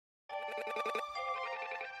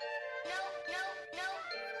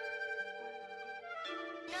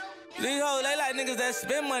These hoes, they like niggas that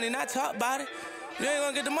spend money, not talk about it. You ain't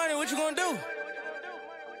gonna get the money, what you gonna do?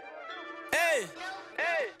 Hey,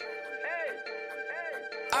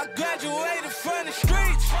 I graduated from the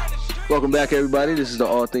streets. Welcome back, everybody. This is the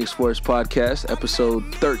All Things Sports Podcast,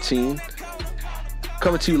 episode 13.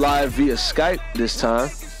 Coming to you live via Skype this time,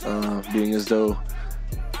 being as though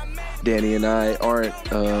Danny and I aren't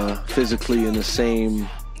physically in the same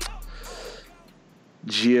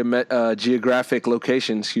geographic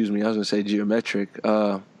location. Excuse me, I was going to say geometric.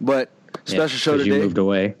 But special show today. You moved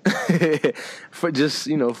away for just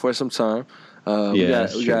for some time. We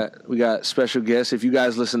got special guests. If you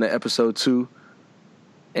guys listen to episode 2,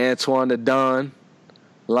 Antoine the Don,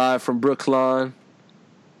 live from Brooklyn.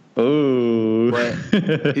 Ooh, but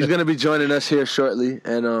he's gonna be joining us here shortly,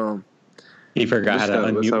 and he forgot how to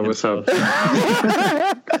unmute himself.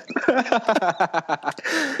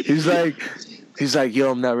 He's like,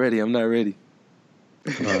 yo, I'm not ready.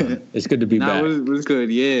 It's good to be back. It was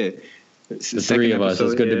good, yeah. The three of us.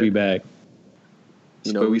 It's good to be back.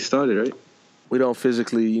 That's where we started, right? We don't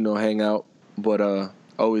physically, hang out, but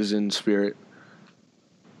always in spirit.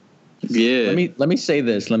 Yeah. Let me say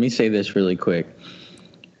this. Let me say this really quick.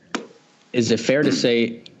 Is it fair to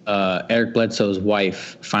say Eric Bledsoe's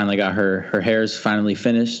wife finally got her hair's finally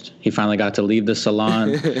finished? He finally got to leave the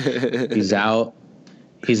salon. He's out.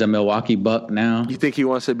 He's a Milwaukee Buck now. You think he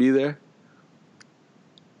wants to be there?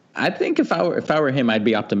 I think if I were him, I'd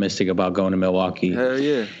be optimistic about going to Milwaukee. Hell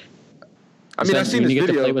yeah. I mean, I've seen his video. You get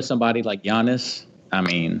to play video. with somebody like Giannis. I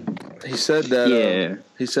mean, he said that. Yeah.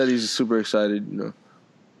 He said he's super excited.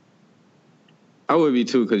 I would be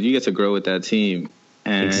too, because you get to grow with that team.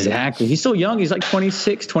 And exactly. He's so young. He's like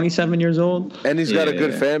 26, 27 years old. And he's got a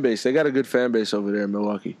good fan base. They got a good fan base over there in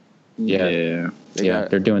Milwaukee. Yeah.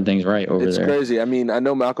 They're doing things right over there. It's crazy. I mean, I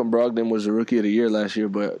know Malcolm Brogdon was the Rookie of the Year last year,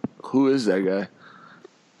 but who is that guy?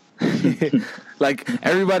 Like,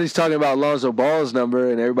 everybody's talking about Lonzo Ball's number,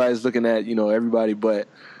 and everybody's looking at, everybody, but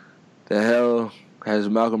the hell has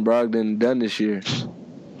Malcolm Brogdon done this year?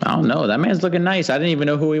 I don't know. That man's looking nice. I didn't even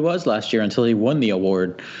know who he was last year until he won the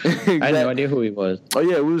award. Exactly. I had no idea who he was. Oh,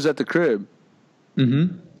 yeah, we was at the crib.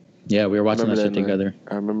 Mm-hmm. Yeah, we were watching that shit together.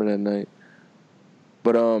 I remember that night.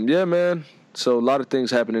 But, yeah, man. So, a lot of things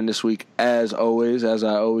happening this week, as always, as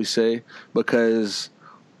I always say, because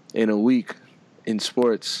in a week in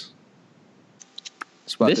sports,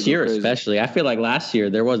 this year especially, I feel like last year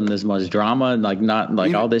there wasn't as much drama,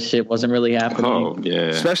 all this shit wasn't really happening. Oh yeah,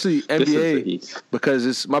 especially NBA because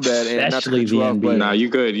it's my bad. Especially the NBA. Nah, you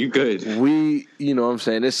good. We, what I'm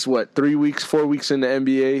saying, it's 4 weeks in the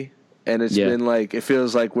NBA, and it's been it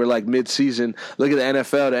feels like we're mid-season. Look at the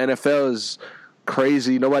NFL. The NFL is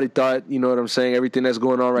crazy. Nobody thought, you know what I'm saying, everything that's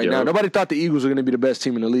going on right now. Nobody thought the Eagles were going to be the best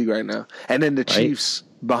team in the league right now, and then the Chiefs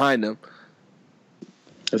behind them.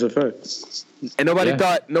 That's a fact. And nobody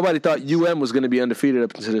thought UM was going to be undefeated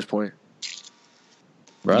up until this point.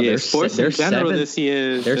 Bro, sports in general this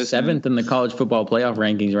year. They're 7th in the college football playoff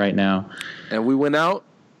rankings right now. And we went out,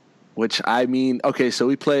 which I mean, okay, so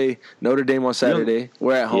we play Notre Dame on Saturday.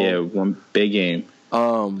 We're at home. Yeah, one big game.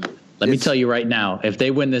 Let me tell you right now, if they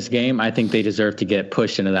win this game, I think they deserve to get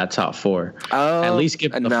pushed into that top 4. At least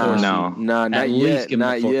give them the 4 seed. Not yet.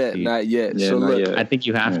 Not yet. Yeah, so not look, yet. I think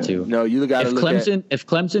you have to. No, you got to look at. If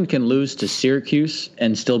Clemson can lose to Syracuse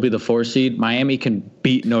and still be the 4 seed, Miami can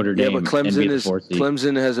beat Notre Dame. Yeah, but and be the 4 seed.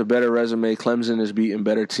 Clemson has a better resume. Clemson has beaten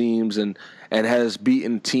better teams and has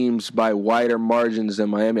beaten teams by wider margins than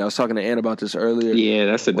Miami. I was talking to Ant about this earlier. Yeah,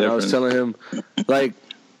 that's the difference. I was telling him,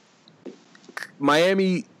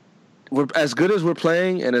 Miami, we're as good as we're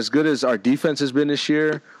playing and as good as our defense has been this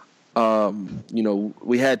year.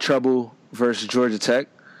 We had trouble versus Georgia Tech,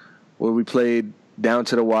 where we played down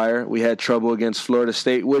to the wire. We had trouble against Florida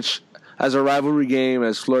State, which, as a rivalry game,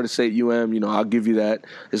 as Florida State UM, I'll give you that.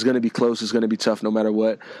 It's going to be close. It's going to be tough no matter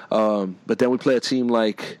what. But then we play a team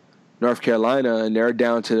like North Carolina, and they're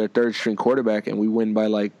down to their third-string quarterback, and we win by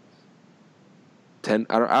 10.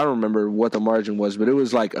 I don't remember what the margin was, but it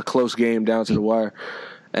was a close game down to the wire.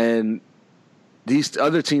 And these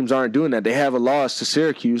other teams aren't doing that. They have a loss to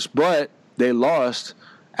Syracuse, but they lost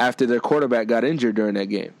after their quarterback got injured during that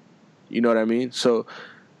game. You know what I mean? So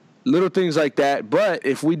little things like that. But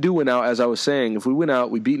if we do win out, as I was saying, if we win out,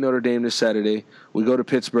 we beat Notre Dame this Saturday. We go to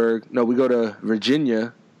Pittsburgh. No, we go to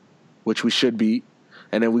Virginia, which we should beat.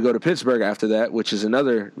 And then we go to Pittsburgh after that, which is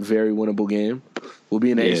another very winnable game. We'll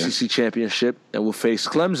be in the ACC championship, and we'll face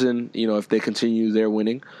Clemson, if they continue their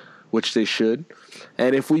winning, which they should.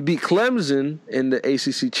 And if we beat Clemson in the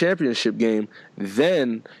ACC championship game,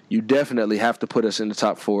 then you definitely have to put us in the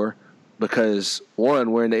top 4 because,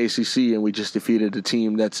 one, we're in the ACC and we just defeated a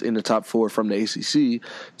team that's in the top 4 from the ACC.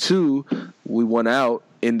 2, we won out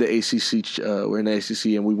in the ACC. We're in the ACC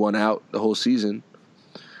and we won out the whole season.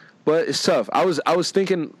 But it's tough. I was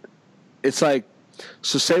thinking, it's like,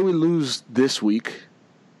 so say we lose this week,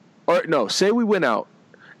 or no, say we win out,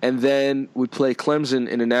 and then we play Clemson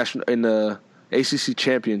in the ACC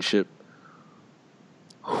championship.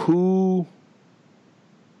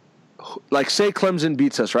 Like, say Clemson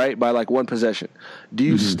beats us, right, by like 1 possession. Do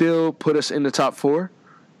you still put us in the top 4?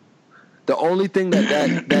 The only thing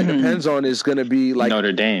that depends on is going to be like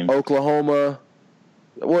Notre Dame, Oklahoma.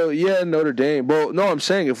 Well, yeah, Notre Dame. Well, no, I'm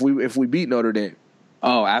saying if we beat Notre Dame.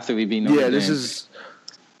 Oh, after we beat Notre Dame. Yeah, this is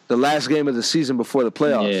the last game of the season before the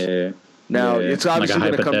playoffs. Yeah. Now, it's obviously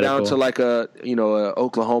going to come down to like a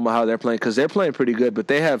Oklahoma, how they're playing, because they're playing pretty good, but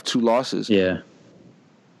they have 2 losses. Yeah.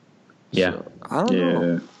 Yeah. So, I don't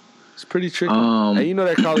know. It's pretty tricky. And you know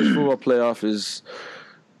that college football playoff is,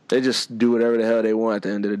 they just do whatever the hell they want at the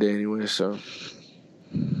end of the day anyway, so.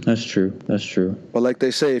 That's true. But like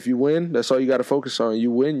they say, if you win, that's all you got to focus on. You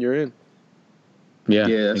win, you're in. Yeah,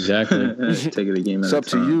 exactly. Take it a game at It's a up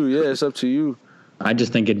time. to you. Yeah, it's up to you. I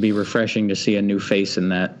just think it'd be refreshing to see a new face in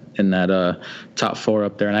that top 4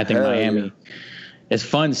 up there, and I think Miami. It's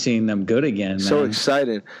fun seeing them good again. Man. So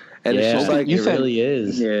exciting, and it's just like it really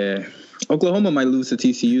is. Yeah, Oklahoma might lose to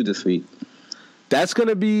TCU this week. That's going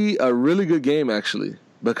to be a really good game, actually,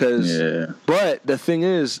 because. But the thing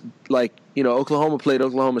is, like, Oklahoma played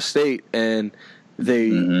Oklahoma State, and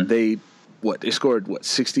they scored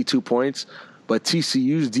 62 points. But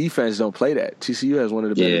TCU's defense don't play that. TCU has one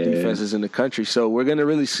of the better defenses in the country. So we're going to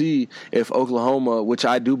really see if Oklahoma, which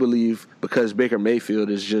I do believe, because Baker Mayfield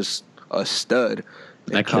is just a stud.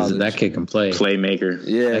 That kid can play. Playmaker.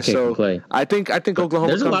 Yeah, that kid can play. I think Oklahoma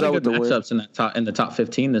There's comes out with the win. There's a lot of good matchups in the top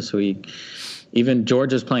 15 this week. Even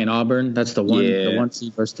Georgia's playing Auburn. That's the 1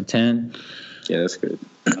 seed versus the 10. Yeah, that's good.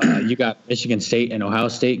 You got Michigan State and Ohio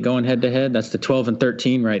State going head to head. That's the 12 and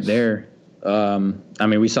 13 right there.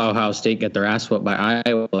 We saw Ohio State get their ass whooped by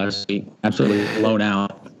Iowa last week, absolutely blown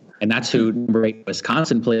out. And that's who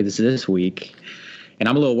Wisconsin plays this week. And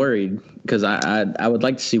I'm a little worried because I would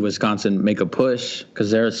like to see Wisconsin make a push because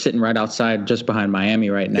they're sitting right outside just behind Miami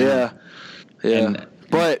right now. Yeah. And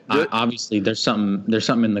but obviously there's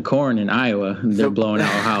something in the corn in Iowa. They're blowing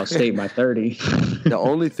out Ohio State by 30. The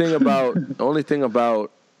only thing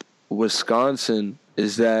about Wisconsin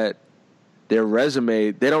is that their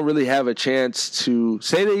resume, they don't really have a chance to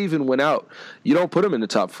say they even went out. You don't put them in the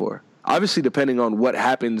top 4. Obviously, depending on what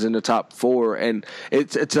happens in the top 4, and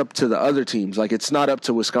it's up to the other teams. Like, it's not up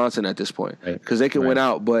to Wisconsin at this point because they can win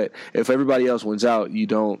out. But if everybody else wins out, you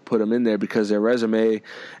don't put them in there because their resume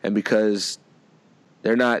and because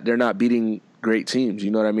they're not beating great teams.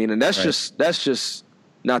 You know what I mean? And that's just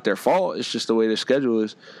not their fault. It's just the way their schedule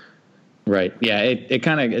is. Right. Yeah.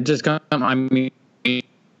 It just comes.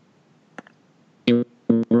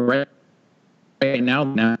 Right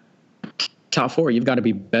now, top 4, you've got to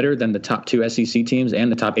be better than the top 2 SEC teams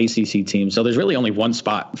and the top ACC teams. So there's really only one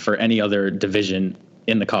spot for any other division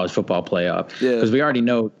in the college football playoff. Because we already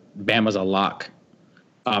know Bama's a lock.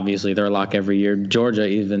 Obviously, they're a lock every year. Georgia,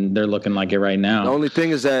 even, they're looking like it right now. The only thing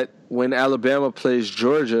is that when Alabama plays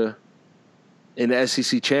Georgia in the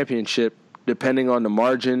SEC championship, depending on the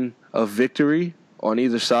margin of victory on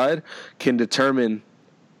either side, can determine,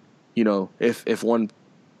 if one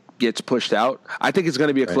gets pushed out. I think it's going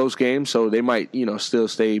to be a close game, so they might, still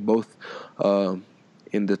stay both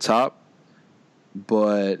in the top.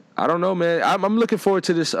 But I don't know, man. I'm looking forward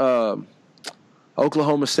to this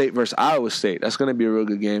Oklahoma State versus Iowa State. That's going to be a real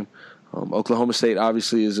good game. Oklahoma State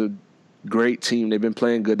obviously is a great team. They've been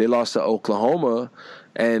playing good. They lost to Oklahoma,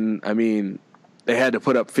 and they had to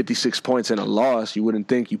put up 56 points in a loss. You wouldn't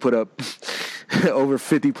think you put up over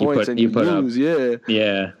 50 points and you lose.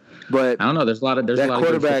 Yeah. But I don't know. There's a lot of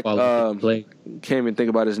quarterback. Play. Can't even think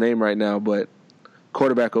about his name right now, but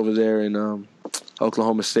quarterback over there in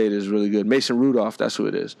Oklahoma State is really good. Mason Rudolph, that's who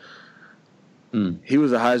it is. He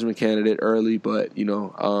was a Heisman candidate early, but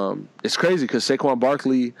it's crazy because Saquon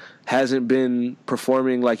Barkley hasn't been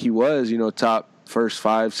performing like he was. Top first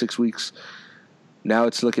 5-6 weeks. Now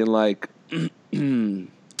it's looking like.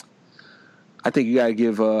 I think you got to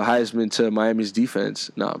give Heisman to Miami's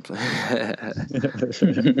defense. No, I'm playing.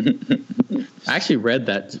 I actually read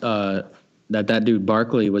that dude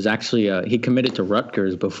Barkley was actually he committed to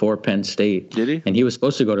Rutgers before Penn State. Did he? And he was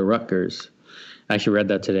supposed to go to Rutgers. I actually read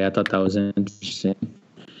that today. I thought that was interesting.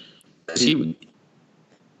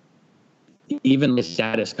 Even his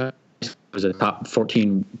status was a top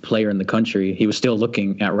 14 player in the country. He was still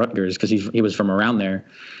looking at Rutgers because he was from around there.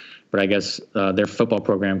 but I guess their football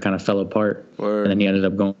program kind of fell apart, and then he ended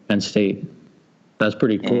up going to Penn State. That's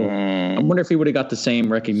pretty cool. I wonder if he would have got the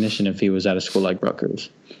same recognition if he was at a school like Rutgers.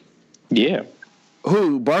 Yeah.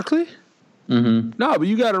 Who, Barkley? Mm-hmm. No, but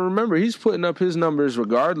you got to remember, he's putting up his numbers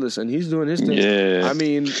regardless, and he's doing his thing. Yeah. I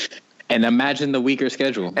mean, and imagine the weaker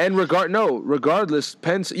schedule. And regardless,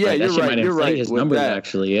 Penn. Yeah, right, you're right. You're right. His with numbers that.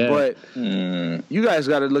 Actually, yeah. But you guys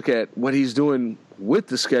got to look at what he's doing with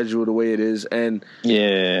the schedule the way it is, and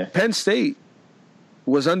Penn State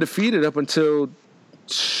was undefeated up until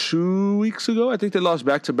 2 weeks ago. I think they lost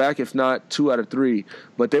back-to-back, if not 2 out of 3.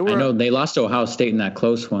 But they were. I know they lost to Ohio State in that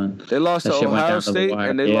close one. They lost to Ohio State,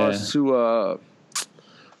 and they lost to.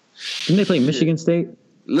 Didn't they play Michigan State?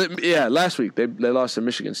 Yeah, last week they lost to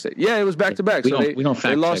Michigan State. Yeah, it was back-to-back. We don't fact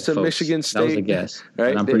they lost check, to folks. Michigan State. That was a guess.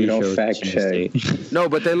 Right? I'm pretty don't sure fact check. No,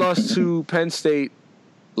 but they lost to Penn State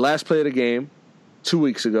last play of the game 2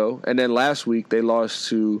 weeks ago, and then last week they lost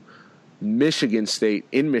to Michigan State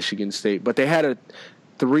in Michigan State. But they had a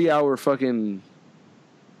 3-hour fucking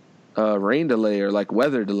rain delay or like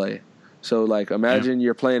weather delay. So like imagine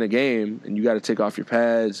you're playing a game and you got to take off your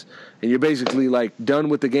pads and you're basically like done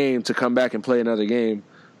with the game to come back and play another game.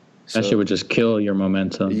 That shit would just kill your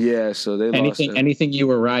momentum. Yeah, so they lost anything you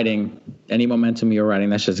were riding, any momentum you were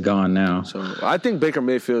riding, that's just gone now. So I think Baker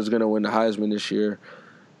Mayfield is going to win the Heisman this year.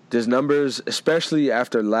 His numbers, especially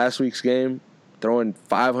after last week's game, throwing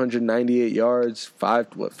 598 yards, five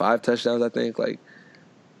touchdowns, I think. Like,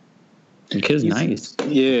 the kid's nice.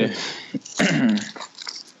 Yeah.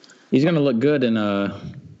 He's going to look good in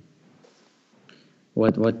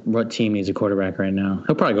what team needs a quarterback right now?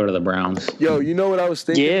 He'll probably go to the Browns. Yo, you know what I was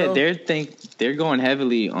thinking? Yeah, they're going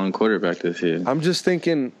heavily on quarterback this year. I'm just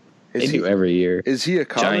thinking, They do every year. Is he a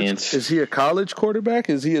college? Giants. Is he a college quarterback?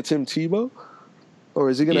 Is he a Tim Tebow? Or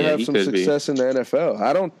is he going to have some success in the NFL?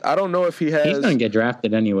 I don't know if he has. He's going to get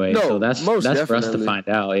drafted anyway, so that's for us to find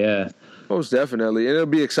out. Yeah, most definitely, and it'll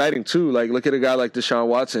be exciting too. Like, look at a guy like Deshaun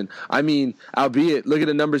Watson. I mean, albeit look at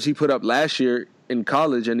the numbers he put up last year in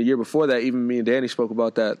college and the year before that. Even me and Danny spoke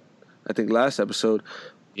about that, I think, last episode.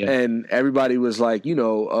 Yeah. And everybody was like,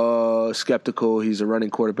 skeptical. He's a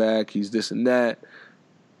running quarterback. He's this and that.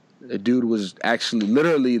 The dude was actually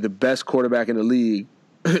literally the best quarterback in the league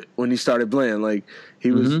when he started playing. Like,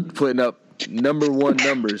 he was putting up number one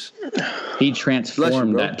numbers. He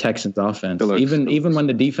transformed that Texans offense. Even when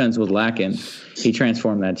the defense was lacking, he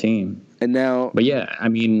transformed that team. And now, but yeah, I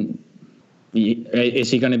mean,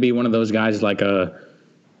 is he going to be one of those guys like a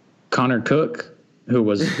Connor Cook, who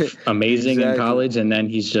was amazing in college, and then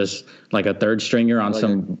he's just like a third stringer on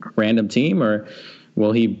some random team, or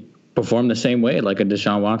will he perform the same way like a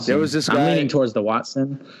Deshaun Watson? There was this guy, I'm leaning towards the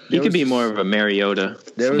Watson. He could be more of a Mariota,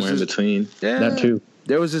 somewhere in between. Yeah, that too.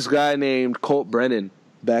 There was this guy named Colt Brennan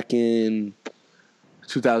back in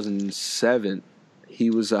 2007. He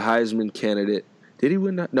was a Heisman candidate. Did he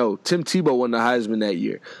win that? No, Tim Tebow won the Heisman that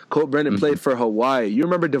year. Colt Brennan played for Hawaii. You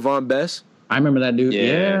remember Devon Bess? I remember that dude.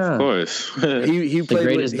 Yeah, of course. he played the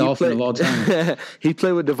greatest Dolphin of all time. He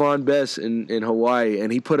played with Devon Bess in Hawaii,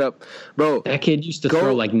 and he put up, bro. That kid used to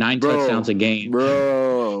throw like 9 touchdowns a game.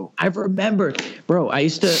 Bro. I remember. Bro, I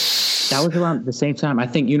used to, that was around the same time. I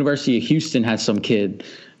think University of Houston had some kid.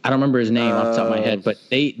 I don't remember his name off the top of my head, but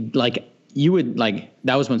they, like, you would, like,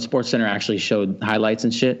 that was when SportsCenter actually showed highlights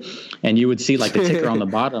and shit, and you would see, like, the ticker on the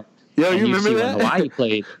bottom. Yo, you remember that? When Hawaii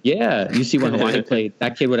played, you see when Hawaii played,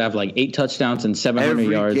 that kid would have like 8 touchdowns and 700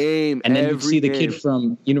 yards. And then you'd see the kid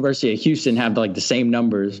from University of Houston have like the same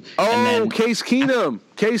numbers. Oh, and then, Case Keenum.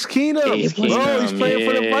 Case Keenum. Oh, he's playing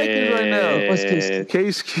for the Vikings right now. What's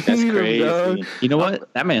Case Keenum, dog. You know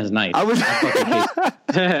what? That man's nice.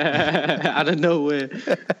 Out of nowhere.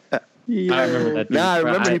 Yeah. I remember that dude. I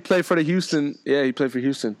remember he played for the Houston. Yeah, he played for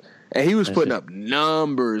Houston. And he was putting up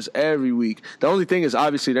numbers every week. The only thing is,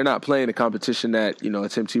 obviously, they're not playing the competition that, Tim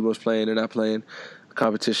Tebow's playing. They're not playing the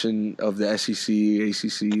competition of the SEC,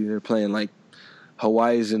 ACC. They're playing, like,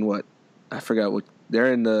 Hawaii's in what? I forgot what.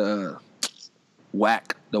 They're in the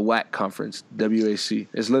WAC, the WAC conference, WAC.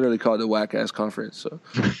 It's literally called the WAC-ass conference. So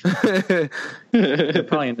they're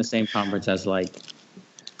probably in the same conference as, like,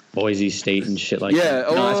 Boise State and shit like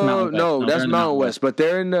that. Yeah, that's Mountain West. But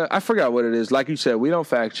they're in the, I forgot what it is. Like you said, we don't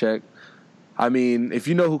fact check. I mean, if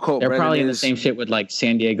you know who Colt Brennan is. They're probably in the same shit with, like,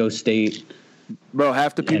 San Diego State. Bro,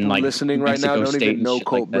 half the people listening right now don't even know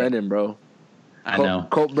Colt Brennan, bro. I know.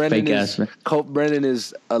 Colt Brennan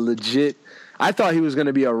is a legit. I thought he was going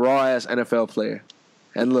to be a raw-ass NFL player.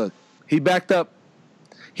 And look, he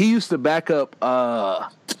used to back up,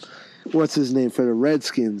 what's his name for the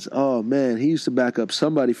Redskins? Oh, man. He used to back up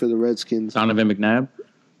somebody for the Redskins. Donovan McNabb?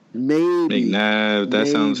 Maybe. McNabb. That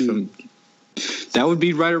sounds from... That would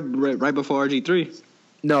be right before RG3.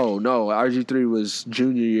 No. RG3 was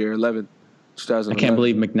junior year, 2011. I can't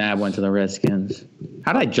believe McNabb went to the Redskins.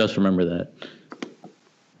 How did I just remember that?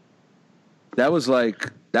 That was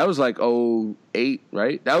like 08,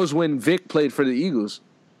 right? That was when Vic played for the Eagles.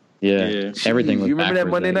 Yeah. Everything was You remember that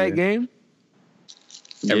backwards Monday night year. game?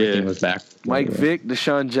 Everything was back. Mike Vick,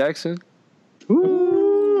 Deshaun Jackson.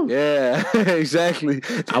 Ooh. Yeah, exactly.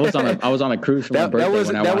 I was on a cruise for my birthday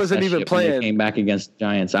when I watched that even shit planned. when they came back against the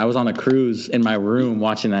Giants. I was on a cruise in my room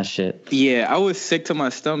watching that shit. Yeah, I was sick to my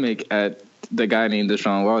stomach at the guy named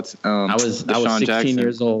Deshaun Watson. I was 16 Jackson.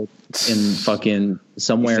 years old in fucking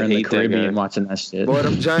somewhere in the Caribbean watching that shit. Boy,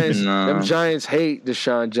 them Giants hate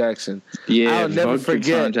Deshaun Jackson. Yeah, I'll never fuck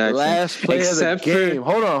forget Deshaun Jackson. last play of the game.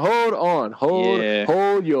 Hold on.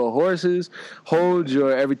 Hold your horses. Hold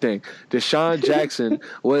your everything. Deshaun Jackson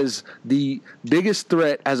was the biggest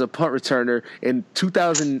threat as a punt returner in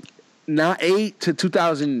 2008 to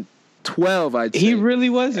 2012, I'd say. He really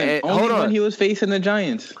wasn't. And, Only when he was facing the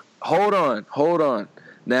Giants. Hold on.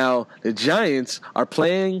 Now, the Giants are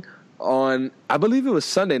playing on, I believe it was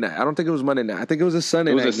Sunday night. I don't think it was Monday night. I think it was a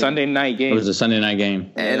Sunday night. It was a Sunday night game. It was a Sunday night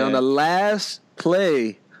game. And on the last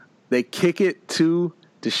play, they kick it to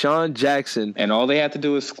Deshaun Jackson. And all they had to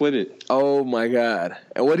do was split it. Oh, my God.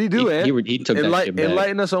 And what did he do, He took that shit back.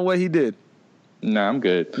 Enlighten us on what he did. Nah, I'm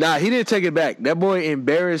good. Nah, he didn't take it back. That boy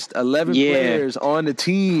embarrassed 11 players on the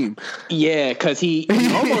team. Yeah, because he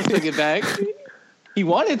almost took it back. He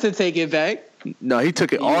wanted to take it back. No, he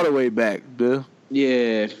took it all the way back, Bill.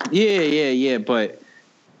 Yeah. But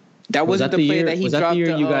that wasn't the play that he dropped. Was that the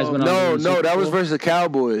year you guys went on? No, that was versus the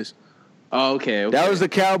Cowboys. Oh, okay. That was the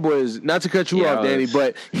Cowboys. Not to cut you off, Danny,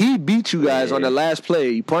 but he beat you guys on the last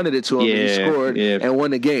play. He punted it to him, and he scored and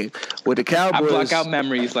won the game. With the Cowboys, I block out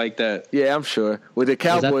memories like that. Yeah, I'm sure. With the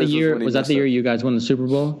Cowboys, was that the year you guys won the Super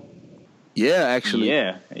Bowl? Yeah, actually.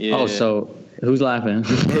 Yeah. Oh, so who's laughing?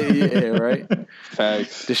 yeah, right.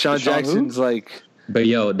 Facts. Deshaun Jackson's like. But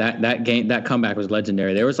yo, that comeback was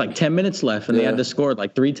legendary. There was like 10 minutes left, and they had to score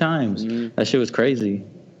like 3 times. Mm-hmm. That shit was crazy.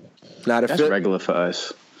 That's regular for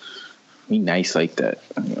us. We nice like that,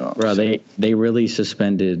 you know. Bro. They really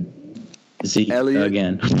suspended Zeke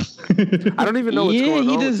again. I don't even know what's going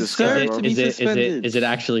on with this guy. Is it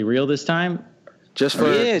actually real this time? Just for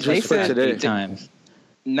today. Times.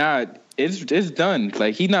 Nah, it's done.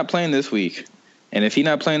 Like, he's not playing this week, and if he's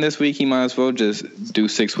not playing this week, he might as well just do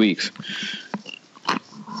 6 weeks.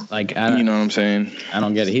 Like, you know what I'm saying? I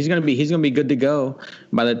don't get it. He's gonna be good to go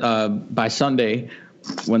by Sunday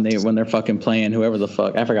when they're fucking playing whoever the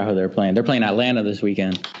fuck. I forgot who they're playing. They're playing Atlanta this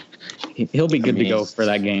weekend. He'll be good to go for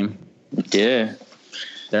that game. Yeah.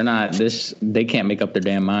 They're not this. They can't make up their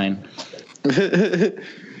damn mind.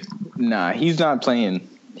 Nah, he's not playing.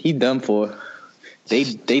 He done for. They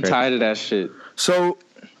tired of that shit. So.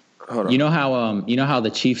 Hold on. You know how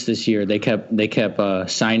the Chiefs this year they kept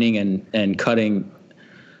signing and cutting.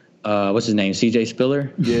 What's his name? CJ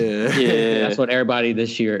Spiller? Yeah. That's what everybody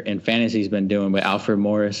this year in fantasy's been doing with Alfred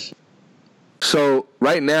Morris. So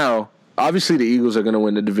right now, obviously the Eagles are going to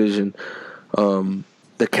win the division.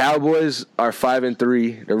 The Cowboys are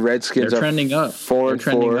 5-3. The Redskins are trending up.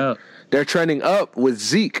 4-4. They're trending up with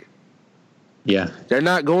Zeke. Yeah. They're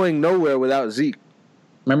not going nowhere without Zeke.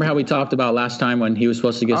 Remember how we talked about last time when he was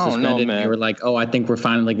supposed to get suspended? And we were like, I think we're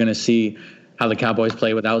finally going to see how the Cowboys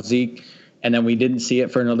play without Zeke. And then we didn't see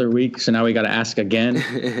it for another week, so now we got to ask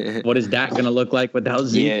again. What is Dak going to look like without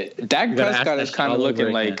Zeke? Yeah, Dak Prescott is kind of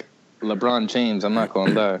looking like LeBron James. I'm not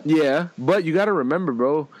going to lie. Yeah, but you got to remember,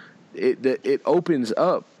 bro, it opens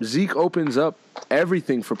up. Zeke opens up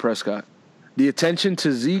everything for Prescott. The attention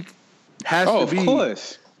to Zeke has to be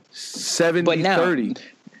 70-30.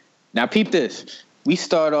 Now, peep this. We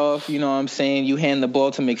start off, you know what I'm saying, you hand the ball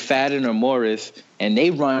to McFadden or Morris, and they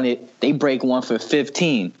run it, they break one for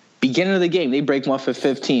 15. Beginning of the game, they break one for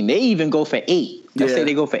 15. They even go for 8. Let's say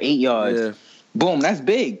they go for 8 yards. Yeah. Boom, that's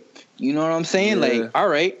big. You know what I'm saying? Yeah. Like, all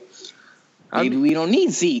right, maybe we don't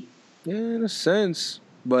need Zeke. Yeah, in a sense.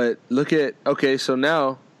 But look at, so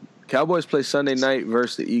now Cowboys play Sunday night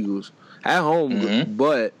versus the Eagles. At home,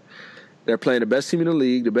 but they're playing the best team in the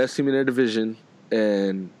league, the best team in their division,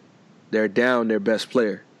 and they're down their best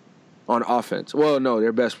player on offense. Well, no,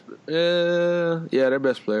 their best player.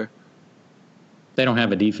 They don't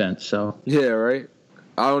have a defense, so. Yeah, right?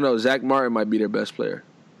 I don't know. Zach Martin might be their best player.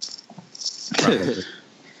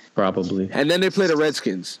 Probably. And then they play the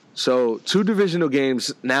Redskins. So 2 divisional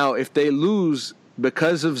games. Now, if they lose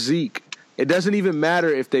because of Zeke, it doesn't even matter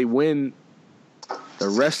if they win the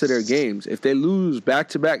rest of their games. If they lose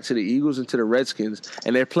back-to-back to the Eagles and to the Redskins,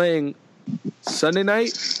 and they're playing Sunday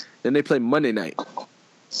night, then they play Monday night.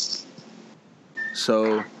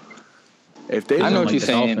 So if they, I know what Like you're the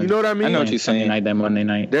saying. Dolphins. You know what I mean? I know what Playing you're Sunday saying. night, then Monday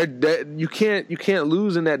night. you can't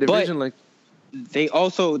lose in that division. Like They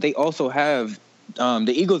also have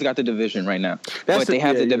the Eagles got the division right now, but they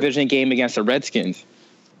have the yeah. division game against the Redskins.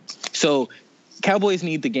 So Cowboys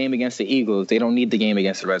need the game against the Eagles. They don't need the game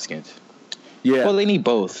against the Redskins. yeah. Well, they need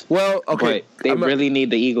both. Well, okay. But they really need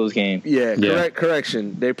the Eagles game. Yeah, Yeah.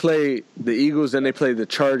 correction. They play the Eagles, then they play the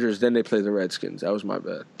Chargers, then they play the Redskins. That was my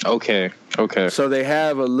bad. Okay. So they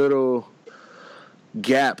have a little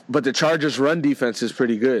gap, but the Chargers' run defense is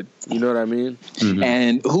pretty good. You know what I mean?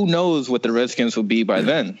 And who knows what the Redskins will be by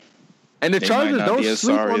then? And the They Chargers, might not don't be as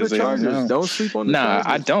sleep sorry on the as they are Chargers. now. Don't sleep on the Nah,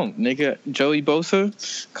 Chargers. I don't, nigga. Joey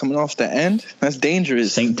Bosa coming off the end. That's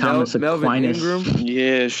dangerous. St. Thomas Melvin Aquinas. Ingram.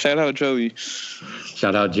 Yeah, shout out Joey.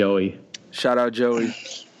 Shout out Joey. Shout out Joey.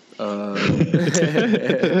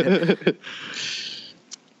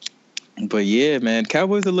 But yeah, man,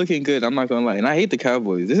 Cowboys are looking good. I'm not gonna lie, and I hate the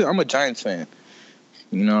Cowboys. I'm a Giants fan.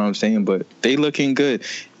 You know what I'm saying? But they looking good.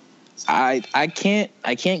 I can't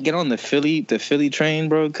get on the Philly train,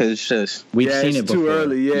 bro, because it's just We've Yeah, seen it's it before. too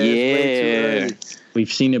early. Yeah, it's way too early.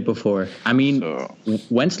 We've seen it before. I mean, So-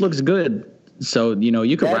 Wentz looks good. So,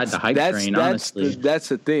 you could ride the hype train, honestly. That's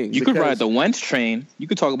the thing. you could because- ride the Wentz train. You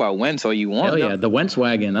could talk about Wentz all you want. Hell yeah, the Wentz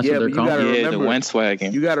wagon. That's Yeah, what they're but you calling gotta it. Yeah, remember- the Wentz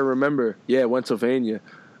wagon. You got to remember, Pennsylvania.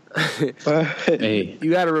 Hey,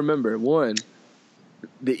 You got to remember, one,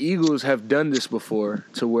 the Eagles have done this before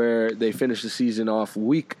to where they finish the season off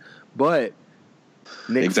weak, but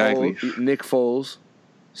Nick Foles,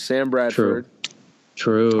 Sam Bradford,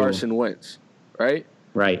 true. Carson Wentz, right?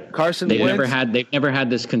 Right. Carson They've Wentz, never had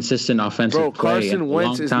this consistent offensive bro. play in Carson a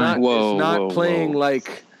Wentz long is time. not playing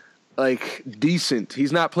like decent.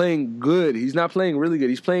 He's not playing good. He's not playing really good.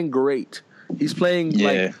 He's playing great. He's playing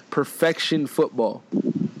like perfection football,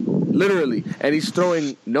 literally. And he's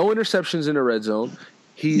throwing no interceptions in the red zone.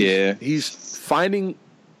 He's finding.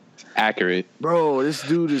 Accurate. Bro, this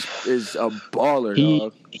dude is a baller,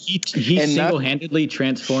 dog. He And single-handedly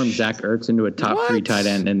transformed Zach Ertz into a top 3 tight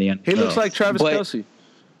end in the NFL. He looks like Travis But- Kelce.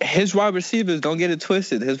 His wide receivers, don't get it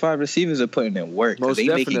twisted. His wide receivers are putting in work. 'Cause Most they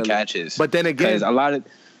making definitely. catches. But then again, Because a lot of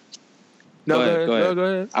go ahead.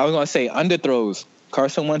 ahead. I was gonna say underthrows.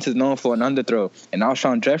 Carson Wentz is known for an underthrow, and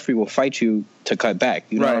Alshon Jeffrey will fight you to cut back.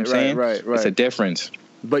 You know what I'm saying? Right. It's a difference.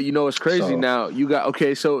 But you know what's crazy So- now? You got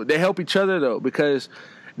so they help each other though, because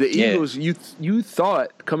the Eagles, you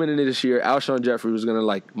thought coming into this year, Alshon Jeffrey was gonna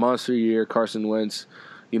like monster year, Carson Wentz,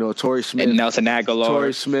 Torrey Smith, And Nelson Aguilar.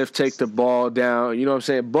 Torrey Smith take the ball down. You know what I'm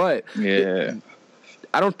saying? But Yeah.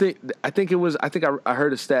 I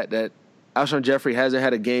heard a stat that Alshon Jeffrey hasn't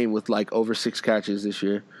had a game with like over 6 catches this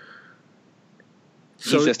year.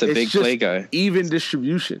 He's just a it's big play guy. Even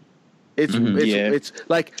distribution. It's Yeah. it's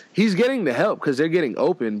like he's getting the help because they're getting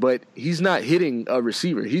open, but he's not hitting a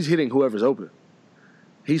receiver. He's hitting whoever's open.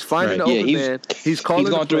 He's finding Right. the Yeah, open he's- man. He's calling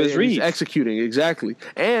going the through play his and he's reads. executing exactly.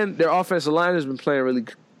 And their offensive line has been playing really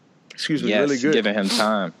good. Giving him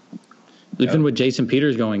time. Even with Jason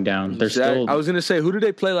Peters going down, they're still. I was gonna say, who did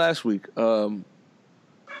they play last week?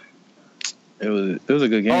 It was a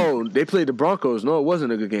good game. Oh, they played the Broncos. No, it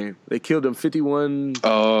wasn't a good game. They killed them 51.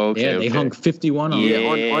 Oh, okay. yeah, they hung 51 on Yeah.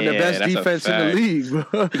 them. on the best that's a defense in the fact. league,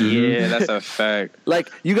 bro. Yeah, that's a fact.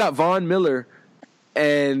 Like you got Von Miller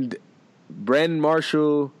and Brandon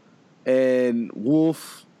Marshall and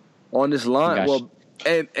Wolf on this line. You got- Well,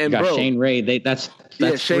 and You got bro, Shane Ray. That's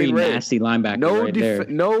Yeah, Shane 3 Ray. nasty linebackers there.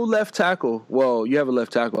 no left tackle. Well, you have a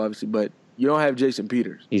left tackle obviously, but you don't have Jason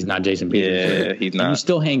Peters. He's not Jason Peters. Yeah, he's You not.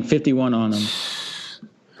 still hang 51 on him.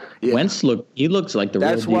 Yeah. Wentz looks like the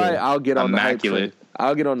That's real deal. why I'll get on the hype train. Immaculate.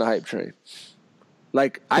 I'll get on the hype train.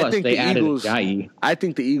 Like I Plus, think they the added Eagles. Ajayi. I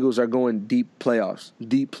think the Eagles are going deep playoffs.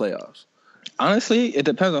 Honestly, it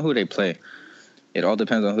depends on who they play. It all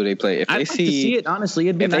depends on who they play. If I'd they like to see it, honestly.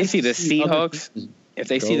 It'd be if they nice see to the see other Seahawks, teams if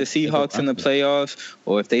they go- see the go Seahawks in the after. playoffs,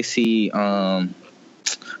 or if they see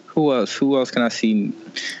who else can I see?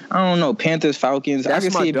 I don't know. Panthers, Falcons. That's I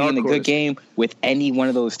can my see it being a dark good horse. game with any one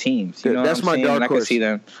of those teams. You know That's what I'm my saying? dark And I can horse. see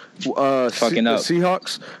them. Fucking up. The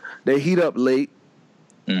Seahawks, they heat up late.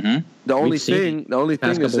 Mm-hmm. The only We've seen thing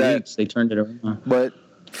past is couple that, weeks, they turned it around. but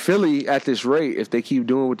Philly at this rate, if they keep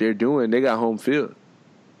doing what they're doing, they got home field.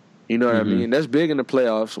 You know what I mean? That's big in the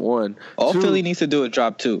playoffs. One, All two, Philly needs to do is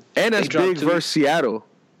drop 2. and that's They drop big 2. versus Seattle.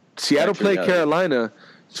 Seattle Actually, played yeah. Carolina,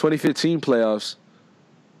 2015 playoffs,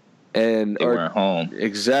 and They weren't home.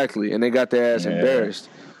 exactly, and they got their ass Yeah. embarrassed.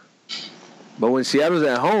 But when Seattle's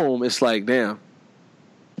at home, it's like, damn.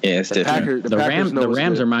 Yeah, it's different. The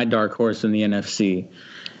Rams are my dark horse in the NFC.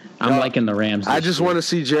 I'm No, liking the Rams. I this just year. want to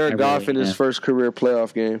see Jared I Goff really in his am. first career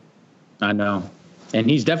playoff game. I know. And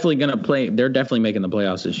he's definitely going to play. They're definitely making the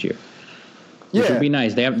playoffs this year. Which would be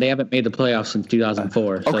nice. They haven't made the playoffs since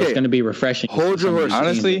 2004, so it's going to be refreshing. Hold your horses.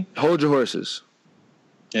 Honestly, hold your horses.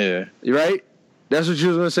 Yeah. You right? That's what you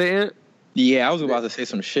was going to say, Ant? Yeah, I was about to say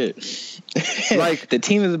some shit. Like, the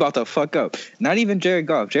team is about to fuck up. Not even Jared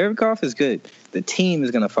Goff. Jared Goff is good. The team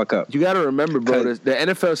is going to fuck up. You got to remember, bro, the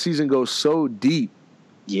NFL season goes so deep.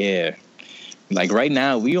 Yeah. Like, right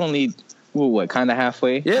now, we only, we're kind of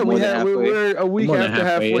halfway? Yeah, we're a week after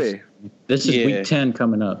halfway. This is week 10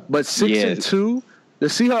 coming up. But 6-2, the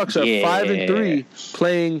Seahawks are 5-3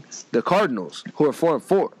 playing the Cardinals, who are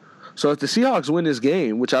 4-4. So if the Seahawks win this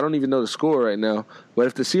game, which I don't even know the score right now, but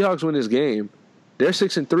if the Seahawks win this game, they're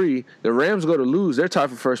 6-3. The Rams go to lose, they're tied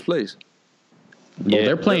for first place. Well,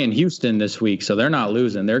 they're playing Houston this week, so they're not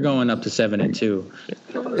losing. They're going up to 7-2.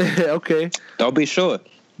 Okay. Don't be sure.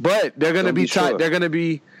 But they're going to be tied. Sure. They're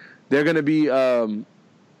going to be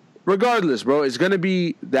regardless, bro, it's going to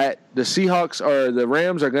be that the Seahawks or the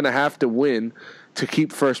Rams are going to have to win to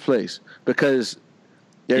keep first place because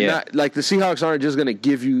they're not like the Seahawks aren't just going to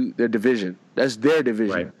give you their division. That's their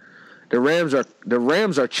division. Right. The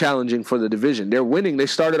Rams are challenging for the division. They're winning. They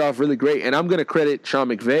started off really great, and I'm going to credit Sean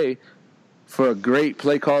McVay for a great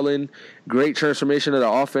play calling, great transformation of the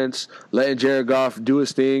offense, letting Jared Goff do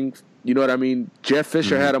his thing. You know what I mean? Jeff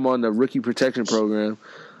Fisher had him on the rookie protection program.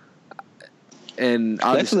 And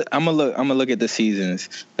I'm gonna look at the seasons.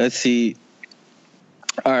 Let's see.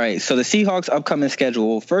 All right, so the Seahawks' upcoming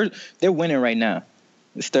schedule. First, they're winning right now.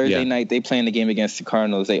 It's Thursday night. They playing the game against the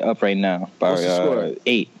Cardinals. They up right now by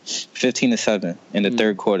 8, 15-7 in the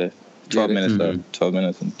third quarter. 12 minutes left. 12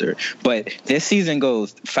 minutes in the third. But this season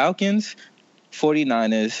goes Falcons,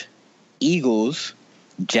 49ers, Eagles,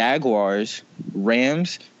 Jaguars,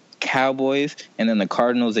 Rams, Cowboys, and then the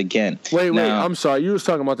Cardinals again. Wait. I'm sorry. You was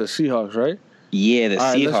talking about the Seahawks, right? Yeah, the Seahawks.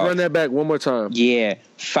 All right, let's run that back one more time. Yeah,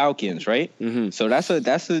 Falcons, right? Mm-hmm. So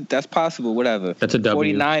that's possible. Whatever. That's a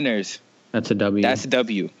W. 49ers. That's a W. That's a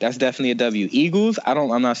W. That's definitely a W. Eagles,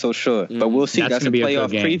 I'm not so sure, but we'll see. That's a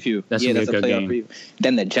playoff preview. That's a playoff preview.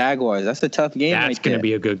 Then the Jaguars. That's a tough game. That's going to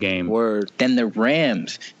be a good game. Word. Then the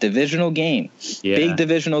Rams, divisional game, big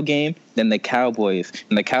divisional game. Then the Cowboys,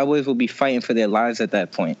 and the Cowboys will be fighting for their lives at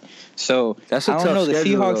that point. So that's a tough schedule. The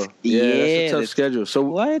Seahawks, that's a tough schedule. So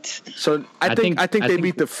what? So I think they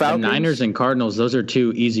beat the Falcons. The Niners and Cardinals, those are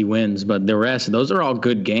 2 easy wins, but the rest, those are all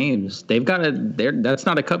good games. They've got that's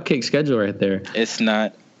not a cupcake schedule right there. It's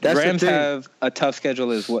not. The Rams have a tough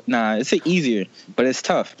schedule as well. Nah, it's easier, but it's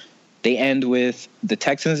tough. They end with the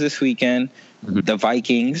Texans this weekend, the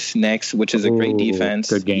Vikings next, which is a great defense.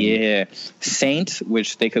 Good game. Yeah. Saints,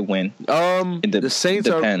 which they could win. The Saints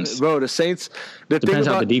depends. The Saints. Depends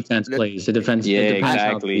how the defense plays. The defense. Yeah,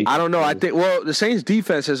 exactly. I don't know. I think. Well, the Saints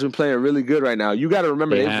defense has been playing really good right now. You got to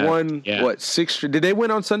remember they've won 6. Did they win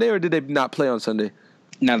on Sunday or did they not play on Sunday?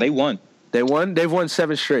 No, they won. They won. They've won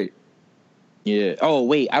 7 straight. Yeah. Oh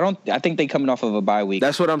wait, I think they coming off of a bye week.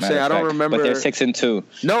 That's what I'm saying. I don't remember. But they're 6-2.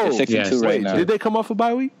 No, they're 6-2 right now. Did they come off a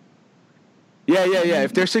bye week? Yeah.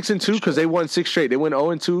 If they're 6-2, because they won 6 straight. They went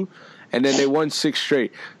 0-2, and then they won 6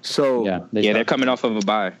 straight. So they're coming off of a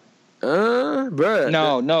bye. Bruh.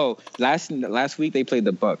 No. Last week they played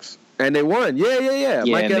the Bucks. And they won. Yeah.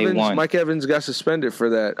 Mike Evans Evans got suspended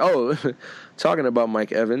for that. Oh, talking about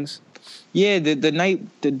Mike Evans. Yeah,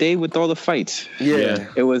 the day with all the fights. Yeah.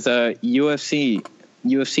 It was a UFC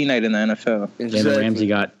night in the NFL. Exactly. Jalen Ramsey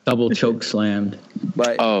got double choke slammed.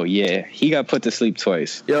 Oh yeah, he got put to sleep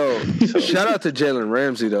twice. Yo, shout out to Jalen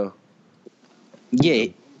Ramsey though. Yeah,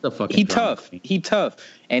 he tough. He tough,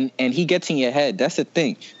 and he gets in your head. That's the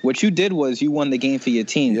thing. What you did was you won the game for your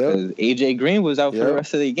team because AJ Green was out for the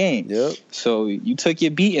rest of the game. Yep. So you took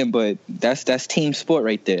your beating, but that's team sport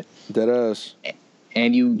right there. That is.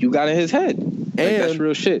 And you got in his head. That's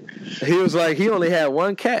real shit. He was like, he only had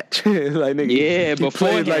 1 catch. Like, nigga, he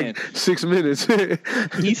played like 6 minutes.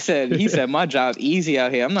 he said, my job easy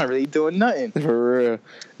out here. I'm not really doing nothing. For real.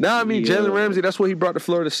 I mean, Jalen Ramsey, that's what he brought to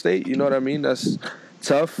Florida State. You know what I mean? That's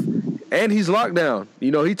tough. And he's locked down.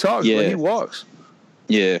 You know, he talks, but he walks.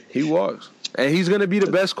 Yeah. He walks. And he's going to be the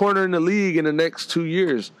best corner in the league in the next 2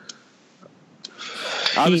 years.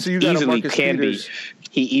 Obviously, you got a Marcus Peters.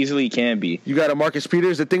 He easily can be. You got a Marcus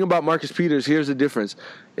Peters. The thing about Marcus Peters, here's the difference,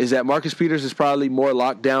 is that Marcus Peters is probably more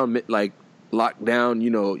locked down, you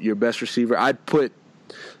know, your best receiver. I'd put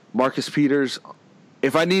Marcus Peters,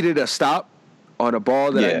 if I needed a stop on a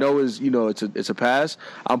ball that I know is, you know, it's a pass,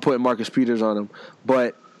 I'm putting Marcus Peters on him.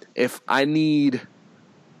 But if I need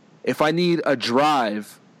a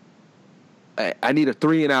drive, I need a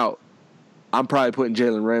 3 and out, I'm probably putting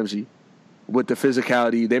Jalen Ramsey. With the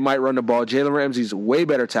physicality, they might run the ball. Jalen Ramsey's a way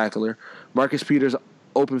better tackler, Marcus Peters'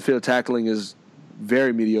 open field tackling is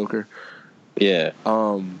very mediocre. Yeah.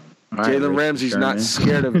 Jalen Ramsey's not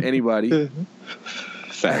scared of anybody.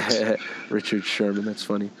 Facts. Richard Sherman, that's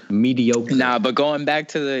funny. Mediocre. Nah, but going back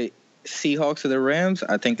to the Seahawks or the Rams,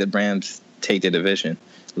 I think the Rams take the division.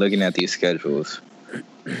 Looking at these schedules,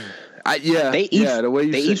 they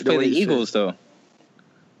each play the Eagles though.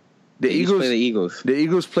 The Eagles play the Eagles. The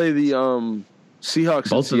Eagles play the Seahawks.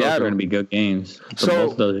 Both in of those Seattle. are going to be good games.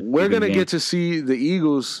 So we're going to get to see the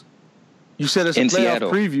Eagles. You said it's a playoff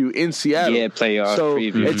Seattle. Preview in Seattle. Yeah, playoff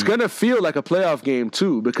preview. It's going to feel like a playoff game,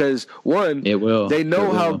 too, because, one, it will. They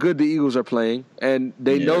know how good the Eagles are playing, and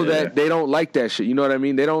they know that they don't like that shit. You know what I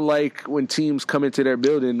mean? They don't like when teams come into their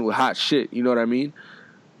building with hot shit. You know what I mean?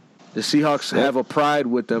 The Seahawks have a pride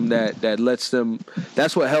with them that lets them –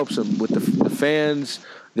 that's what helps them with the fans,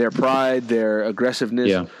 their pride, their aggressiveness.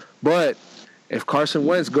 Yeah. But if Carson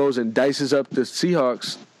Wentz goes and dices up the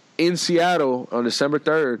Seahawks in Seattle on December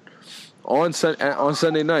 3rd – on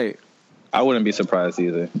Sunday night, I wouldn't be surprised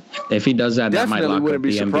either. If he does that, that might lock up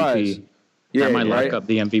the MVP. Yeah, that might lock up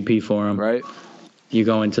the MVP for him. Right. You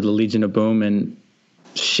go into the Legion of Boom and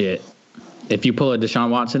shit. If you pull a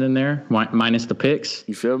Deshaun Watson in there, minus the picks.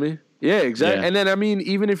 You feel me? Yeah, exactly. Yeah. And then, I mean,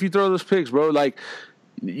 even if you throw those picks, bro, like,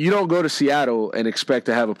 you don't go to Seattle and expect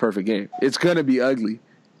to have a perfect game. It's going to be ugly.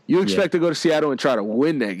 You expect to go to Seattle and try to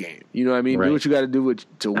win that game. You know what I mean? Right. Do what you got to do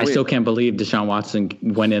to win. I still can't believe Deshaun Watson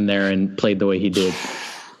went in there and played the way he did.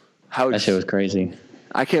 That shit was crazy.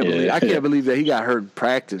 I can't believe that he got hurt in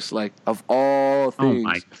practice. Like, of all things. Oh,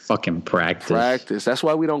 my fucking practice. That's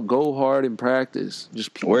why we don't go hard in practice.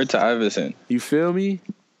 Just word to Iverson. You feel me?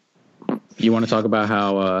 You want to talk about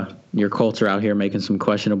how your Colts are out here making some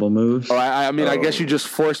questionable moves? Oh, I mean, I guess you just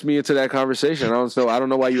forced me into that conversation. I don't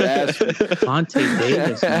know why you asked. Vontae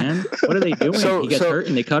Davis, man. What are they doing? He gets hurt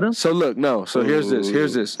and they cut him? So, look, no. So, here's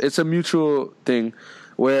this. It's a mutual thing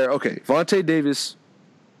where, okay, Vontae Davis,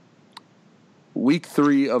 week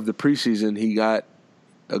 3 of the preseason, he got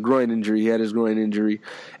a groin injury. He had his groin injury.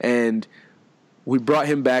 And we brought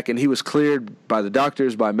him back, and he was cleared by the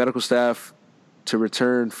doctors, by medical staff, to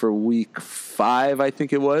return for week 5, I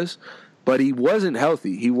think it was. But he wasn't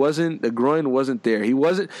healthy. The groin wasn't there. He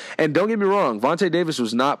wasn't, and don't get me wrong, Vontae Davis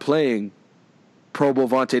was not playing Pro Bowl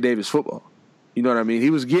Vontae Davis football. You know what I mean? He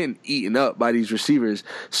was getting eaten up by these receivers.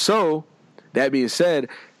 So, that being said,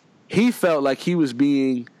 he felt like he was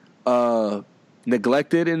being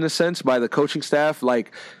neglected in a sense by the coaching staff.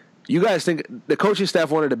 Like, you guys think the coaching staff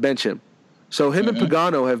wanted to bench him. So him and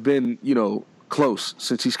Pagano have been, close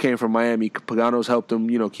since he's came from Miami. Pagano's helped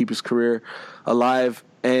him, keep his career alive.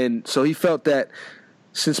 And so he felt that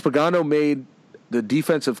since Pagano made the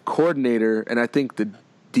defensive coordinator and I think the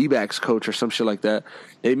D-backs coach or some shit like that,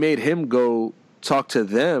 they made him go talk to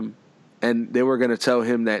them and they were going to tell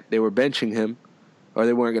him that they were benching him or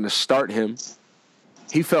they weren't going to start him.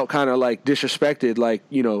 He felt kind of like disrespected, like,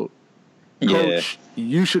 Coach,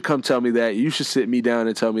 you should come tell me that. You should sit me down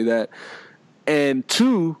and tell me that. And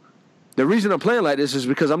 2, the reason I'm playing like this is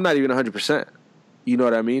because I'm not even 100%. You know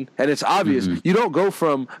what I mean? And it's obvious. Mm-hmm. You don't go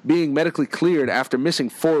from being medically cleared after missing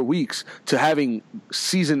 4 weeks to having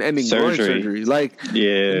season-ending groin surgery. Like,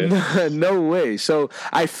 no way. So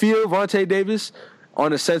I feel Vontae Davis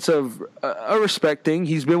on a sense of a respect thing.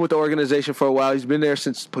 He's been with the organization for a while. He's been there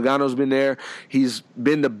since Pagano's been there. He's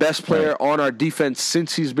been the best player on our defense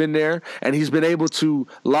since he's been there, and he's been able to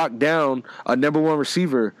lock down a number 1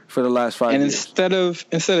 receiver for the last 5 years. And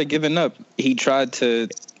instead of giving up, he tried to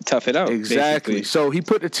tough it out. Exactly. Basically. So he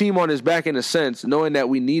put the team on his back in a sense, knowing that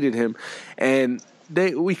we needed him, and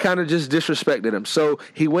we kind of just disrespected him. So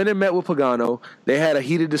he went and met with Pagano. They had a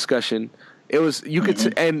heated discussion. It was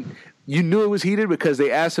and you knew it was heated because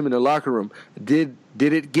they asked him in the locker room, did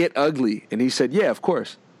it get ugly? And he said, yeah, of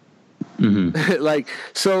course. Mm-hmm.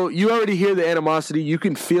 So you already hear the animosity. You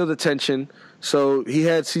can feel the tension. So he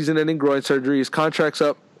had season-ending groin surgery. His contract's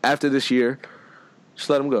up after this year. Just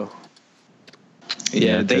let him go.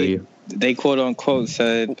 Yeah, they quote-unquote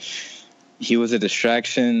said he was a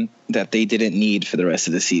distraction that they didn't need for the rest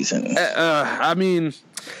of the season. I mean,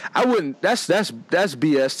 I wouldn't. That's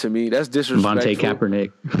BS to me. That's disrespectful. Vontae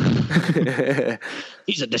Kaepernick.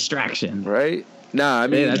 He's a distraction, right? Nah, I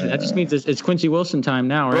mean that just means it's Quincy Wilson time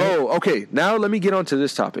now, right? Bro, okay. Now let me get on to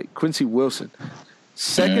this topic. Quincy Wilson,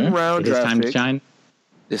 second round draft time pick. To shine.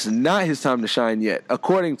 This is not his time to shine yet,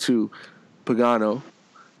 according to Pagano.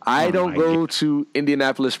 I don't go to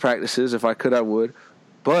Indianapolis practices. If I could, I would,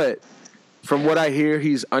 but from what I hear,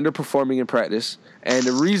 he's underperforming in practice. And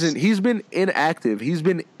the reason he's been inactive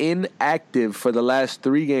for the last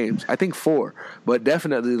 3 games. I think 4, but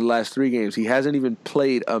definitely the last 3 games. He hasn't even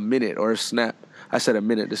played a minute or a snap. I said a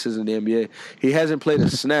minute. This isn't the NBA. He hasn't played a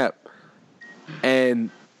snap. And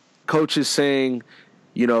coach is saying,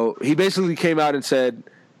 you know, he basically came out and said,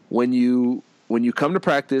 when you come to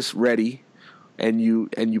practice ready and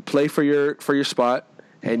you play for your spot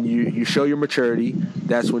and you show your maturity,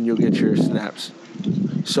 that's when you'll get your snaps.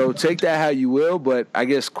 So take that how you will, but I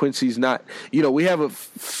guess Quincy's not. You know, we have a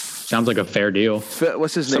sounds like a fair deal.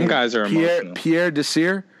 What's his name? Some guys are emotional. Pierre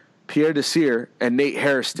Desir, and Nate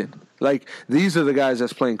Hairston. Like, these are the guys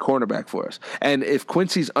that's playing cornerback for us. And if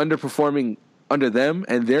Quincy's underperforming under them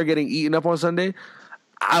and they're getting eaten up on Sunday,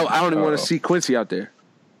 I don't even want to see Quincy out there.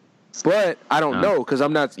 But I don't know because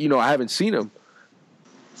I'm not, you know, I haven't seen him.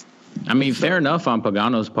 I mean, fair enough on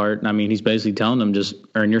Pagano's part. I mean, he's basically telling them just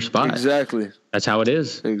earn your spot. Exactly. That's how it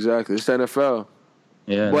is. Exactly. It's the NFL.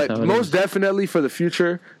 Yeah. But most definitely for the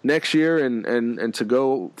future, next year and to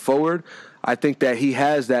go forward, I think that he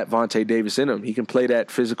has that Vontae Davis in him. He can play that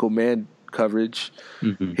physical man coverage.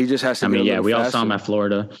 Mm-hmm. He just has to. We all saw him at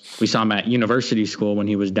Florida. We saw him at university school when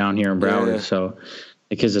he was down here in Broward. Yeah. So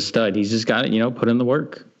the kid's a stud. He's just got to, put in the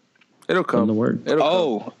work. It'll come. Put in the work.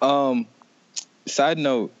 It'll come. Side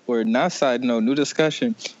note, or not side note, new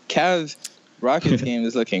discussion. Cavs Rockets game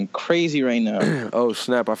is looking crazy right now. Oh,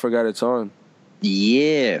 snap. I forgot it's on.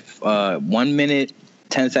 Yeah. 1 minute,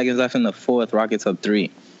 10 seconds left in the fourth. Rockets up 3.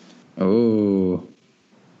 Oh.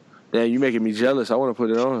 Yeah, you're making me jealous. I want to put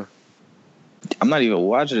it on. I'm not even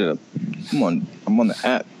watching it. I'm on the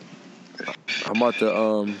app. I'm about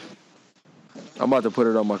to put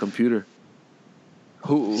it on my computer.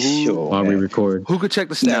 Who sure, while we record? Who could check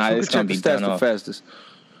the stats? Who could check the stats the fastest?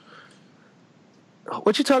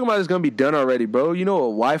 What you talking about is going to be done already, bro. You know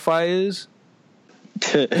what Wi-Fi is?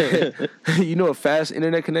 You know what fast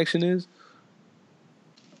internet connection is?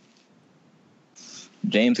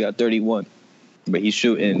 James got 31, but he's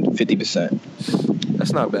shooting 50%.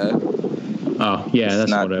 That's not bad. Oh, yeah, that's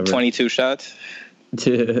not whatever. 22 shots?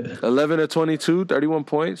 11 of 22, 31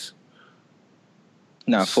 points.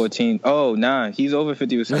 Nah, 14. Oh, nah, he's over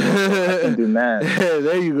 50%. I can do math.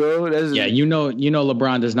 There you go. You know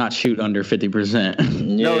LeBron does not shoot under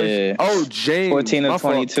 50%. Yeah. No, James. 14 of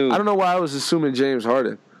 22. I don't know why I was assuming James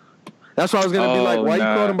Harden. That's why I was going to be like, why you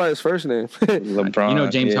calling him by his first name?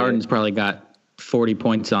 LeBron. James Harden's probably got 40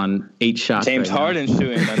 points on 8 shots. James Harden's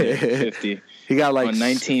shooting under 50. He got on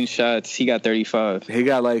 19 shots. He got 35.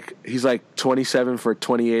 He's like 27 for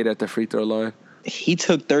 28 at the free throw line. He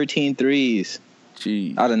took 13 threes.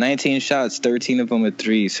 Jeez. Out of 19 shots, 13 of them are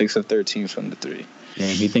threes, 6 of 13 from the three.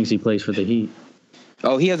 Damn, he thinks he plays for the Heat.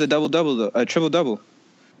 Oh, he has a triple-double.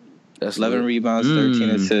 That's 11 rebounds, 13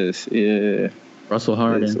 assists. Yeah. Russell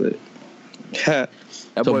Harden. So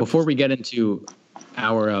before we get into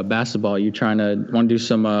our basketball, you want to do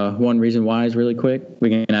some one reason whys really quick? We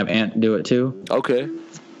can have Ant do it too. Okay.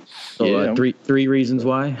 So three reasons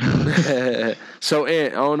why. So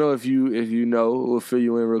Ant, I don't know if you know, we'll fill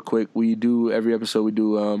you in real quick. Every episode we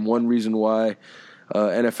do one reason why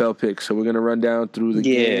NFL picks. So we're gonna run down through the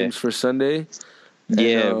games for Sunday.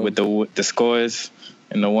 And, with the scores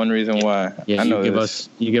and the one reason why. Yeah, you give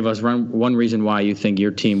us one reason why you think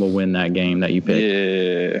your team will win that game that you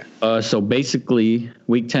pick. Yeah. So basically,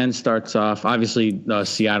 Week 10 starts off. Obviously,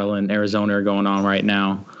 Seattle and Arizona are going on right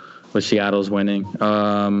now, with Seattle's winning.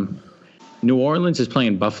 New Orleans is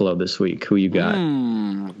playing Buffalo this week. Who you got?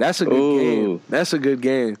 That's a good game. That's a good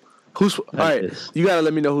game. All right, you got to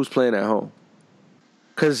let me know who's playing at home.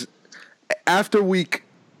 Because after Week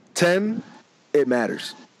 10, it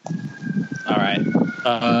matters. All right.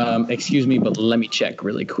 Excuse me, but let me check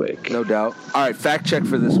really quick. No doubt. All right, fact check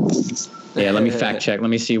for this one. Yeah, let me fact check. Let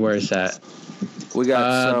me see where it's at. We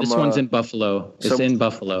got this one's in Buffalo. It's in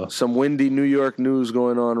Buffalo. Some windy New York news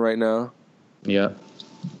going on right now. Yeah.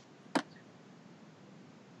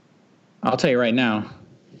 I'll tell you right now.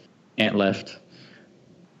 Ant left.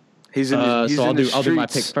 He's in I'll do my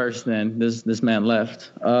pick first then. This man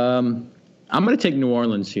left. I'm going to take New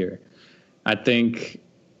Orleans here. I think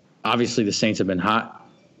obviously the Saints have been hot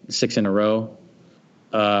 6 in a row.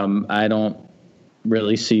 I don't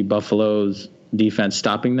really see Buffalo's defense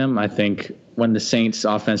stopping them. I think when the Saints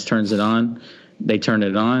offense turns it on, they turn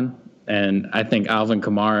it on. And I think Alvin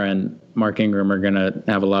Kamara and Mark Ingram are going to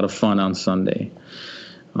have a lot of fun on Sunday.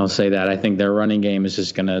 I'll say that. I think their running game is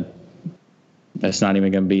just it's not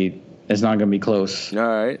going to be close. All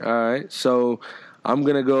right. So I'm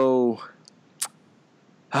going to go.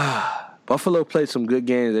 Buffalo played some good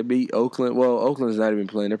games. They beat Oakland. Well, Oakland's not even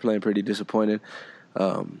playing. They're playing pretty disappointed.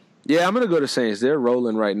 I'm going to go to Saints. They're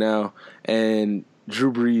rolling right now. And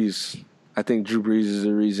Drew Brees, I think Drew Brees is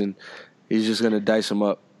the reason. He's just going to dice them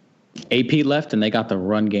up. AP left, and they got the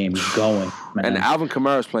run game going, man. And Alvin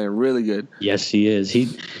Kamara's playing really good. Yes, he is.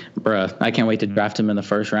 I can't wait to draft him in the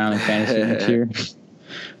first round in fantasy next year.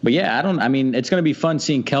 But yeah, it's going to be fun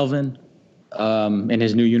seeing Kelvin in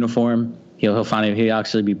his new uniform. He'll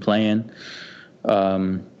actually be playing.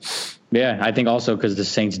 Yeah, I think also because the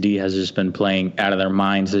Saints D has just been playing out of their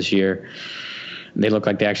minds this year. They look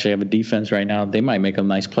like they actually have a defense right now. They might make a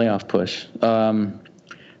nice playoff push.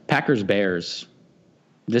 Packers Bears.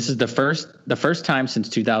 This is the first time since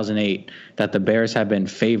 2008 that the Bears have been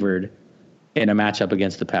favored in a matchup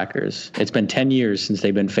against the Packers. It's been 10 years since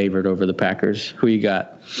they've been favored over the Packers. Who you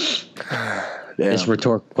got? It's a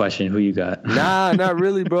rhetorical question. Who you got? Nah, not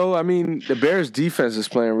really, bro. I mean, the Bears defense is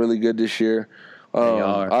playing really good this year. They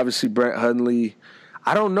are. Obviously, Brett Hundley.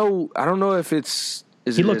 I don't know if it's.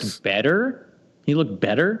 He looked better.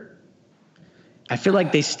 I feel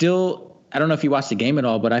like they still. I don't know if you watched the game at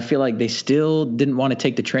all, but I feel like they still didn't want to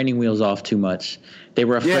take the training wheels off too much. They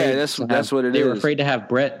were afraid. Yeah, that's what it is. They were afraid to have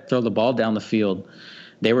Brett throw the ball down the field.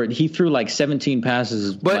 He threw like 17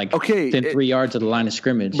 passes, within 3 yards of the line of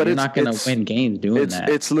scrimmage. But you're not going to win games doing that.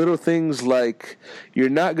 It's little things like you're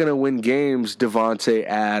not going to win games, Devontae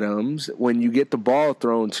Adams, when you get the ball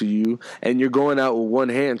thrown to you and you're going out with one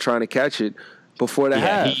hand trying to catch it. Before the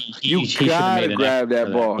half, you gotta grab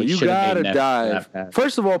that ball. You gotta dive.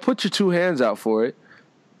 First of all, put your two hands out for it.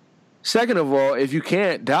 Second of all, if you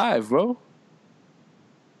can't, dive, bro.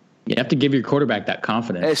 You have to give your quarterback that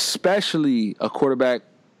confidence. Especially a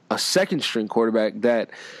second-string quarterback that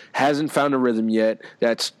hasn't found a rhythm yet.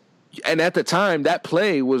 And at the time, that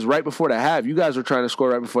play was right before the half. You guys were trying to score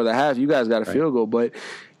right before the half. You guys got a field goal, but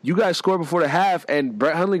you guys scored before the half, and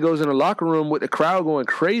Brett Hundley goes in the locker room with the crowd going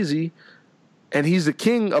crazy. And he's the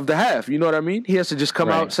king of the half. You know what I mean? He has to just come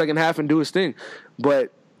out second half and do his thing.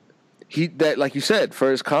 But like you said, for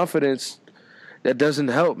his confidence, that doesn't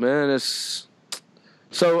help, man. Little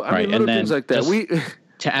things like that.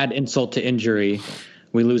 To add insult to injury,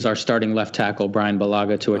 we lose our starting left tackle, Brian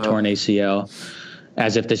Balaga, to a torn ACL,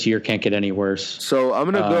 as if this year can't get any worse. So I'm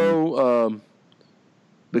going to go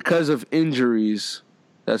because of injuries.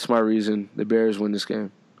 That's my reason the Bears win this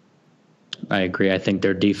game. I agree. I think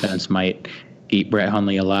their defense might eat Brett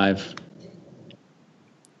Hundley alive.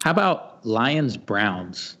 How about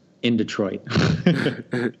Lions-Browns in Detroit?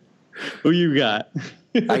 Who you got?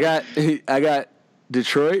 I got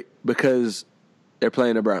Detroit because they're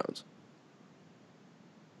playing the Browns.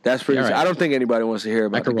 That's pretty. Right. I don't think anybody wants to hear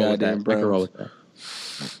about the goddamn Browns. I can roll with that.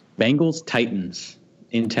 Bengals-Titans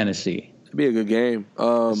in Tennessee. It'd be a good game.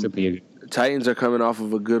 Titans are coming off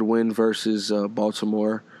of a good win versus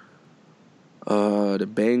Baltimore. The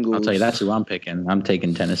Bengals. I'll tell you, that's who I'm picking. I'm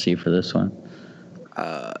taking Tennessee for this one.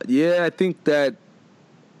 I think that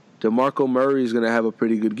DeMarco Murray is going to have a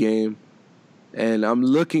pretty good game. And I'm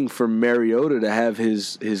looking for Mariota to have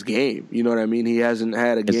his game. You know what I mean? He hasn't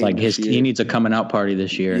had a game. It's like he needs a coming out party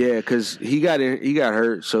this year. Yeah, because he got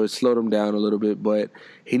hurt, so it slowed him down a little bit. But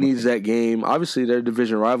he needs that game. Obviously, they're a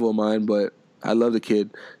division rival of mine, but I love the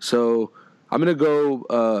kid. So I'm going to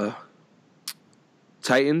go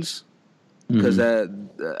Titans. Because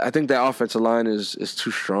I think that offensive line is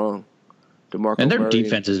too strong. DeMarco and their Murray.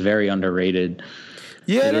 Defense is very underrated.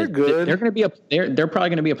 Yeah, they're good. They're going to be they're probably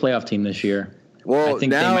going to be a playoff team this year. Well, I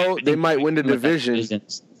think they might win the division.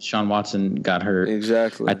 Sean Watson got hurt.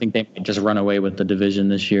 Exactly. I think they might just run away with the division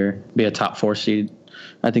this year. Be a top 4 seed.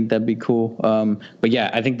 I think that'd be cool. But yeah,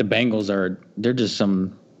 I think the Bengals they're just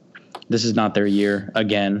this is not their year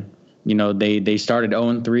again. You know, they started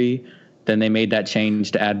 0-3. Then they made that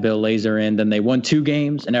change to add Bill Lazor in. Then they won 2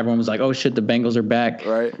 games, and everyone was like, "Oh shit, the Bengals are back!"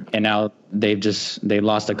 Right. And now they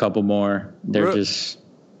lost a couple more. They're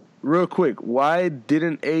real quick. Why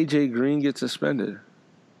didn't AJ Green get suspended?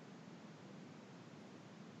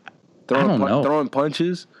 I don't know. Throwing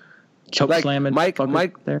punches, choke slamming. Mike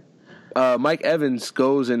Evans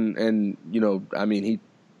goes and he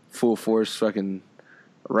full force fucking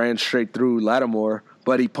ran straight through Lattimore,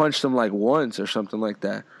 but he punched him like once or something like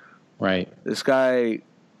that. Right. This guy,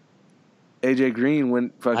 AJ Green,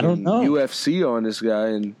 went fucking UFC on this guy.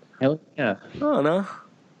 And hell yeah. I don't know.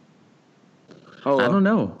 I don't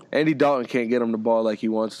know. Andy Dalton can't get him the ball like he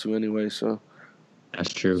wants to anyway, so.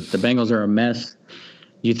 That's true. The Bengals are a mess.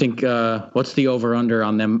 You think, what's the over-under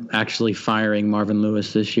on them actually firing Marvin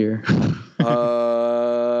Lewis this year?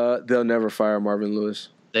 They'll never fire Marvin Lewis.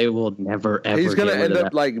 They will never, ever. He's going to end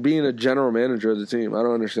up like being a general manager of the team. I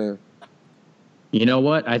don't understand. You know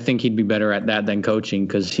what? I think he'd be better at that than coaching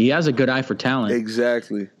because he has a good eye for talent.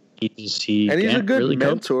 Exactly. He's a good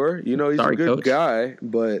mentor. Coach. You know, he's a good guy,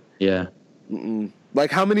 but yeah.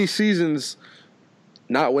 Like how many seasons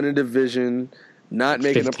not win a division, not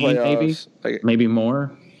making the 15 playoffs. maybe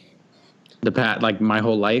more. Like my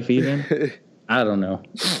whole life even. I don't know.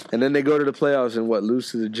 And then they go to the playoffs and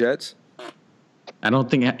lose to the Jets? I don't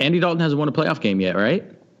think Andy Dalton hasn't won a playoff game yet, right?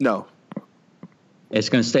 No. It's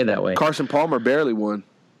going to stay that way. Carson Palmer barely won.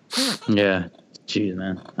 Yeah. Jeez,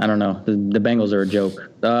 man. I don't know. The Bengals are a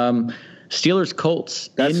joke. Steelers Colts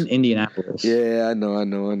in Indianapolis. Yeah, I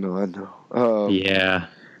know. Yeah.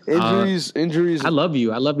 Injuries. I love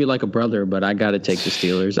you like a brother, but I got to take the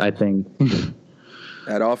Steelers, I think.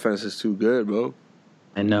 That offense is too good, bro.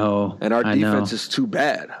 I know. And our defense is too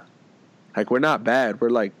bad. Like, we're not bad. We're,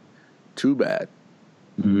 like, too bad.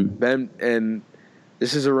 Mm-hmm. Ben, and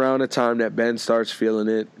this is around the time that Ben starts feeling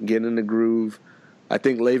it, getting in the groove. I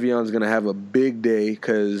think Le'Veon's going to have a big day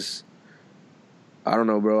because, I don't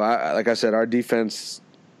know, bro. Like I said, our defense,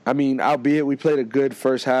 I mean, albeit we played a good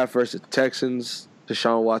first half versus the Texans,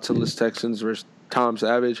 Deshaun Watson-less Texans versus Tom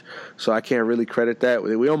Savage, so I can't really credit that.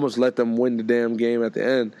 We almost let them win the damn game at the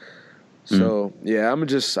end. So, yeah,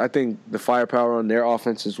 I think the firepower on their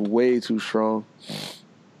offense is way too strong.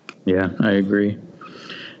 Yeah, I agree.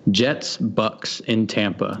 Jets, Bucks in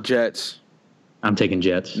Tampa. Jets. I'm taking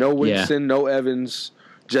Jets. No Winston, no Evans.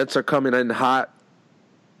 Jets are coming in hot.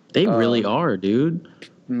 They really are, dude.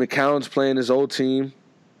 McCown's playing his old team.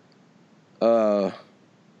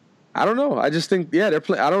 I don't know. I just think, they're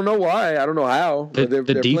playing. I don't know why. I don't know how. The they're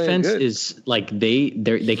defense is like they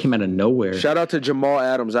came out of nowhere. Shout out to Jamal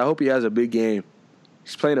Adams. I hope he has a big game.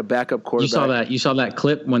 He's playing a backup quarterback. You saw that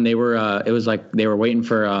clip when they were. It was like they were waiting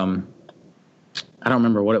for. I don't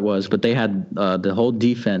remember what it was, but they had the whole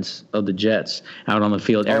defense of the Jets out on the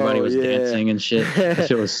field. Everybody was dancing and shit. That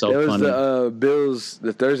shit was so funny. It was the Bills,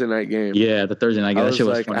 the Thursday night game. Yeah, the Thursday night game. That shit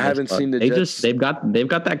was funny. I haven't seen the Jets. They've got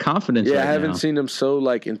that confidence. Yeah, right I haven't now. seen them so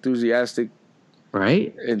like enthusiastic,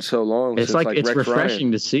 right? In so long. It's like it's Rex refreshing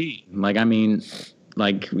Ryan. to see. Like, I mean,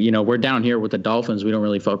 like, you know, we're down here with the Dolphins. We don't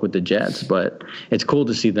really fuck with the Jets, but it's cool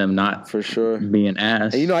to see them not for sure being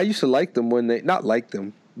ass. And, you know, I used to like them when they not like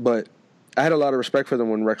them, but I had a lot of respect for them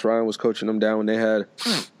when Rex Ryan was coaching them down when they had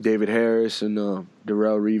David Harris and Darrelle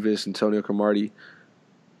Revis, Antonio Cromartie.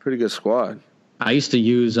 Pretty good squad. I used to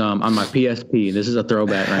use on my PSP. This is a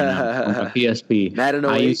throwback right now. On my PSP, Madden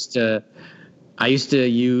 08. I used to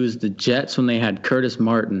use the Jets when they had Curtis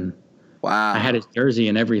Martin. Wow. I had his jersey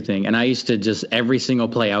and everything, and I used to just every single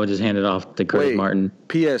play I would just hand it off to Curtis Martin.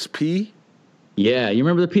 PSP? Yeah, you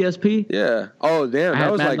remember the PSP? Yeah. Oh, damn. That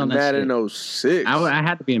was like Madden 06. I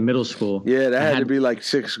had to be in middle school. Yeah, that had to be like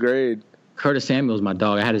 6th grade. Curtis Samuel's my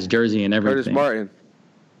dog. I had his jersey and everything. Curtis Martin.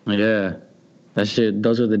 Yeah. That shit,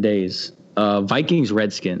 those are the days. Vikings,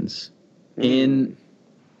 Redskins in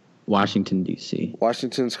Washington, D.C.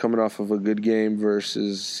 Washington's coming off of a good game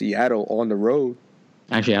versus Seattle on the road.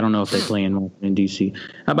 Actually, I don't know if they play in D.C.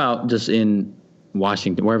 How about just in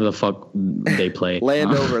Washington, wherever the fuck they play?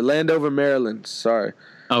 Landover, Maryland. Sorry.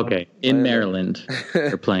 Okay, in Maryland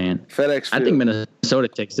they're playing. FedEx Field. I think Minnesota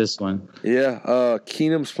takes this one. Yeah,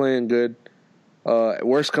 Keenum's playing good.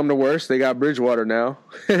 Worst come to worst, they got Bridgewater now.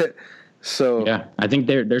 So yeah, I think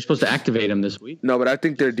they're supposed to activate him this week. No, but I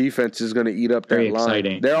think their defense is going to eat up that line.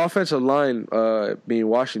 Exciting. Their offensive line, being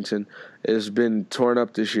Washington, has been torn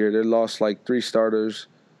up this year. They lost like 3 starters.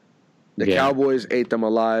 The Cowboys ate them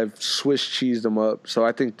alive, Swiss cheesed them up. So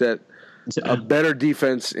I think that a better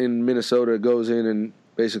defense in Minnesota goes in and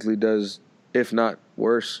basically does, if not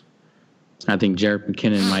worse. I think Jerick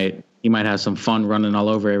McKinnon might have some fun running all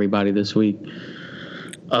over everybody this week.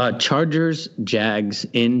 Chargers, Jags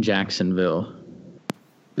in Jacksonville.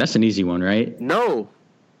 That's an easy one, right? No.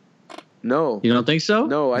 You don't think so?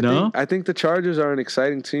 No, I think the Chargers are an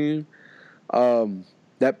exciting team.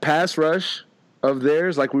 That pass rush of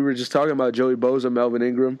theirs, like we were just talking about, Joey Bosa, Melvin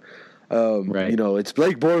Ingram. Right. You know, it's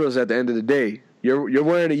Blake Bortles at the end of the day. You're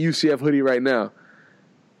wearing a UCF hoodie right now.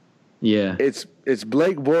 Yeah. It's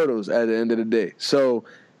Blake Bortles at the end of the day. So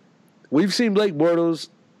we've seen Blake Bortles,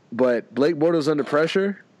 but Blake Bortles under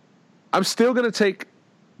pressure. I'm still going to take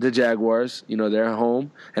the Jaguars. You know, they're at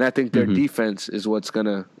home. And I think their defense is what's going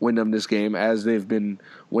to win them this game, as they've been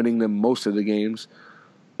winning them most of the games.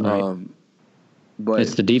 Right. But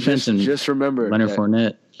it's the defense just remember Leonard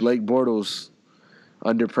Fournette. Blake Bortles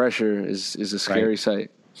under pressure is a scary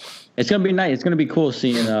sight. It's going to be nice. It's going to be cool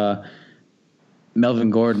seeing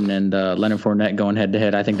Melvin Gordon and Leonard Fournette going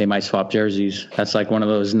head-to-head. I think they might swap jerseys. That's like one of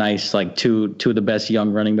those nice, like two of the best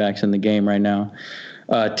young running backs in the game right now.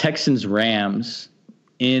 Texans, Rams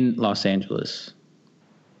in Los Angeles.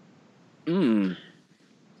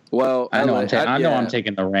 Well, I know I'm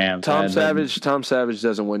taking the Rams. Tom Savage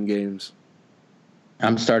doesn't win games.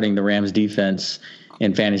 I'm starting the Rams defense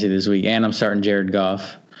in fantasy this week, and I'm starting Jared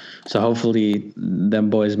Goff. So hopefully them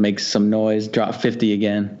boys make some noise, drop 50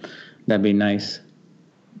 again. That'd be nice.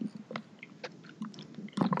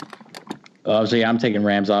 So yeah, I'm taking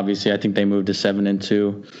Rams. Obviously, I think they moved to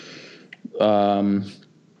 7-2.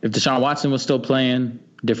 If Deshaun Watson was still playing,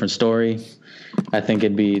 different story. I think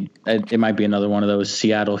it might be another one of those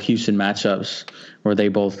Seattle-Houston matchups where they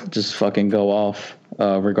both just fucking go off,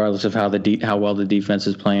 regardless of how well the defense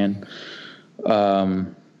is playing.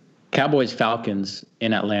 Cowboys-Falcons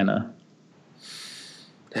in Atlanta.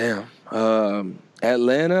 Damn.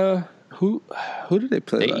 Atlanta. Who did they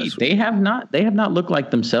play last week? They have not looked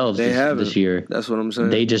like themselves this year. That's what I'm saying.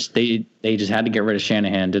 They just had to get rid of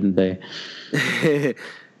Shanahan, didn't they?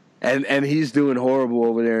 and he's doing horrible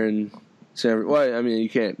over there in San. Well, I mean, you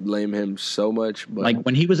can't blame him so much. But like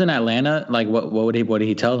when he was in Atlanta, like what did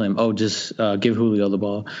he tell him? Oh, just give Julio the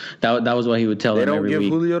ball. That was what he would tell him every week. They don't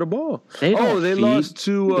give Julio the ball. They lost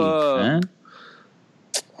to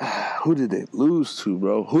who did they lose to,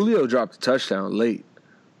 bro? Julio dropped a touchdown late.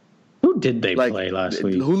 Who did they play last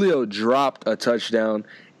week? Julio dropped a touchdown.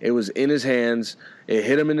 It was in his hands. It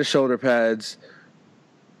hit him in the shoulder pads.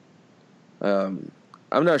 I'm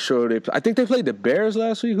not sure who I think they played the Bears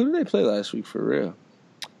last week. Who did they play last week for real?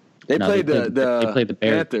 They played the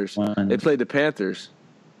Panthers. They played the Panthers.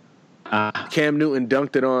 Cam Newton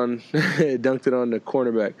dunked it on the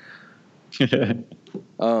cornerback.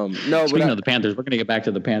 Speaking of the Panthers, we're going to get back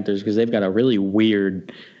to the Panthers because they've got a really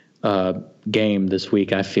weird game this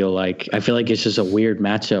week. I feel like it's just a weird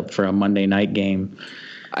matchup for a Monday night game.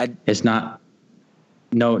 It's not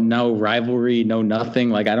no rivalry, no nothing.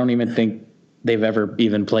 Like I don't even think they've ever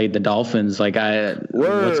even played the Dolphins. Like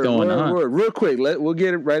what's going on? Real quick, we'll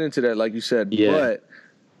get right into that, like you said. Yeah.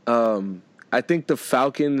 But I think the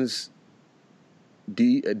Falcons'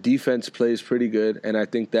 defense plays pretty good, and I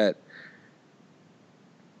think that.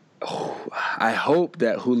 I hope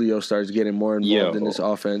that Julio starts getting more involved in this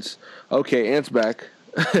offense. Okay, Ant's back.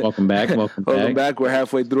 Welcome back. Welcome back. We're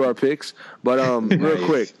halfway through our picks. But real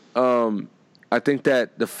quick, I think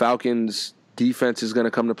that the Falcons' defense is going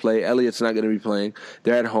to come to play. Elliott's not going to be playing.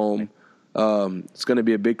 They're at home. It's going to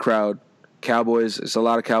be a big crowd. Cowboys, it's a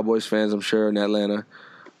lot of Cowboys fans, I'm sure, in Atlanta.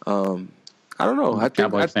 I don't know.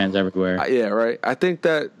 Cowboys fans everywhere. Yeah, right. I think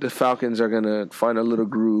that the Falcons are going to find a little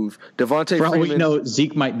groove. Devontae Freeman. For all we know,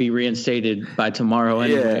 Zeke might be reinstated by tomorrow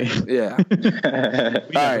anyway. Yeah.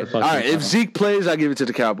 All right. If Zeke plays, I give it to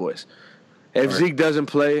the Cowboys. If Zeke doesn't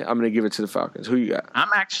play, I'm going to give it to the Falcons. Who you got? I'm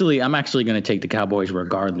actually going to take the Cowboys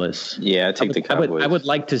regardless. Yeah, I take the Cowboys. I would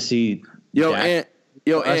like to see that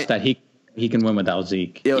he can win without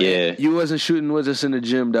Zeke. Yeah. You wasn't shooting with us in the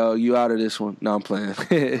gym, dog. You out of this one. No, I'm playing.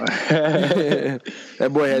 That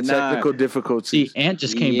boy had technical difficulties. See, Ant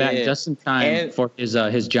just came back just in time for his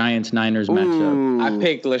Giants-Niners matchup. I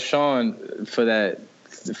picked LaShawn for that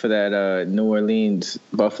New Orleans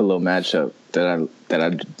Buffalo matchup that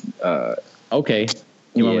I okay.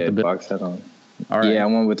 You went with the Bills. Box that on. All right. Yeah, I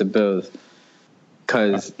went with the Bills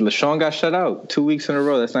because LaShawn got shut out 2 weeks in a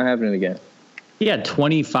row. That's not happening again. He had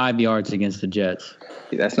 25 yards against the Jets.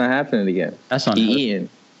 That's not happening again. That's on Ian.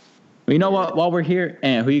 You know what? While we're here,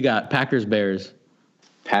 and who you got? Packers, Bears.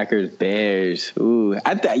 Ooh,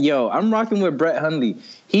 I'm rocking with Brett Hundley.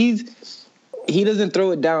 He doesn't throw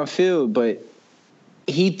it downfield, but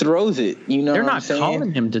he throws it. You know, they're not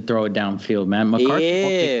calling him to throw it downfield, man.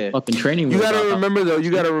 McCarthy fucking training. You got to remember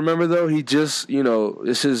though. He just,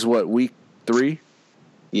 this is what, week 3.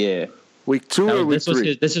 Yeah. Week 2 or week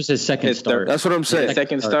 3? This was his second start. That's what I'm saying.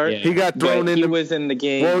 Second start. Yeah. He got thrown in. He was in the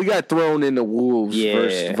game. Well, he got thrown in the Wolves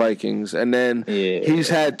versus Vikings, and then he's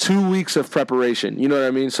had 2 weeks of preparation. You know what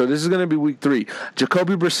I mean? So this is going to be week 3.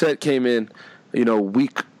 Jacoby Brissett came in,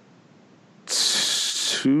 week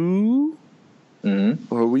 2.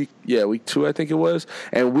 Mm-hmm. Or week 2, I think it was,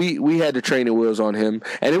 and we had the training wheels on him,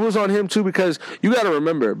 and it was on him too because you got to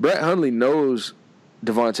remember Brett Hundley knows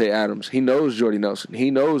Devontae Adams. He knows Jordy Nelson. He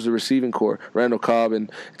knows the receiving core, Randall Cobb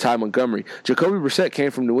and Ty Montgomery. Jacoby Brissett came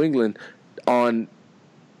from New England on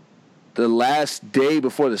the last day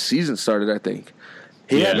before the season started, I think.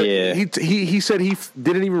 He said he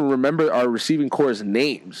didn't even remember our receiving core's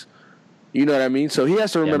names. You know what I mean? So he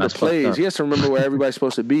has to remember plays. He has to remember where everybody's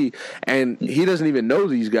supposed to be, and he doesn't even know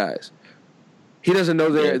these guys. He doesn't know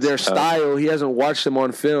their style. He hasn't watched them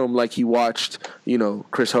on film like he watched,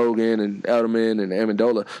 Chris Hogan and Edelman and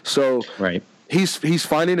Amendola. So he's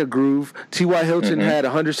finding a groove. T.Y. Hilton had a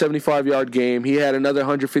 175-yard game. He had another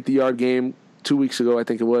 150-yard game 2 weeks ago, I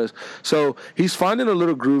think it was. So he's finding a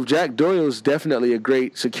little groove. Jack Doyle is definitely a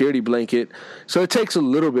great security blanket. So it takes a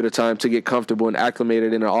little bit of time to get comfortable and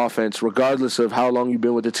acclimated in an offense, regardless of how long you've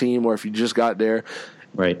been with the team or if you just got there.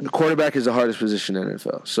 Right. The quarterback is the hardest position in the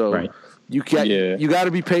NFL. So Right. you got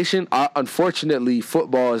to be patient. Unfortunately,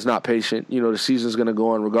 football is not patient. You know, the season's going to go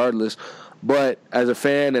on regardless. But as a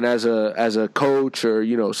fan and as a coach or,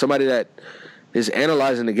 you know, somebody that is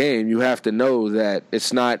analyzing the game, you have to know that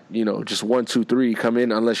it's not, you know, just 1, 2, 3 come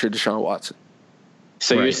in unless you're Deshaun Watson.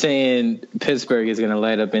 So you're saying Pittsburgh is going to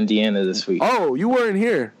light up Indiana this week? Oh, you weren't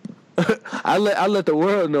here. I let the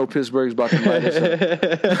world know Pittsburgh's about to light us up.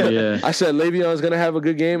 Yeah. I said Le'Veon's going to have a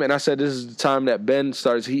good game, and I said this is the time that Ben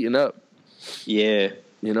starts heating up. Yeah.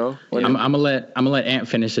 You know? I'm gonna let Ant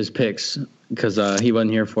finish his picks because he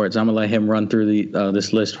wasn't here for it. So I'm gonna let him run through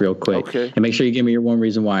this list real quick. Okay. And make sure you give me your one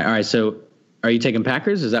reason why. All right. So are you taking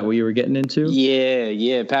Packers? Is that what you were getting into?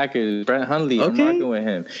 Yeah, Packers. Brett Hundley, I'm rocking with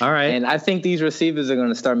him. All right. And I think these receivers are going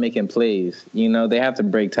to start making plays. You know, they have to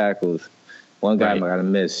break tackles. One guy might gotta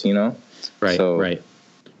miss, you know? Right, right.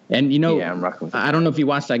 And, you know, yeah, I'm rocking with I don't know if you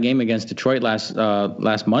watched that game against Detroit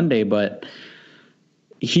last Monday, but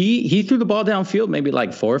he threw the ball downfield maybe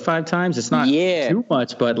like 4 or 5 times. It's not too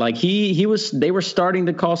much, but like they were starting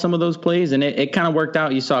to call some of those plays, and it kind of worked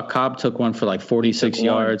out. You saw Cobb took one for like 46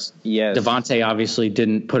 yards. Yes. Devontae obviously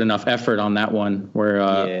didn't put enough effort on that one where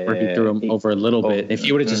he threw him over a little bit. If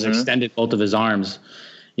he would have just extended both of his arms,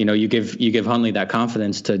 you know, you give Hundley that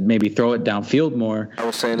confidence to maybe throw it downfield more. I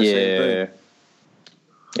was saying the same thing.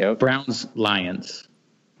 Yep. Browns, Lions.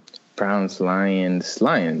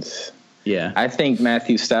 Yeah. I think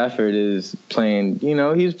Matthew Stafford is playing, you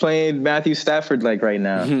know, he's playing Matthew Stafford like right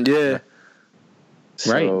now. Yeah.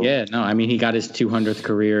 Right. Yeah. No, I mean, he got his 200th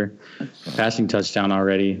career passing touchdown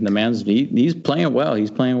already. The man's he's playing well.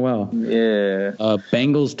 He's playing well. Yeah.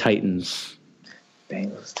 Bengals, Titans.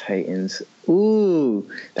 Ooh,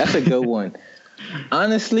 that's a good one.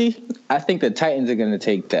 Honestly, I think the Titans are going to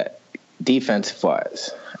take that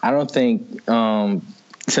defense-wise. I don't think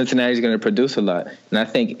Cincinnati's going to produce a lot. And I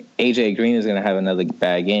think A.J. Green is going to have another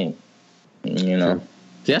bad game. You know? Sure.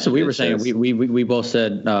 See, that's what we were saying. We both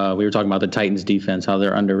said we were talking about the Titans defense, how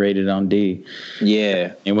they're underrated on D.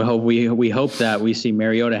 Yeah. And we hope that we see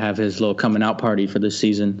Mariota have his little coming out party for this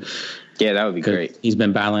season. Yeah, that would be great. He's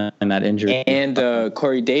been battling that injury. And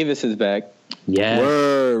Corey Davis is back. Yeah.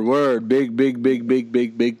 Word.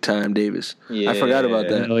 Big time Davis. Yeah. I forgot about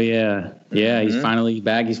that. Oh, yeah. Yeah, he's finally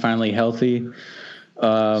back. He's finally healthy.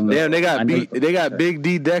 Damn, they got Big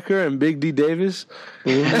D Decker and Big D Davis.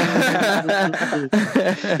 Big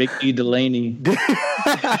D Delaney.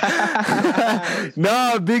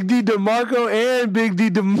 No, Big D DeMarco and Big D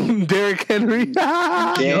Derrick Henry.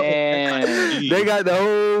 Damn. They got the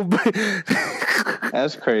whole.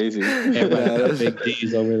 That's crazy. Yeah, big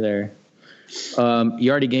D's over there.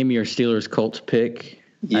 You already gave me your Steelers Colts pick.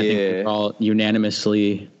 Yeah. I think we're all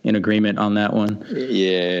unanimously in agreement on that one.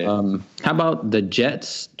 Yeah. How about the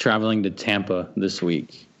Jets traveling to Tampa this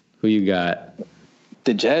week? Who you got?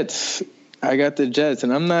 The Jets. I got the Jets,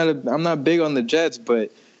 and I'm not big on the Jets,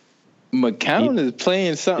 but McCown is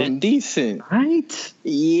playing something decent, right?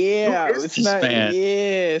 Yeah, it's not. Fan? Yeah,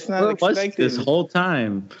 it's not expected this whole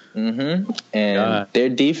time. Mm-hmm. And their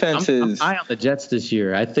defense I'm high on the Jets this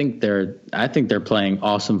year. I think they're playing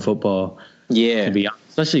awesome football. Yeah, to be honest,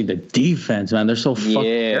 especially the defense, man. They're so fucking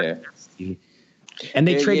nasty. And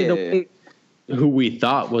they traded away who we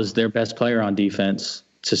thought was their best player on defense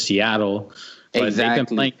to Seattle. But they've been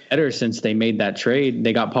playing better since they made that trade.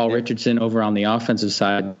 They got Paul Richardson over on the offensive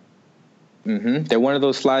side. Mm-hmm. They're one of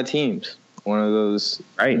those fly teams. One of those,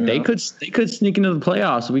 right? They could sneak into the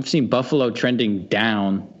playoffs. We've seen Buffalo trending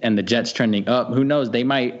down and the Jets trending up. Who knows? They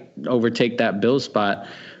might overtake that Bills spot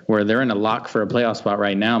where they're in a lock for a playoff spot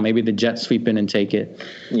right now. Maybe the Jets sweep in and take it.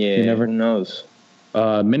 Yeah, who knows?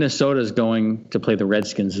 Minnesota's going to play the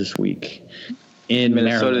Redskins this week in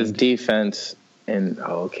Minnesota's Maryland. Defense. And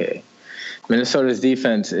Minnesota's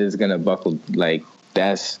defense is gonna buckle like.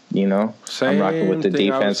 That's, you know, I'm rocking with the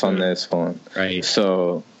defense on this one. Right.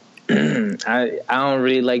 So I don't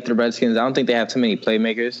really like the Redskins. I don't think they have too many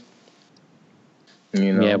playmakers.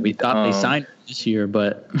 You know. Yeah, we thought they signed this year,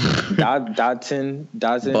 but Dotson,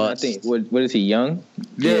 I think what is he, young?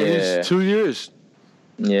 Yeah, he's 2 years.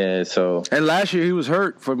 Yeah, so and last year he was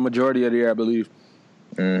hurt for the majority of the year, I believe.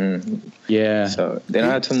 Mm-hmm. Yeah. So they don't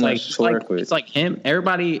have too much to work with. It's like him.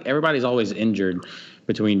 Everybody's always injured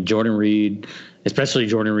between Jordan Reed. Especially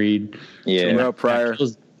Jordan Reed. Yeah. Pryor.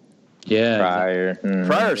 Pryor.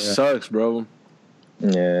 Pryor sucks, bro.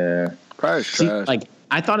 Yeah. Pryor's trash. Like,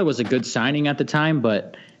 I thought it was a good signing at the time,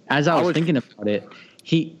 but as I was thinking about it,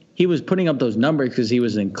 he was putting up those numbers because he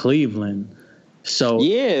was in Cleveland. So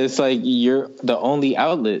yeah, it's like you're the only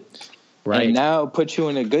outlet. Right. And now put you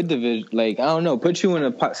in a good division. Like, I don't know, put you in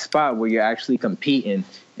a spot where you're actually competing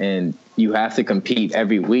and you have to compete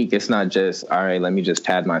every week. It's not just, all right, let me just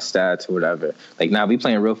pad my stats or whatever. Like, now we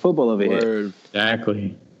playing real football over here.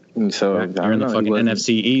 Exactly. And so You're in the fucking NFC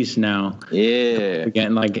East now. Yeah.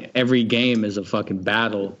 Again, like every game is a fucking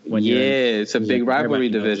battle. It's a big rivalry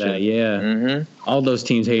division. Yeah. Mm-hmm. All those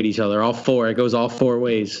teams hate each other. All four. It goes all four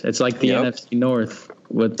ways. It's like the NFC North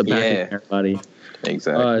with the Packers and everybody.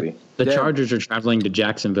 Exactly. The Chargers are traveling to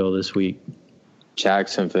Jacksonville this week.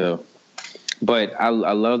 Jacksonville. But I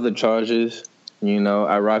love the Chargers. You know,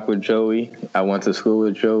 I rock with Joey. I went to school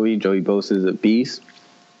with Joey. Joey Bosa is a beast.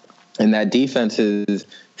 And that defense is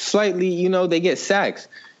slightly, you know, they get sacks.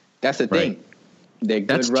 That's the thing. They're good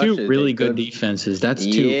That's rushers. two really good defenses. That's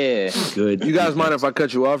two good. You guys mind if I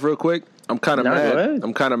cut you off real quick? I'm kind of mad.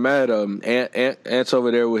 I'm kind of mad. Ant's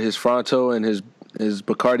over there with his Fronto and his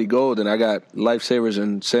Bacardi Gold, and I got Lifesavers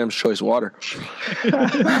and Sam's Choice water.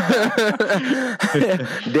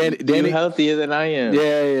 Danny, you're healthier than I am.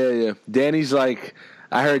 Yeah. Danny's like,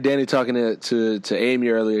 I heard Danny talking to Amy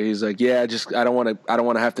earlier. He's like, I don't want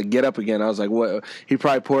to have to get up again. I was like, what? He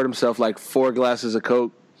probably poured himself like 4 glasses of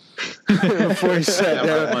Coke before he sat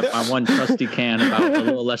down. My one trusty can, about a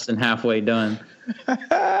little less than halfway done.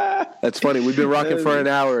 That's funny. We've been rocking for an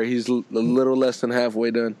hour. He's a little less than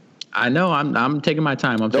halfway done. I know. I'm taking my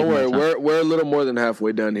time. Don't worry. We're a little more than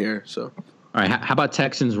halfway done here. So, all right. How about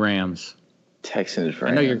Texans Rams? Texans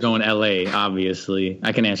Rams. I know you're going LA. Obviously,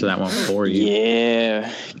 I can answer that one for you.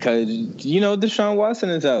 Yeah, because you know Deshaun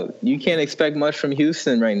Watson is out. You can't expect much from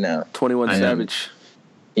Houston right now. 21 Savage.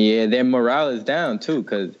 Yeah, their morale is down too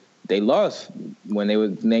because they lost when they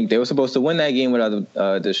were supposed to win that game without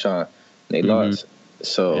Deshaun. They lost.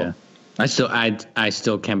 So. Yeah. I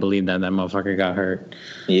still can't believe that motherfucker got hurt.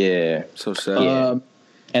 Yeah, so sad. Yeah.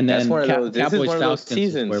 And then that's one of those. This is one of those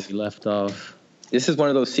seasons where we left off. This is one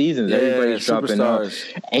of those seasons. Yeah, everybody's dropping off.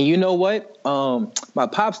 And you know what? My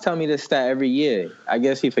pops tell me this stat every year. I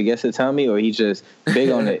guess he forgets to tell me, or he's just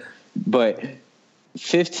big on it. But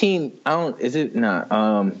 15. Is it not?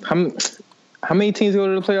 How many teams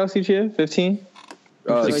go to the playoffs each year? 15.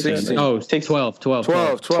 16. Oh, 12. 12.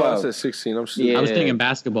 I said 16. I was thinking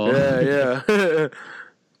basketball. Yeah.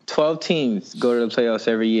 12 teams go to the playoffs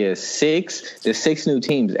every year. There's 6 new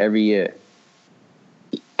teams every year.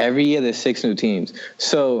 Every year there's 6 new teams.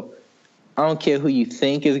 So I don't care who you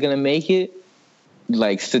think is going to make it.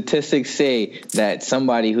 Like, statistics say that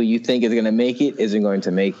somebody who you think is going to make it isn't going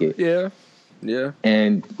to make it. Yeah.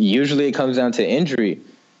 And usually it comes down to injury.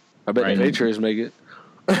 I bet the Patriots make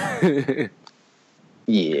it.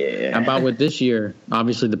 Yeah. How about with this year?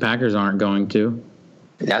 Obviously, the Packers aren't going to.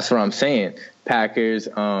 That's what I'm saying. Packers.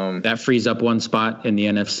 That frees up one spot in the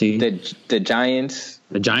NFC. The Giants.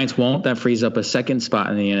 The Giants won't. That frees up a second spot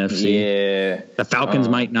in the NFC. Yeah. The Falcons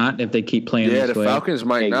might not if they keep playing this way. Yeah, the Falcons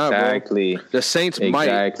might not, bro. The Saints might.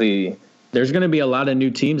 Exactly. There's going to be a lot of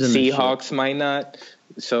new teams in the Seahawks might not.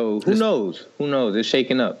 So who knows? It's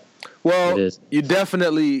shaking up. Well, you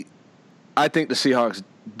definitely. I think the Seahawks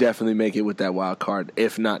definitely make it with that wild card,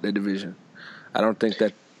 if not the division. I don't think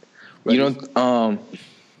that. You don't.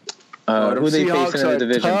 Who they facing in the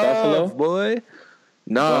division? Tough, Buffalo, boy.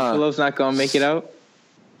 Nah, Buffalo's not gonna make it out.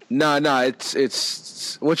 Nah.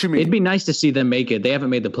 It's what you mean. It'd be nice to see them make it. They haven't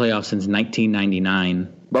made the playoffs since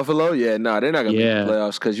 1999. Buffalo, yeah, they're not gonna make the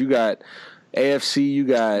playoffs because you got AFC, you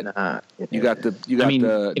got the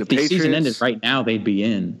if the season ended right now, they'd be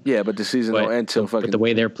in. Yeah, but the season won't end till fucking. But the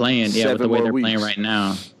way they're playing, with the way they're playing right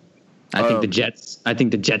now, I think the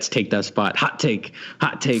Jets take that spot. Hot take.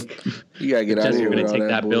 You gotta get out of here. You're gonna take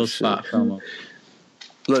that Bills spot from them.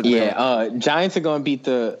 Look, Giants are gonna beat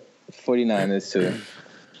the 49ers too.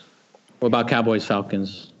 What about Cowboys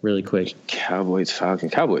Falcons? Really quick. Cowboys.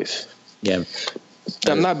 Yeah.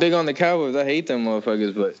 I'm not big on the Cowboys. I hate them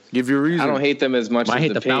motherfuckers, but give your reason. I don't hate them as much as I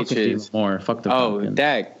hate the Falcons Patriots. even more. Fuck the Falcons. Oh,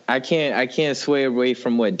 Dak. I can't sway away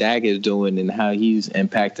from what Dak is doing and how he's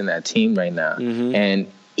impacting that team right now. Mm-hmm. And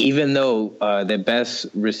even though their best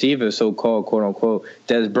receiver, so-called, quote-unquote,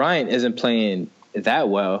 Dez Bryant isn't playing that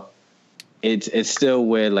well, it's still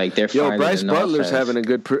where, like, they're finding Bryce an Butler's offense.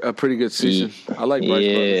 having a pretty good season. I like Bryce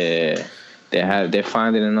Butler. Yeah. They're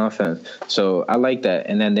finding an offense. So I like that.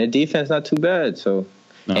 And then their defense not too bad. So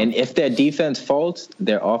and if their defense falls,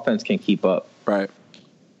 their offense can keep up. Right.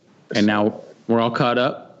 And now we're all caught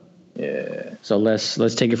up. Yeah. So let's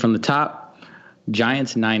take it from the top.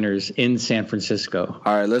 Giants Niners in San Francisco.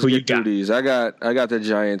 All right, let's get through these. I got the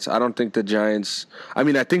Giants. I don't think the Giants. I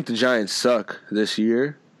mean, I think the Giants suck this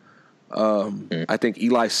year. I think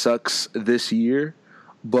Eli sucks this year,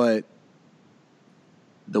 but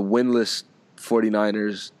the winless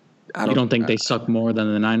 49ers. You don't think they suck more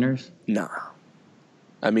than the Niners? Nah.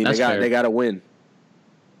 I mean, That's they got to win.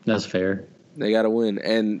 That's fair. They got to win.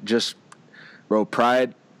 And just, bro,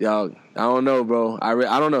 pride, y'all, I don't know, bro. I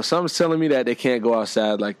don't know. Something's telling me that they can't go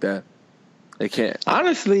outside like that. They can't.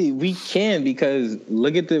 Honestly, we can because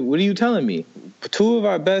look at what are you telling me? 2 of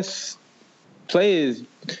our best players,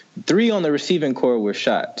 3 on the receiving core were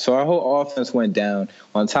shot. So our whole offense went down.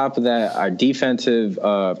 On top of that, our defensive,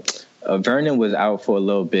 Vernon was out for a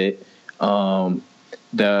little bit.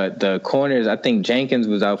 The corners, I think Jenkins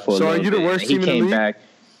was out for a little bit. So are you the worst team in the league? He came back.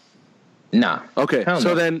 Nah. Okay.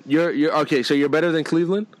 So then you're okay. So you're better than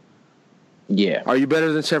Cleveland? Yeah. Are you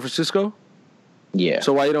better than San Francisco? Yeah.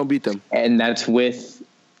 So why you don't beat them? And that's with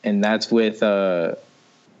right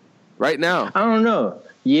now. I don't know.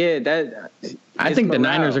 Yeah, I think the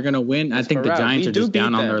Niners are going to win. I think the Giants are just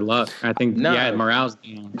down on their luck. I think morale's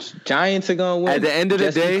down. Giants are going to win. At the end of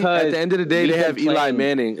the day, they have Eli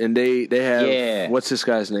Manning and they have what's this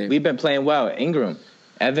guy's name? We've been playing well.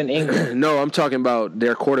 Evan Ingram. No, I'm talking about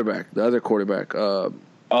their quarterback, the other quarterback.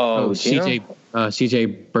 CJ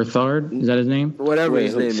Beathard, is that his name? Whatever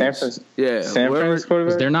his name is. Yeah, San Francisco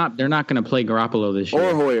quarterback. They're not going to play Garoppolo this year.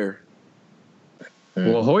 Or Hoyer.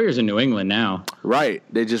 Well, Hoyer's in New England now. Right.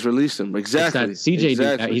 They just released him. Exactly. CJ did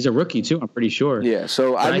that. He's a rookie, too, I'm pretty sure. Yeah.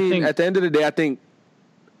 So, I mean, at the end of the day, I think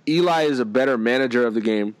Eli is a better manager of the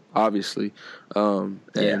game, obviously.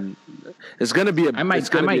 And it's going to be I might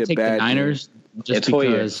take the Niners just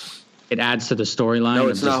because it adds to the storyline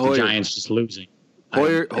of the Giants just losing.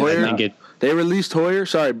 Hoyer, they released Hoyer.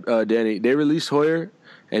 Sorry, Danny. They released Hoyer,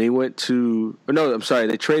 and he went to – no, I'm sorry.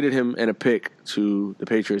 They traded him and a pick to the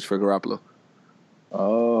Patriots for Garoppolo.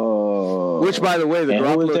 Oh. Which, by the way, the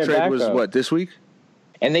Garoppolo trade was what, this week?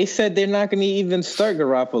 And they said they're not going to even start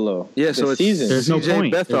Garoppolo. Yeah, so season. There's no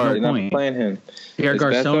point. Beathard. They're not playing him. Pierre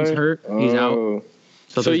Garçon's hurt. He's out.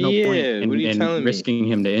 So there's no point in risking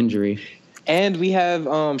him to injury. And we have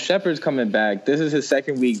Shepard's coming back. This is his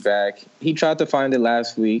 2nd week back. He tried to find it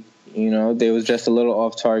last week. You know, they was just a little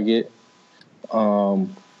off target. I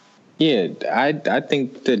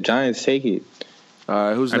think the Giants take it.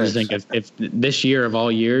 Who's next? I just think if this year of all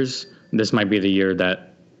years, this might be the year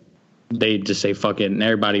that they just say fuck it and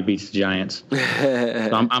everybody beats the Giants. So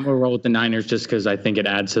I'm gonna roll with the Niners just because I think it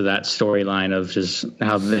adds to that storyline of just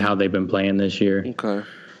how they've been playing this year. Okay.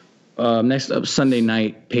 Next up, Sunday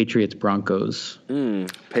night, Patriots Broncos.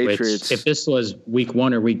 Patriots. Which, if this was week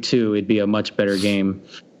 1 or week 2, it'd be a much better game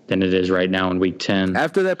than it is right now in week 10.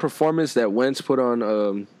 After that performance that Wentz put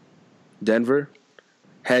on Denver.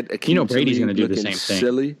 Brady's going to do the same thing.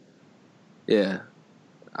 Silly. Yeah.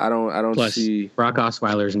 I don't Plus, see. Brock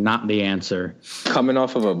Osweiler's not the answer. Coming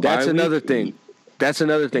off of a bye That's another thing.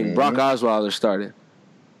 Mm-hmm. Brock Osweiler started.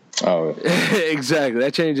 Oh. Exactly.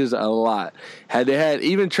 That changes a lot. Had they had,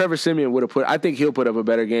 even Trevor Siemian would have I think he'll put up a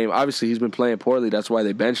better game. Obviously, he's been playing poorly. That's why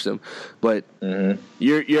they benched him. But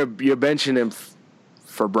you're benching him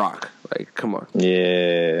for Brock. Like, come on.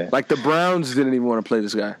 Yeah. Like, the Browns didn't even want to play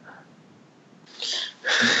this guy.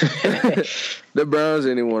 The Browns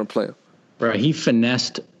didn't even want to play him. Bro, he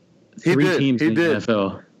finessed three teams in the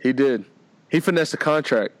NFL. He did. He finessed the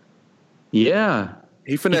contract. Yeah.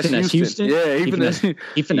 He finessed Houston. Yeah, he finessed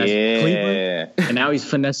Cleveland. And now he's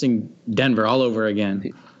finessing Denver all over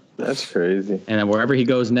again. That's crazy. And then wherever he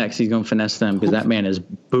goes next, he's going to finesse them because that man is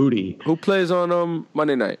booty. Who plays on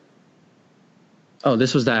Monday night? Oh,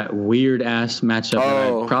 this was that weird-ass matchup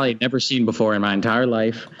that I've probably never seen before in my entire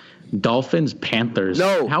life. Dolphins, Panthers.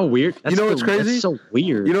 No. How weird. You know what's crazy? That's so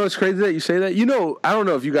weird. You know what's crazy that you say that? You know, I don't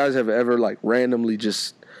know if you guys have ever, like, randomly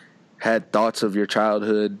just had thoughts of your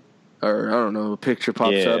childhood or, I don't know, a picture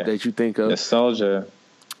pops up that you think of. Nostalgia.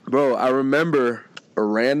 Bro, I remember a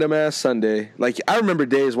random-ass Sunday. Like, I remember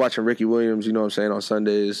days watching Ricky Williams, you know what I'm saying, on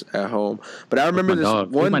Sundays at home. But I remember this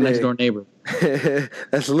one day. My next-door neighbor.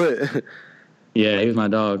 That's lit. Yeah, he was my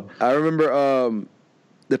dog. I remember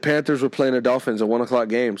the Panthers were playing the Dolphins, a 1:00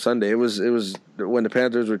 game Sunday. It was when the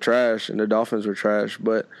Panthers were trash and the Dolphins were trash.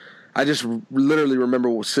 But I just literally remember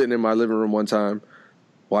sitting in my living room one time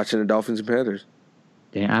watching the Dolphins and Panthers.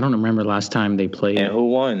 Yeah, I don't remember last time they played. And who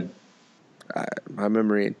won? My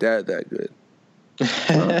memory ain't that good.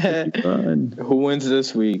 Who wins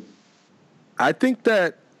this week? I think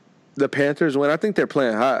that the Panthers win. I think they're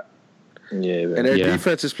playing hot. Yeah, and their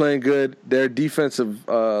defense is playing good. Their defensive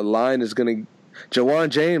line is going to. Jawan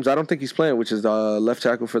James, I don't think he's playing, which is the left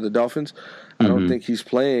tackle for the Dolphins. I don't think he's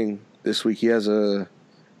playing this week. He has a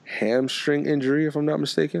hamstring injury, if I'm not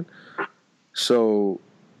mistaken. So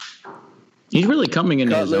he's really coming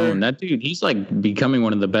into his own. That dude, he's like becoming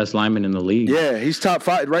one of the best linemen in the league. Yeah, he's top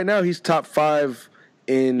 5 right now. He's top 5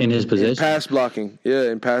 in his position, in pass blocking.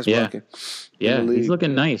 Yeah, in pass blocking. Yeah, he's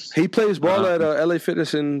looking nice. He plays ball at LA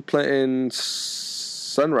Fitness in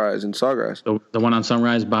Sunrise in Sawgrass. The one on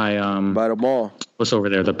Sunrise by the mall. What's over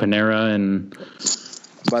there? The Panera and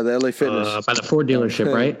by the LA Fitness. By the Ford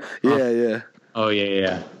dealership, right? Yeah. Oh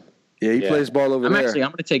yeah. Yeah, he plays ball over there. I'm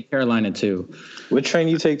going to take Carolina too. What train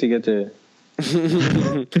you take to get there?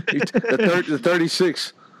 the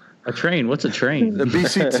 36. A train? What's a train? The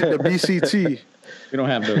BCT. We don't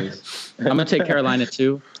have those. I'm going to take Carolina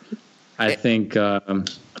too. I think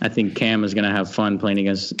Cam is going to have fun playing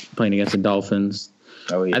against the Dolphins.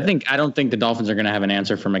 Oh yeah. I don't think the Dolphins are going to have an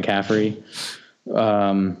answer for McCaffrey.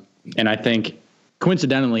 And I think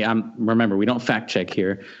coincidentally, remember we don't fact check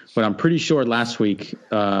here, but I'm pretty sure last week,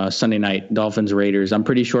 Sunday night, Dolphins Raiders. I'm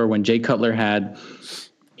pretty sure when Jay Cutler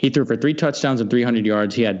he threw for 3 touchdowns and 300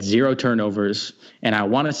 yards. He had 0 turnovers, and I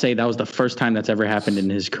want to say that was the first time that's ever happened in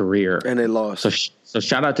his career. And they lost. So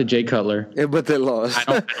shout out to Jay Cutler. Yeah, but they lost.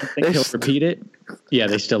 I don't think he'll repeat it. Yeah,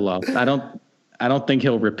 they still lost. I don't think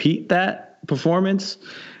he'll repeat that performance.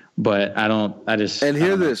 But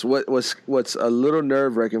this. What's a little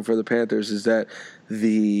nerve-wracking for the Panthers is that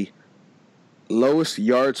the lowest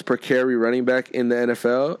yards per carry running back in the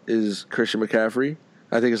NFL is Christian McCaffrey.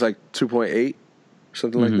 I think it's like 2.8,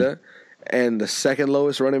 something like that. And the second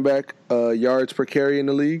lowest running back yards per carry in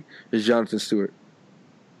the league is Jonathan Stewart.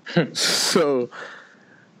 So,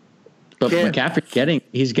 but McCaffrey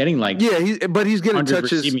he's getting like he's getting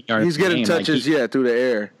touches. He's getting touches, through the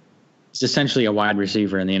air. He's essentially a wide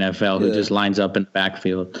receiver in the NFL who just lines up in the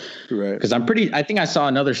backfield. Right. Because I think I saw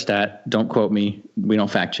another stat, don't quote me, we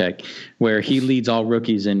don't fact check, where he leads all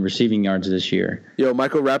rookies in receiving yards this year. Yo,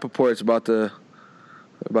 Michael Rappaport's about to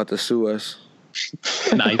sue us.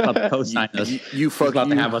 Nah, he's about to co-sign us. He's about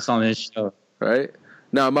to have us on this show. Right?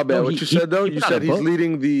 No, my bad. What you said, though? You said he's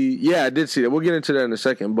leading the – yeah, I did see that. We'll get into that in a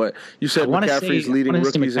second. But you said McCaffrey's leading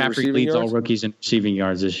rookies in receiving leads yards? all rookies in receiving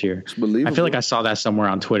yards this year. It's believable. I feel like I saw that somewhere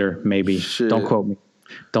on Twitter, maybe. Shit. Don't quote me.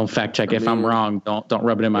 Don't fact check. If I'm wrong, don't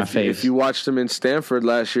rub it in my face. If you watched him in Stanford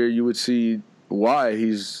last year, you would see why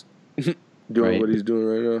he's doing what he's doing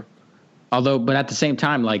right now. Although, but at the same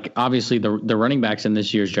time, like, obviously the running backs in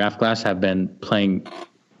this year's draft class have been playing –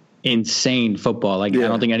 insane football. Like I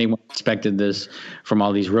don't think anyone expected this from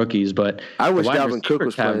all these rookies, but I wish Dalvin Cook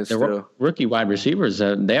was playing still. Rookie wide receivers,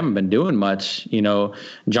 they haven't been doing much. You know,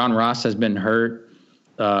 John Ross has been hurt.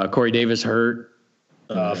 Corey Davis hurt.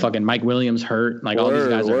 Fucking Mike Williams hurt. Like all these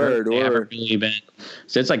guys are hurt. They haven't really been.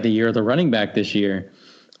 So it's like the year of the running back this year.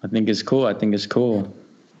 I think it's cool.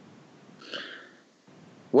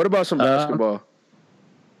 What about some basketball?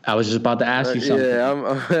 I was just about to ask you something.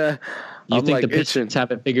 Yeah, You think the Pistons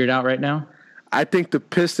have it figured out right now? I think the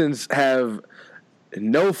Pistons have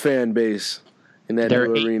no fan base in that new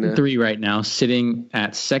arena. They're 8-3 right now, sitting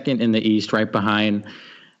at second in the East, right behind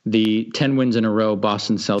the 10 wins in a row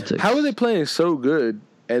Boston Celtics. How are they playing so good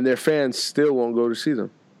and their fans still won't go to see them?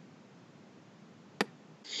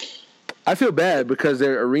 I feel bad because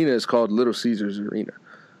their arena is called Little Caesars Arena.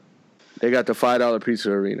 They got the $5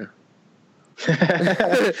 pizza arena.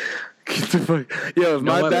 Get the fuck. Yo, if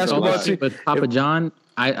my basketball team with Papa John,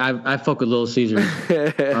 I fuck with Little Caesars.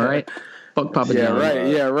 All right, fuck Papa John.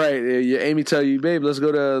 Yeah, right. Amy tell you, babe, let's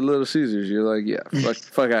go to Little Caesars. You're like, yeah,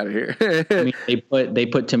 fuck out of here. I mean, they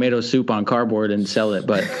put tomato soup on cardboard and sell it,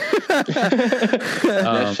 but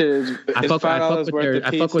that shit is I fuck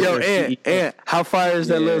with their Ant, how fire is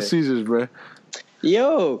that Little Caesars, bro?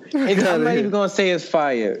 Yo, I'm not even gonna say it's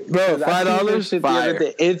fire, bro. $5,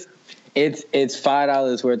 fire. It's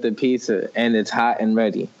 $5 worth of pizza, and it's hot and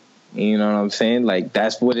ready. You know what I'm saying? Like,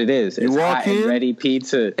 that's what it is. It's hot and ready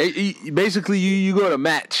pizza. Basically, you go to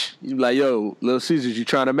match. You like, yo, Little Caesars, you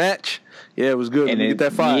trying to match? Yeah, it was good. And get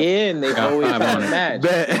that $5. Yeah, and they always got to match.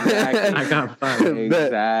 Exactly. I got $5.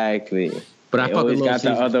 Exactly. But I always got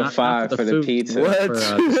Caesars, the other $5 for the pizza. What?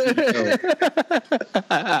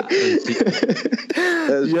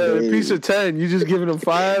 The piece of 10. You just giving them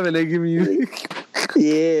 5 and they giving you.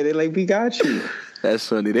 Yeah, they're like, we got you. That's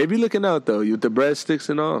funny. They be looking out though, with the breadsticks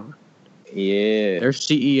and all. Yeah. Their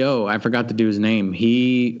CEO, I forgot to do his name.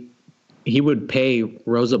 He would pay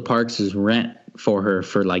Rosa Parks' rent for her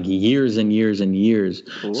for like years and years and years.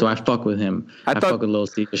 Ooh. So I fuck with him. I fuck with Little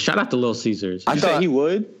Caesars. Shout out to Little Caesars. I thought he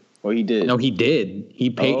would. Or he did? No, he did.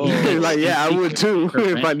 He paid. Oh. I would too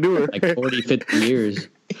if I knew her. Like 40, 50 years.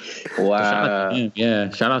 Wow.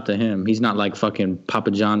 Shout out to him. He's not like fucking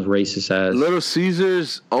Papa John's racist ass. Little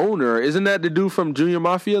Caesars owner. Isn't that the dude from Junior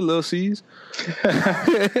Mafia, Lil C's?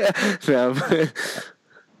 That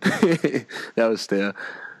was stale.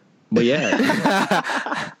 But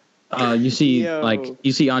yeah. You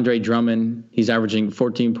see Andre Drummond. He's averaging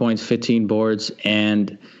 14 points, 15 boards,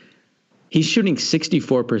 and he's shooting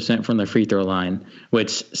 64% from the free throw line,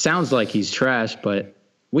 which sounds like he's trash, but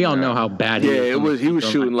We all know how bad he is. Yeah, it was. He was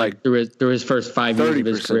shooting like through his first 5 years of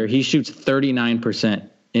his 30%. career. He shoots 39%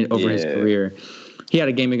 over his career. He had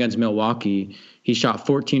a game against Milwaukee. He shot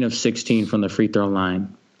 14 of 16 from the free throw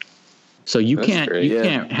line. So you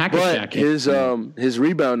can't hack a But Shaq. his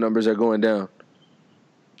rebound numbers are going down.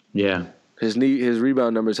 Yeah. His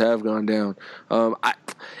rebound numbers have gone down.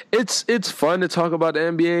 It's fun to talk about the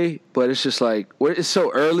NBA, but it's just like it's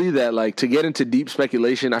so early that like to get into deep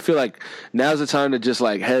speculation. I feel like now's the time to just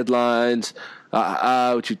like headlines,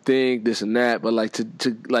 what you think, this and that. But like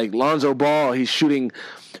to like Lonzo Ball, he's shooting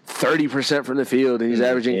 30% from the field and he's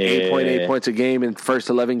averaging 8.8 points a game in first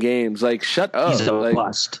 11 games. Like shut up. He's a like,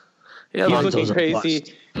 bust. He's Yeah, Lonzo's looking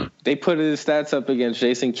crazy. They put his stats up against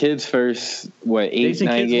Jason Kidd's first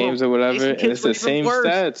 8-9 games or whatever, and it's the same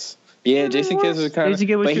stats. Yeah, Jason Kidd was kind of,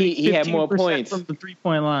 but he had more points from the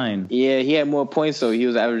 3-point line. Yeah, he had more points, so he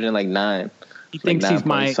was averaging like 9. He thinks he's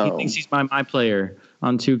my player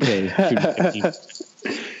on 2K.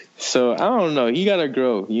 So I don't know. He gotta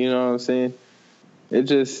grow. You know what I'm saying? It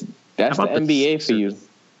just that's the NBA for you.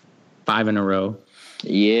 5 in a row.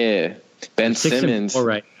 Yeah. Ben 6 Simmons. 4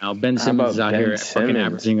 right now. Ben Simmons is out here fucking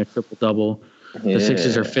averaging a triple-double. Yeah. The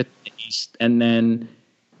Sixers are 5th in the East. And then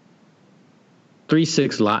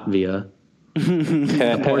 3-6 Latvia.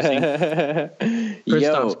 Kristaps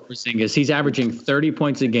Porzingis. He's averaging 30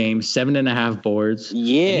 points a game, 7.5 boards.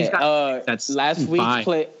 Yeah. That's last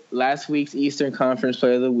week's Eastern Conference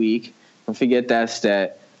Player of the Week. Don't forget that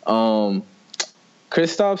stat. Kristaps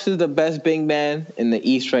is the best big man in the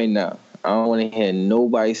East right now. I don't want to hear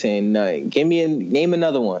nobody saying nothing. Name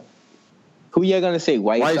another one. Who y'all gonna say?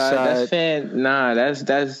 Whiteside? That's fan. Nah, that's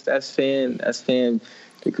fan. That's fan.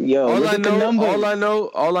 Yo, all look I at know, the numbers.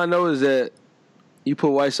 all I know is that you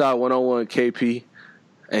put Whiteside 1-on-1 KP,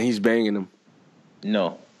 and he's banging him.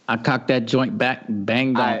 No, I cocked that joint back,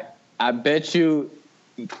 banged on. I bet you,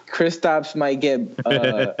 Kristaps might get.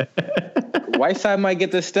 Whiteside might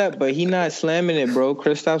get the step, but he not slamming it, bro.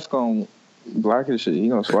 Kristaps gonna block his shit. He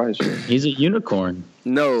gonna swat his shit. He's a unicorn.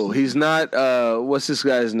 No, he's not. What's this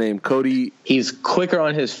guy's name? Cody. He's quicker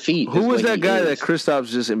on his feet. Who was that guy that Kristaps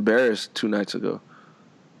just embarrassed 2 nights ago?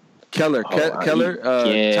 Keller. Keller.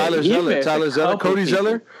 Tyler Zeller. Cody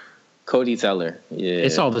Zeller. Cody Zeller. Yeah.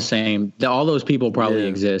 It's all the same. All those people probably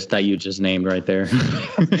exist that you just named right there.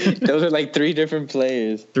 Those are like 3 different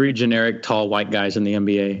players. 3 generic tall white guys in the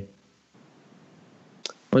NBA.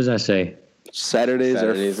 What does that say? Saturdays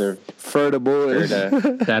are Furta boys.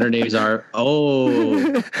 Saturdays are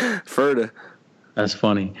Furta. That's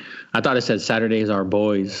funny. I thought it said Saturdays are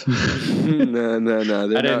boys. No. I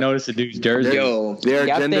didn't notice the dude's jersey. Yo, they're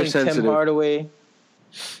gender sensitive.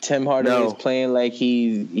 Tim Hardaway is playing like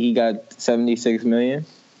he got $76 million.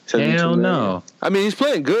 Hell no. I mean, he's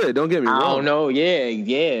playing good. Don't get me wrong. I don't know.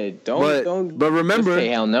 Yeah. Don't remember, say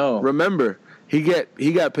hell no. Remember, he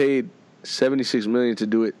got paid $76 million to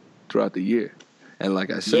do it throughout the year, and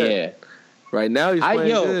like I said, right now he's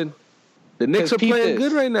playing good. The Knicks are playing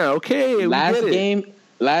good right now. Okay, last game.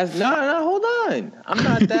 Hold on. I'm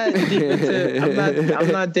not that deep into.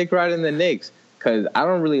 I'm not dick riding the Knicks because I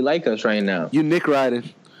don't really like us right now. You Nick riding?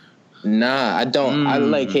 Nah, I don't. I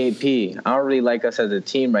like KP. I don't really like us as a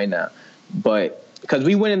team right now, but because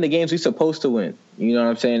we win in the games we supposed to win. You know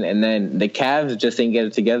what I'm saying? And then the Cavs just didn't get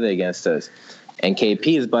it together against us. And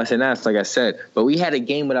KP is busting ass, like I said. But we had a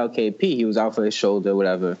game without KP. He was out for his shoulder,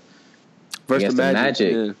 whatever. Versus the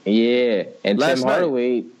Magic. Yeah. And last Tim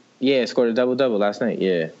Hardaway, scored a double-double last night.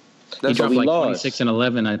 Yeah. He dropped like 26 and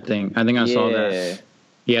 11, I think. I saw that.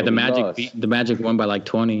 Yeah, the Magic won by like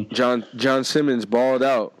 20. John Simmons balled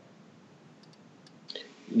out.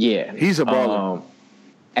 Yeah. He's a baller.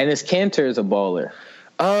 And his Cantor is a baller.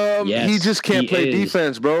 Yes, he just can't play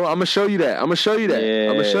defense, bro. I'm gonna show you that. Nah,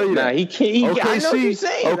 he can't.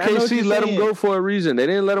 OKC let him go for a reason. They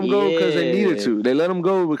didn't let him go because they needed to. They let him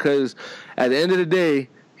go because at the end of the day,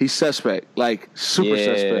 he's suspect, like super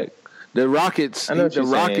suspect. The Rockets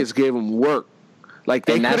gave him work. Like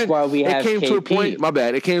they and that's why we have came KP. to a point. My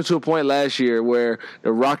bad. It came to a point last year where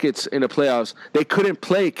the Rockets in the playoffs they couldn't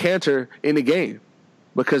play Cantor in the game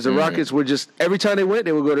because the Rockets were just every time they went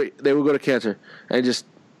they would go to Cantor and just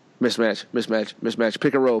mismatch,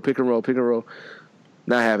 pick and roll.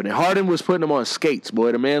 Not happening. Harden was putting him on skates,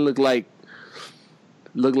 boy. The man looked like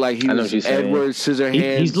he was Edward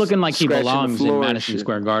Scissorhands. He's looking like he belongs in Madison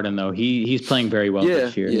Square Garden, though. He's playing very well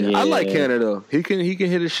this year. Yeah. I like Cantor though. He can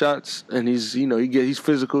hit his shots, and he's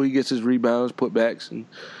physical. He gets his rebounds, putbacks,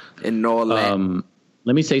 and all that.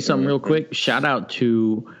 Let me say something real quick. Shout out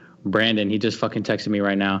to Brandon. He just fucking texted me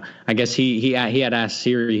right now. I guess he had asked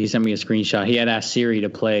Siri. He sent me a screenshot. He had asked Siri to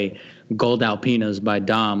play Gold Alpinas by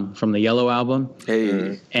Dom from the Yellow album.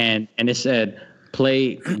 Hey. And it said,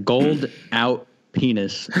 play Gold Out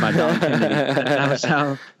Penis by Dom Kennedy.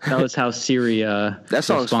 That was how Siri that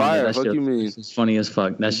song's fire. What you mean? It's funny as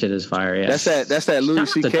fuck. That shit is fire. Yeah. That's that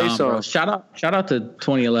Louis C.K. song. Bro. Shout out to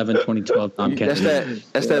 2011, 2012 Dom Kennedy.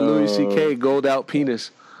 That's that Louis C.K. Gold Out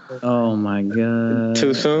Penis. Oh my god.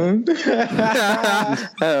 Too soon?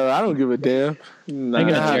 I don't give a damn. I'm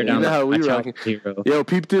gonna tear down how we my rocking. Hero. Yo,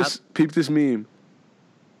 peep this meme.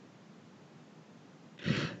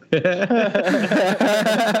 That's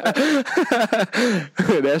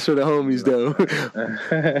for the homies, though.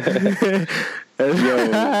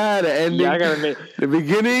 The ending, Yeah, I gotta make the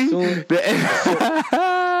beginning, the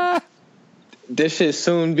end. this should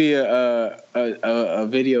soon be a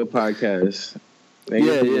video podcast.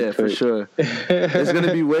 Yeah, for sure. It's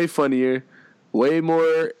gonna be way funnier, way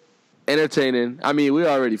more entertaining. I mean, we're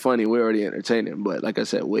already funny, we're already entertaining, but like I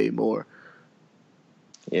said, way more.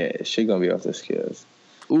 Yeah, shit gonna be off the scales.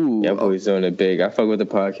 Ooh, Yeah, boys doing it big. I fuck with the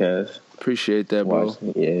podcast. appreciate that, bro. Watch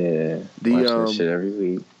that shit every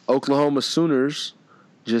week. Oklahoma Sooners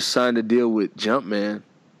just signed a deal with Jumpman.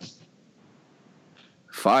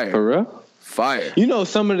 Fire. For real? Fire. You know,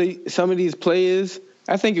 some of these players,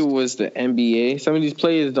 I think it was the NBA. Some of these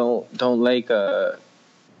players don't like the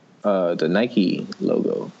Nike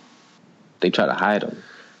logo. They try to hide them.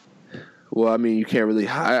 Well, I mean, you can't really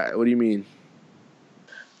hide. What do you mean?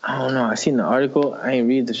 I don't know. I seen the article. I ain't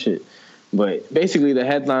read the shit, but basically the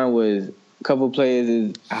headline was a couple players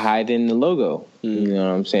is hiding the logo. You know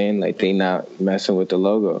what I'm saying? Like they not messing with the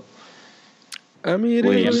logo. I mean, it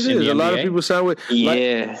is what it is. A lot of people sign with. Yeah.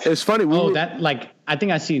 Like, it's funny. I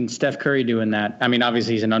think I seen Steph Curry doing that. I mean,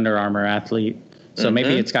 obviously he's an Under Armour athlete, so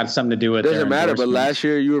maybe it's got something to do with. It doesn't matter. But last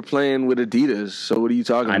year you were playing with Adidas, so what are you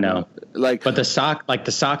talking about? I know. But the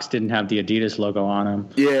socks didn't have the Adidas logo on them.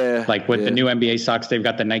 Yeah. Like with the new NBA socks, they've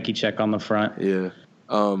got the Nike check on the front. Yeah.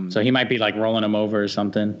 So he might be like rolling them over or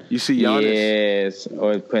something. You see Giannis. Yes,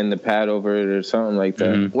 or putting the pad over it or something like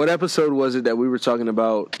that. Mm-hmm. What episode was it that we were talking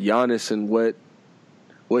about Giannis and what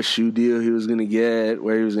shoe deal he was going to get,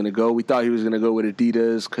 where he was going to go? We thought he was going to go with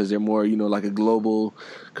Adidas because they're more, like a global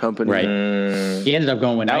company. Right. He ended up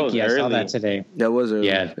going with Nike. I saw early. that today. That was early.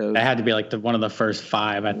 Yeah, that had to be like one of the first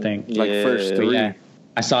 5, I think. Like first 3. Yeah,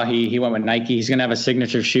 I saw he went with Nike. He's going to have a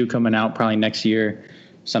signature shoe coming out probably next year,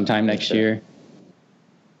 sometime next year.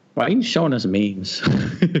 Why are you showing us memes?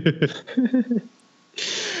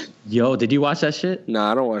 Yo, did you watch that shit?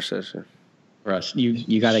 Nah, I don't watch that shit. Russ,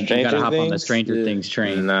 you gotta hop on the Stranger Things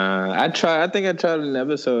train. Nah, I think I tried an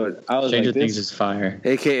episode. I was Stranger like, Things is fire.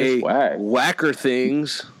 AKA whack. Whacker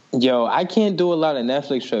Things. Yo, I can't do a lot of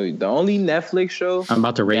Netflix shows. The only Netflix show I'm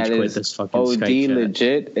about to rage that quit is this fucking OD Skype chat.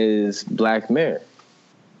 legit is Black Mirror.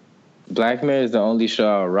 Black Mirror is the only show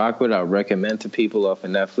I'll rock with. I'll recommend to people off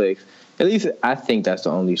of Netflix. At least I think that's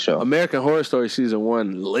the only show. American Horror Story season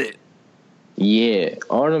 1 lit. Yeah,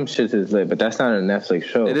 all them shits is lit, but that's not a Netflix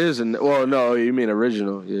show. It is. Well, no, you mean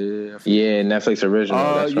original? Yeah. Yeah, Netflix original.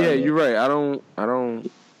 That's yeah, right. you're right. I don't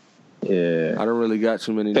Yeah. really got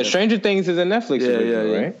too many. But Stranger Things is a Netflix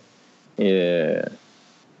original, right? Yeah.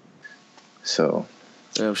 So.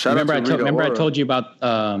 Remember I told you about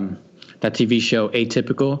that TV show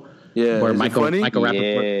Atypical? Yeah. Where Michael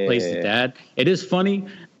Rappaport plays the dad. It is funny,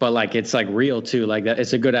 but like it's like real too. Like that,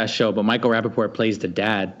 it's a good ass show. But Michael Rappaport plays the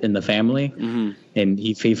dad in the family, and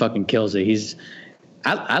he fucking kills it.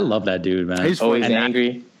 I love that dude, man. He's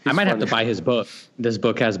angry. I might have to buy his book. This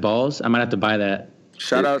book has balls. I might have to buy that.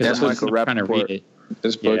 Shout out to Michael Rappaport. Trying to read it.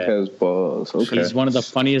 This book has balls. Okay. He's one of the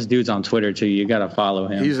funniest dudes on Twitter too. You gotta follow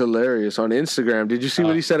him. He's hilarious on Instagram. Did you see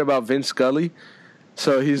what he said about Vince Scully?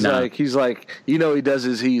 So he's like, he does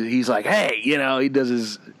his, he's like, hey, he does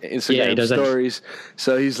his Instagram stories.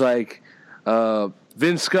 So he's like,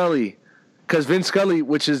 Vince Scully, because Vince Scully,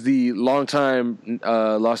 which is the longtime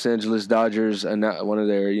Los Angeles Dodgers and one of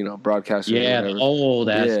their, broadcasters. Yeah, the old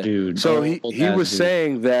ass dude. So he was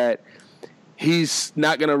saying that he's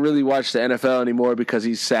not going to really watch the NFL anymore because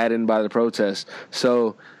he's saddened by the protests.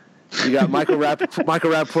 So you got Michael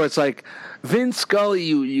Rappaport's like, Vince Scully,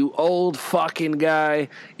 you old fucking guy.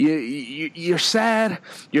 You're sad.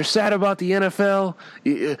 You're sad about the NFL.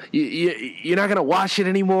 You're not gonna watch it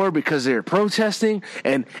anymore because they're protesting.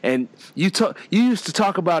 And you used to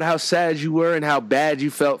talk about how sad you were and how bad you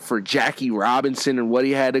felt for Jackie Robinson and what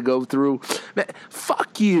he had to go through. Man,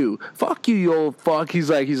 fuck you, you old fuck. He's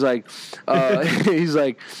like,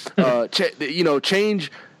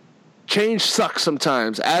 change change sucks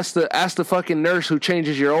sometimes. Ask the fucking nurse who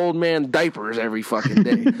changes your old man diapers every fucking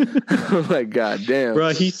day. I'm like, God damn. Bro,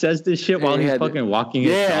 he says this shit while he's fucking walking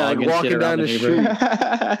his dog like and walking shit down around the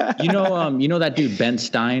neighborhood. You know that dude Ben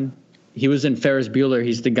Stein? He was in Ferris Bueller.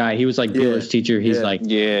 He's the guy. He was like Bueller's teacher. He's like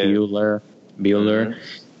Bueller. Mm-hmm.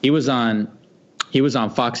 He was on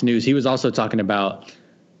Fox News. He was also talking about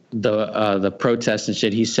the protests and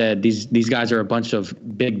shit. He said these guys are a bunch of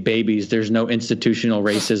big babies. There's no institutional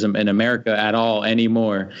racism in America at all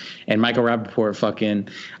anymore. And Michael Rappaport fucking,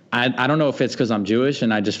 I don't know if it's because I'm Jewish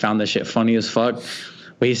and I just found this shit funny as fuck.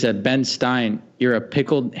 But he said, Ben Stein, you're a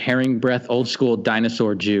pickled herring breath, old school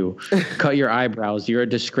dinosaur Jew. Cut your eyebrows. You're a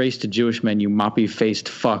disgrace to Jewish men, you moppy faced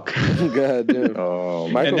fuck. God damn.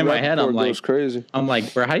 Oh, and in my head, I'm like, crazy. I'm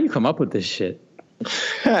like, bro, how do you come up with this shit?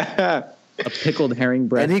 A pickled herring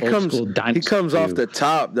breath, and old school dinosaur he comes Jew. off the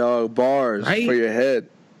top, dog. Bars right? for your head.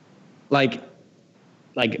 Like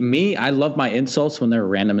me, I love my insults when they're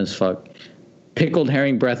random as fuck. Pickled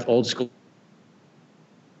herring breath, old school.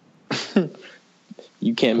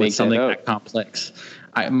 You can't make something that up. That complex.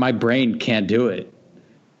 My brain can't do it.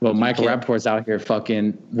 Well, Michael Rappaport's out here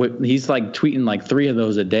fucking. He's like tweeting like 3 of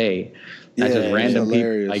those a day. That's just random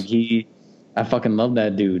people. Like I fucking love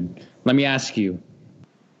that dude. Let me ask you,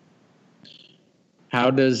 how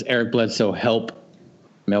does Eric Bledsoe help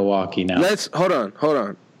Milwaukee now? Hold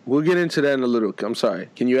on. We'll get into that in a little. I'm sorry.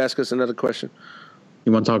 Can you ask us another question?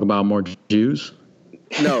 You want to talk about more Jews?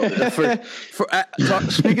 No.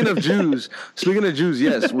 Speaking of Jews,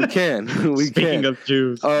 yes, we can. Speaking of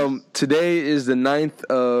Jews. Today is the 9th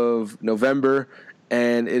of November,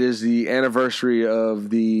 and it is the anniversary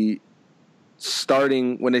of when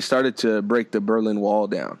they started to break the Berlin Wall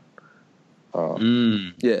down.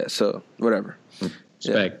 Yeah, so whatever.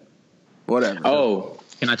 Respect. Yeah. Whatever. Oh.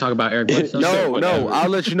 Can I talk about Eric Bledsoe? No. I'll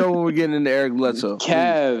let you know when we're getting into Eric Bledsoe.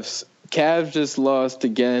 Cavs just lost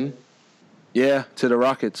again. Yeah, to the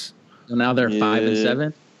Rockets. So now they're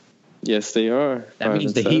 5-7. Yes, they are. That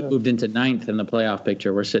means the Heat moved into 9th in the playoff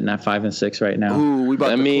picture. We're sitting at 5-6 right now. Ooh, we about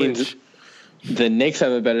that to means clinch. The Knicks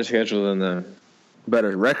have a better schedule than them.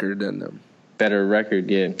 Better record than them. Better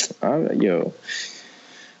record, yeah. Yo.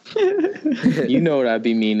 You know what I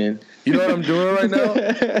be meaning. You know what I'm doing right now?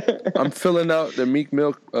 I'm filling out the Meek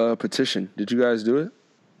Mill petition. Did you guys do it?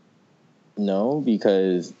 No,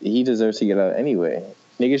 because he deserves to get out anyway.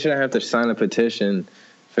 Niggas shouldn't have to sign a petition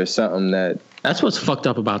for something that's what's fucked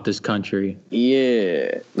up about this country.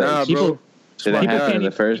 Yeah. Like, bro.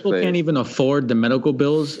 People can't even afford the medical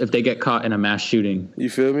bills if they get caught in a mass shooting. You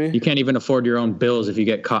feel me? You can't even afford your own bills if you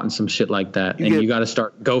get caught in some shit like that. You got to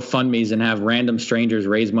start GoFundMes and have random strangers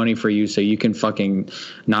raise money for you so you can fucking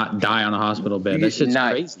not die on a hospital bed. That shit's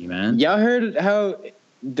crazy, man. Y'all heard how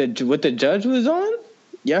what the judge was on?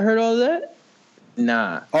 Y'all heard all that?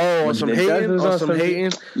 Nah. Oh, on some hating?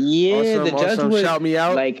 Yeah, the judge was shout me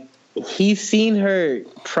out. Like, he's seen her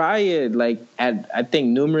prior, like at I think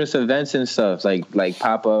numerous events and stuff, like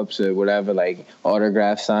pop-ups or whatever, like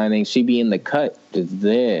autograph signing. She be in the cut, just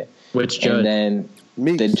there. Which judge? And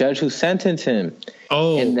then the judge who sentenced him.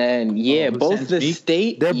 Oh. And then both the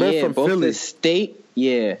state. They're both from Philly. The state.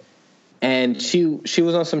 Yeah. And she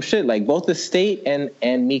was on some shit, like both the state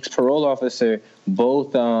and Meek's parole officer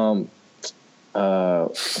both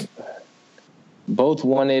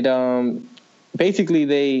wanted basically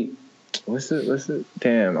they what's it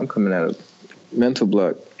damn, I'm coming out of mental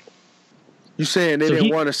block. You saying they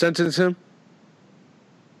didn't want to sentence him?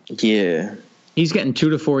 Yeah. He's getting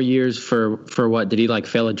 2 to 4 years for what? Did he like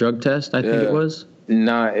fail a drug test? I think it was.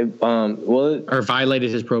 Nah, or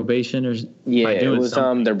violated his probation, or it was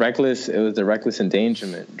the reckless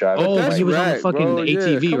endangerment driving. Oh, he was on the fucking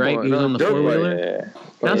ATV, right? He was on the 4-wheeler.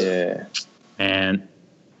 Yeah. And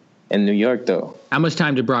in New York, though. How much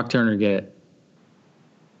time did Brock Turner get?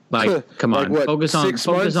 Like, come on, focus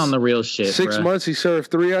on the real shit. 6 months. He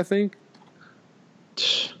served 3, I think.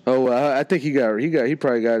 Oh, I think he got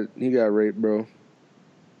raped, bro.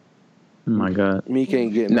 Oh my God. Meek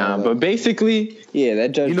ain't getting but basically,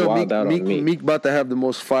 that judge wilded out on Meek. Meek about to have the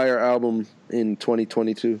most fire album in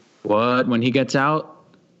 2022. What? When he gets out?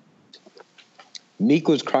 Meek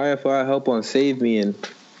was crying for our help on Save Me and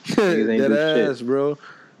dead ass, bro.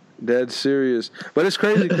 Dead serious. But it's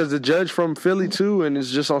crazy because the judge from Philly too, and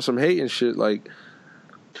it's just on some hate and shit. Like,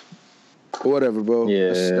 whatever, bro.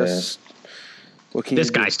 Yeah. That's this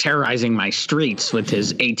guy's terrorizing my streets with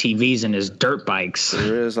his ATVs and his dirt bikes.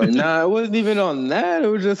 It wasn't even on that. It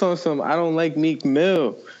was just on some, I don't like Meek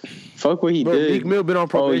Mill. Fuck what he did. Meek Mill been on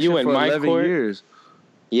probation for 11 years.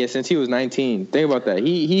 Yeah, since he was 19. Think about that.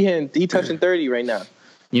 He touching 30 right now.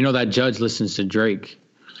 You know that judge listens to Drake.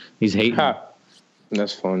 He's hating.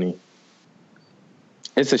 That's funny.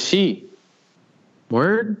 It's a she.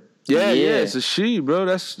 Word? Yeah, Yeah. it's a she, bro.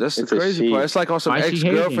 That's the It's a crazy she. part. It's like on some Why is she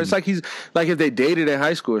ex-girlfriend. hating? It's like he's like if they dated in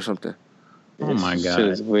high school or something. Oh my This shit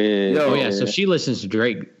is god. weird. Yo. Oh yeah, so she listens to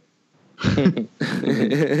Drake.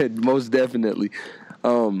 Most definitely.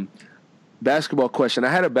 Basketball question. I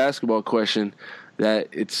had a basketball question that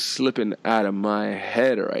it's slipping out of my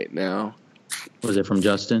head right now. Was it from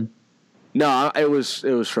Justin? No, it was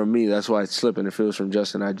from me. That's why it's slipping. If it was from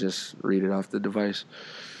Justin, I'd just read it off the device.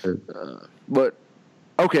 But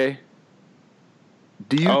okay.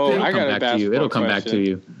 Do you Oh, think? I got a It'll come back to you. It'll come back to question.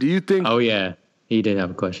 you. Do you think? Oh yeah, he did have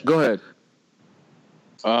a question. Go ahead.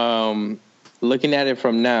 Looking at it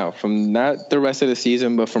from now, from not the rest of the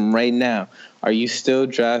season, but from right now, are you still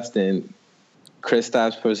drafting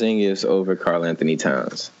Kristaps Porzingis over Karl Anthony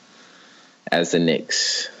Towns as the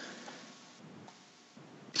Knicks?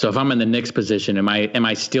 So if I'm in the Knicks position, am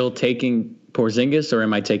I still taking Porzingis or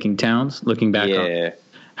am I taking Towns? Looking back on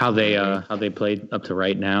how they played up to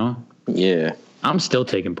right now, Yeah. I'm still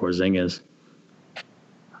taking Porzingis.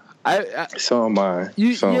 So am I.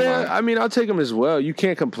 I mean, I'll take him as well. You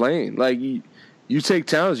can't complain. Like you take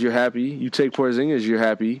Towns, you're happy. You take Porzingis, you're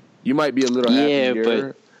happy. You might be a little happier.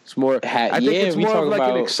 but it's more. I think it's we more of talk like an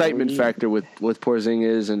about- excitement factor with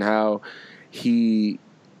Porzingis and how he's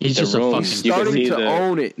He's room. fucking. starting see to the-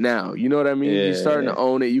 own it now. You know what I mean? He's starting to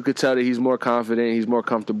own it. You could tell that he's more confident. He's more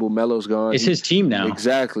comfortable. Melo's gone. It's his team now.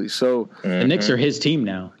 Exactly. So The Knicks are his team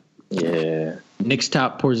now. Yeah. Knicks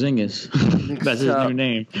top Porzingis. That's his top. new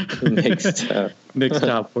name. Next up. Knicks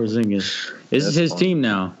top Porzingis. This is his team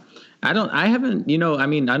now. I haven't.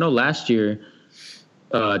 I know last year,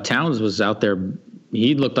 Towns was out there.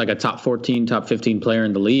 He looked like a top 14, top 15 player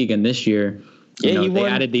in the league, and this year. Yeah, he they won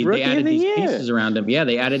added these Rookie of the Year. pieces around him. Yeah,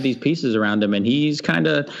 they added these pieces around him, and he's kind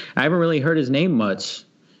of. I haven't really heard his name much.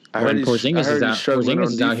 I heard When he's- Porzingis I heard is he's out, struggling Porzingis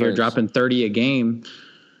on is out here defense. dropping 30 a game,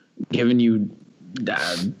 giving you.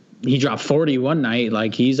 He dropped 40 one night.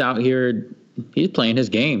 Like he's out here, he's playing his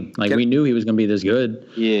game. Like we knew he was going to be this good.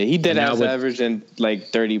 Yeah, he did Now with- averaging like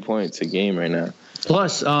 30 points a game right now.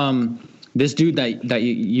 Plus, this dude that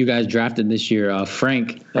you guys drafted this year,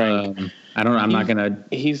 Frank. I don't know. I'm not gonna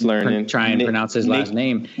He's learning. try and pronounce his last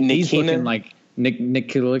name. He's Nikina? looking like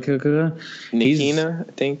Nikina. Nikina,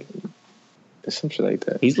 I think. Something like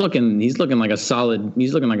that. He's looking like a solid.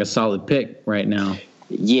 He's looking like a solid pick right now.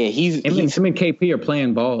 Yeah, him Him and KP are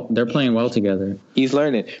playing ball. They're playing well together. he's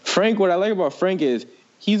learning. Frank, what I like about Frank is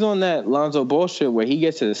he's on that Lonzo Ball shit where he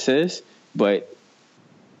gets assists, but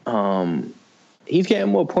he's getting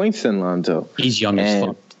more points than Lonzo. He's young as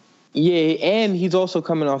fuck. Yeah, and he's also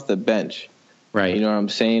coming off the bench. Right. You know what I'm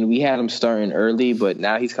saying? We had him starting early, but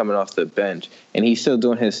now he's coming off the bench, and he's still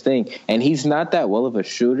doing his thing. And he's not that well of a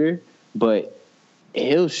shooter, but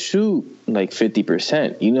he'll shoot like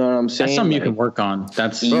 50%. You know what I'm saying? That's something you Like, can work on.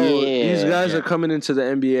 That's Bro, Yeah. these guys are coming into the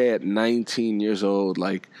NBA at 19 years old.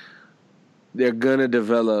 Like, they're gonna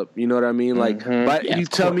develop. You know what I mean? Like, but Yeah, you of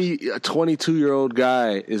tell course. me a 22-year-old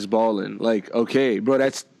guy is balling. Like, okay, bro,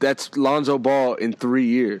 that's Lonzo Ball in 3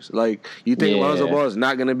 years. Like, you think Yeah. Lonzo Ball is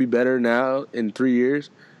not gonna be better now in 3 years?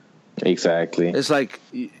 Exactly. It's like,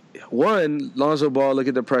 one, Lonzo Ball. Look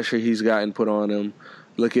at the pressure he's gotten put on him.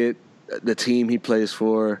 Look at the team he plays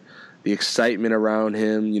for. The excitement around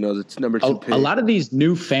him, you know, the number 2 pick. a lot of these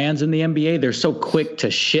new fans in the NBA, they're so quick to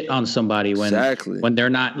shit on somebody when they're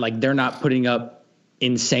not putting up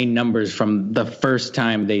insane numbers from the first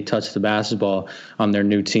time they touch the basketball on their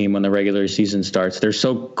new team when the regular season starts. They're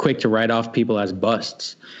so quick to write off people as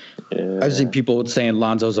busts. Yeah. I've seen people saying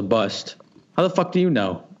Lonzo's a bust. How the fuck do you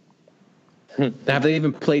know? Have they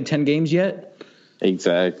even played 10 games yet?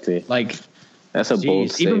 Exactly. Like, That's a bold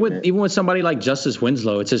jeez, even statement. with somebody like Justice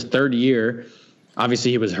Winslow, it's his third year.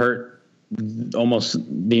 Obviously, he was hurt almost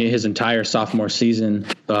his entire sophomore season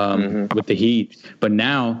with the Heat, but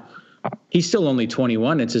now he's still only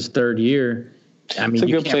 21. It's his third year. I mean, It's a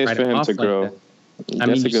you good can't place write for him off to like grow. that. I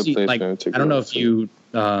That's mean, a you good see, place like, for him to grow. I don't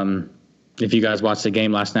know if you guys watched the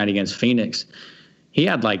game last night against Phoenix. He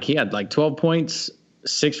had like 12 points,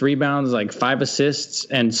 6 rebounds, like 5 assists,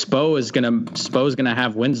 and Spo's gonna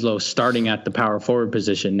have Winslow starting at the power forward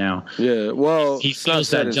position now. Yeah, well, He it's not feels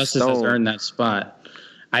set that in Justice has stone. earned that spot.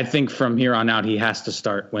 I think from here on out, he has to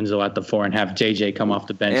start Winslow at the 4 and have JJ come off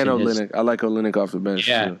the bench. And in his- Olynyk. I like Olynyk off the bench,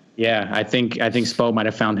 Yeah, too. yeah. I think Spo might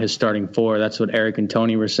have found his starting 4. That's what Eric and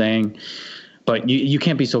Tony were saying. But you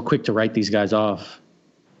can't be so quick to write these guys off.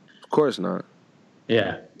 Of course not.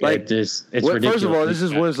 Yeah, Like, it's Well, ridiculous. first of all, this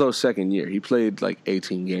is Winslow's second year. He played like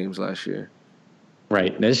 18 games last year.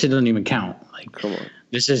 Right. This shit doesn't even count. Like, Come on.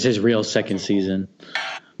 this is his real second season.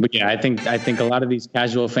 But yeah, I think a lot of these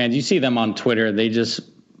casual fans, you see them on Twitter, they just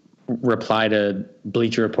reply to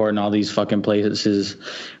Bleacher Report and all these fucking places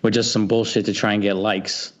with just some bullshit to try and get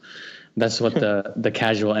likes. That's what the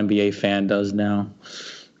casual NBA fan does now.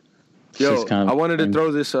 Yo, I wanted to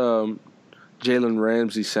throw this Jalen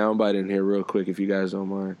Ramsey soundbite in here real quick, if you guys don't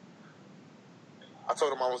mind. I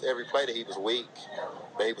told him almost every play that he was weak,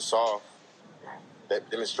 that he was soft. That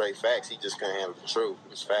demonstrate facts. He just couldn't handle the truth.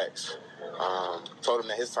 It was facts. Told him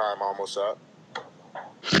that his time almost up.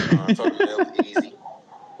 Told him that it was easy,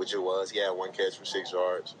 which it was. He had 1 catch for 6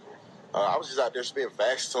 yards. I was just out there spitting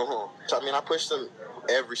facts to him. So, I mean, I pushed him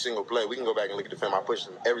every single play. We can go back and look at the film. I pushed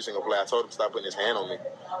him every single play. I told him to stop putting his hand on me.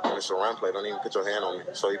 When it's a run play, don't even put your hand on me.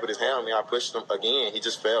 So he put his hand on me. I pushed him again. He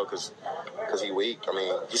just fell because he weak. I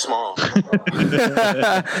mean, he's small.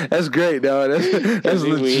 That's great, dog. That's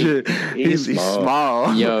legit. He's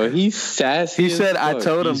small. Yo, he's sassy. He said, "I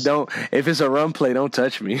told him don't. If it's a run play, don't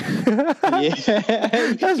touch me."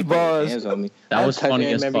 Yeah, that's boss. That was funny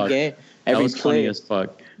as fuck. That was funny as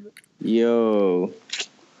fuck. Yo,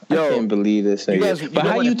 I can't believe this nigga. But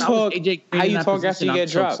how you talk after you get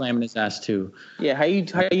dropped? Slamming his ass too. Yeah, how you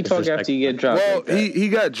talk after you get dropped? Well, like he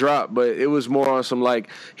got dropped, but it was more on some like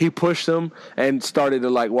he pushed him and started to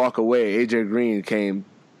like walk away. AJ Green came.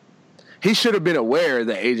 He should have been aware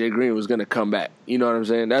that AJ Green was going to come back. You know what I'm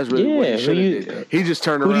saying? That's really what he should have did. He just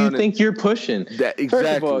turned around. Who do you think you're pushing? Exactly.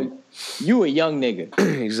 First of all, you a young nigga.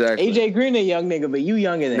 Exactly. AJ Green a young nigga, but you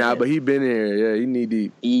younger than him. But he been here. Yeah, he knee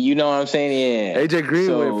deep. You know what I'm saying? Yeah. AJ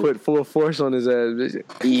Green went put full force on his ass.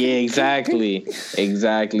 Yeah, exactly.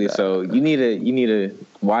 Exactly. So you need to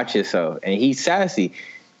watch yourself. And he's sassy.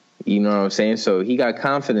 You know what I'm saying? So he got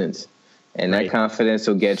confidence. And that confidence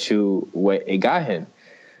will get you what it got him.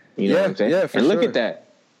 You know what I'm saying? Yeah, for and sure. Look at that.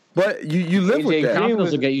 But you live with that.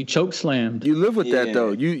 Confidence will get you choke slammed. You live with that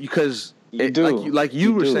though. Because like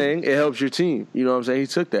you were saying, it helps your team. You know what I'm saying? He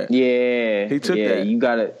took that. Yeah. He took that. You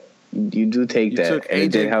gotta. You do take that. Took and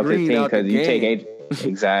it did help Green your team because you take AJ.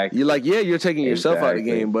 Exactly. You're like, you're taking yourself out of the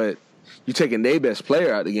game, but you're taking their best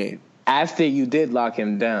player out of the game. After you did lock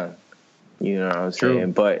him down. You know what I'm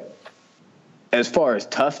saying? But as far as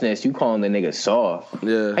toughness, you calling the nigga soft.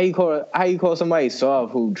 Yeah. How you call somebody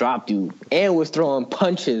soft who dropped you and was throwing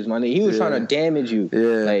punches, my nigga? He was trying to damage you.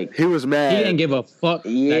 Yeah. Like he was mad. He didn't give a fuck.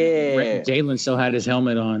 Yeah. That Jalen still had his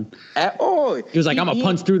helmet on. At all. He was like, I'm gonna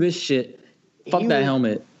punch through this shit. Fuck that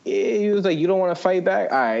helmet. Yeah, he was like, you don't want to fight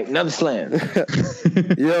back? All right, another slam.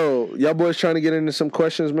 Yo, y'all boys trying to get into some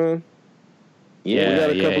questions, man? Yeah. We got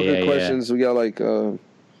a couple good questions. We got like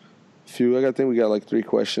few. I think we got like 3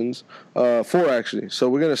 questions. 4 actually. So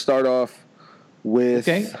we're gonna start off with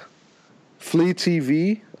Flea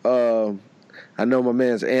TV. I know my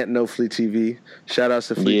man's aunt know Flea TV. Shout outs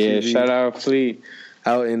to Flea TV. Yeah, shout out Flea.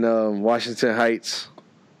 Out in Washington Heights.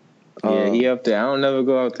 Yeah, he up there. I don't never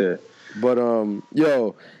go out there. But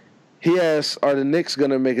yo, he asks, are the Knicks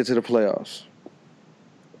gonna make it to the playoffs?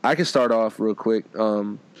 I can start off real quick.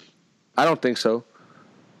 I don't think so.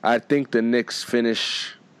 I think the Knicks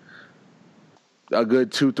finish a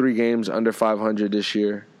good 2-3 games under 500 this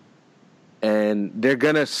year, and they're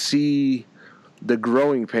gonna see the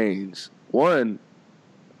growing pains. One,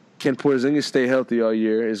 can Porzingis stay healthy all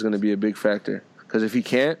year is going to be a big factor, because if he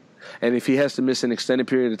can't, and if he has to miss an extended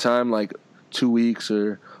period of time, like 2 weeks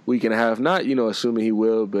or week and a half, not assuming he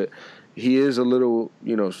will, but he is a little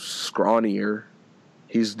scrawnier.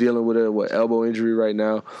 He's dealing with a elbow injury right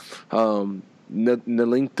now.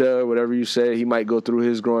 Nalinkta, whatever you say, he might go through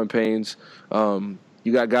his growing pains. You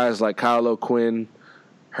got guys like Kyle O'Quinn,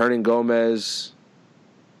 Hernan Gomez,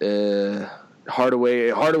 Hardaway.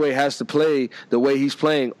 Hardaway has to play the way he's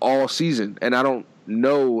playing all season, and I don't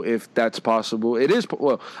know if that's possible. It is.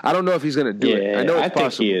 Well, I don't know if he's going to do it. I know it's possible. I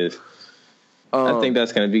think he is. I think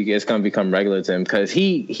it's going to become regular to him, because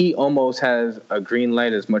he almost has a green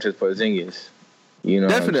light as much as Porzingis. You know,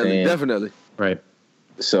 definitely, right.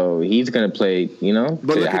 So he's going to play,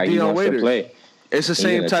 but look at Dion Waiters. It's the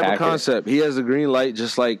same type of concept. He has the green light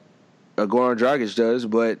just like Goran Dragic does,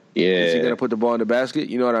 but is he going to put the ball in the basket?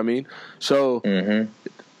 You know what I mean? So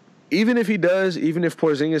even if he does, even if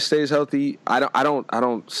Porzingis stays healthy, I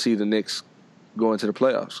don't see the Knicks going to the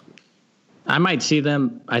playoffs. I might see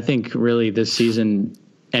them. I think really this season,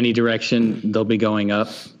 any direction, they'll be going up.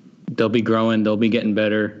 They'll be growing. They'll be getting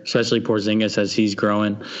better, especially Porzingis as he's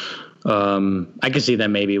growing. I could see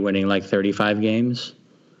them maybe winning like 35 games,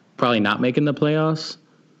 probably not making the playoffs.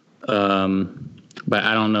 But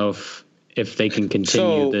I don't know if they can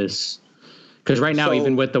continue this, because right now,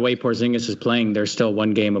 even with the way Porzingis is playing, they're still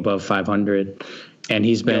 1 game above 500, and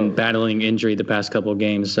he's been battling injury the past couple of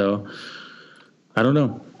games. So I don't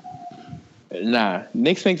know. Nah,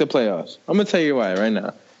 Knicks make the playoffs. I'm gonna tell you why right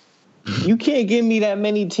now. You can't give me that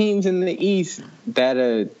many teams in the East that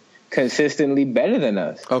are consistently better than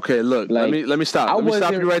us. Okay, look, Like, let me stop. Let me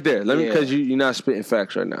stop you right there. Because you're not spitting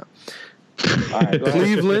facts right now. All right, go ahead.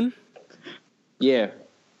 Cleveland, Yeah.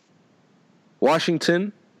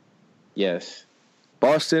 Washington, Yes.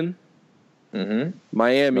 Boston, Mm-hmm.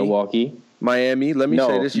 Miami, Milwaukee. Miami. Let me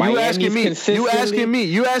say this. You Miami's asking me?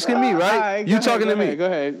 You asking me, right? Right, you talking to me? Go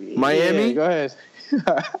ahead. Miami? Yeah, go ahead.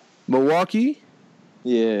 Milwaukee,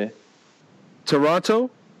 Yeah. Toronto.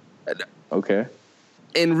 Okay.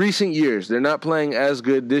 In recent years, they're not playing as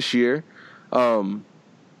good this year.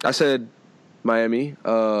 I said Miami.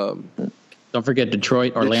 Don't forget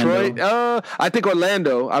Detroit, Orlando. Detroit. I think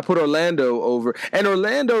Orlando. I put Orlando over, and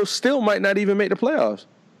Orlando still might not even make the playoffs.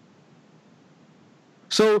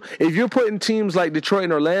 So if you're putting teams like Detroit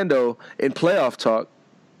and Orlando in playoff talk,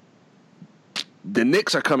 the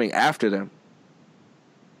Knicks are coming after them.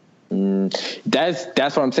 That's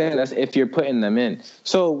what I'm saying. That's if you're putting them in.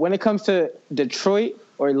 So when it comes to Detroit,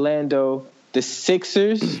 Orlando, the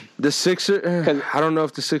Sixers. The Sixers. I don't know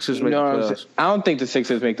if the Sixers make the playoffs. I don't think the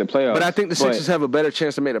Sixers make the playoffs. But I think the Sixers have a better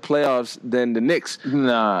chance to make the playoffs than the Knicks.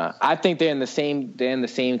 Nah, I think they're in the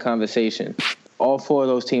same conversation. All four of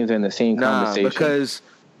those teams are in the same conversation. Because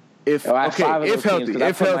if healthy,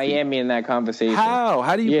 I put Miami in that conversation.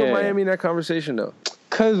 How do you put Miami in that conversation though?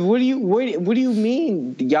 Because what do you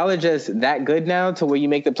mean? Y'all are just that good now to where you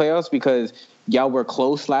make the playoffs because y'all were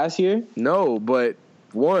close last year? No, but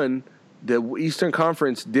one, the Eastern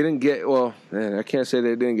Conference didn't get I can't say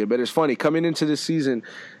they didn't get better. It's funny, coming into this season,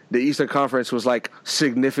 the Eastern Conference was like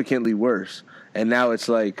significantly worse, and now it's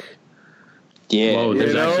like. Yeah, whoa,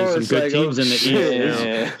 there's actually some good teams in the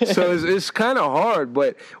East now. So it's kind of hard,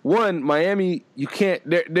 but one, Miami, you can't.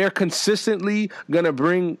 They're consistently gonna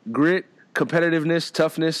bring grit, competitiveness,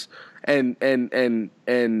 toughness, and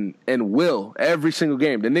will every single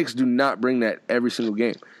game. The Knicks do not bring that every single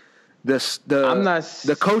game.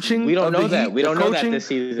 The coaching. We don't know that. We don't know that this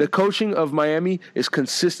season. The coaching of Miami is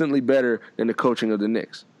consistently better than the coaching of the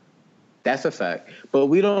Knicks. That's a fact. But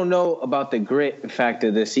we don't know about the grit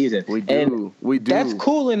factor this season. We do. That's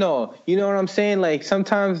cool and all. You know what I'm saying? Like,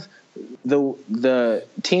 sometimes the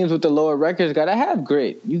teams with the lower records got to have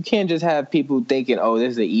grit. You can't just have people thinking, oh,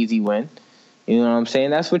 this is an easy win. You know what I'm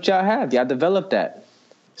saying? That's what y'all have. Y'all developed that.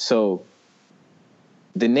 So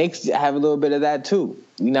the Knicks have a little bit of that, too.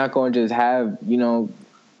 We're not going to just have,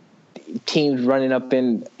 teams running up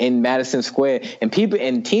in Madison Square, and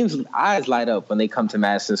teams' eyes light up when they come to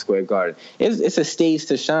Madison Square Garden. It's a stage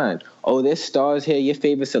to shine. Oh, there's stars here. Your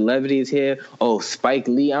favorite celebrities here. Oh, Spike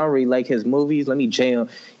Lee. I don't really like his movies. Let me jail.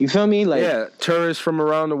 You feel me? Like tourists from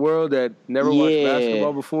around the world that never watched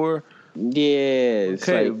basketball before. Yeah,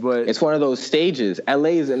 but it's one of those stages. LA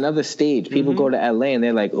is another stage. People go to LA and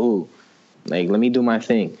they're like, "Ooh, like let me do my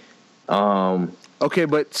thing." Okay,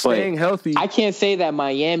 but staying healthy. I can't say that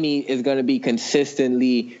Miami is going to be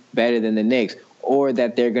consistently better than the Knicks or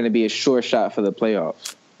that they're going to be a sure shot for the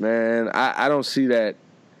playoffs. Man, I don't see that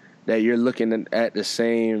you're looking at the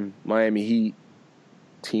same Miami Heat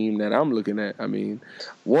team that I'm looking at. I mean,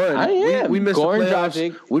 we missed the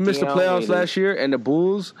playoffs. Dragic, we missed the playoffs last year, and the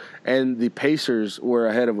Bulls and the Pacers were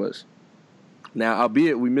ahead of us. Now,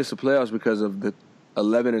 albeit we missed the playoffs because of the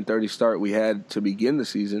 11-30 start we had to begin the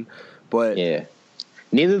season, but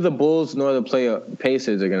neither the Bulls nor the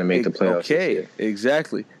Pacers are going to make the playoffs. Okay,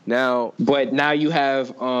 exactly. But now you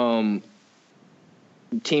have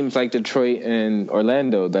teams like Detroit and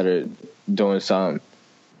Orlando that are doing something.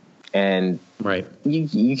 And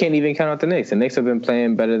you can't even count out the Knicks. The Knicks have been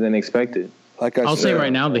playing better than expected. I'll say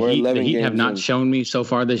right now, the Heat have not shown me so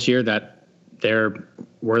far this year that they're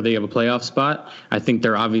worthy of a playoff spot. I think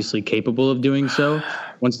they're obviously capable of doing so.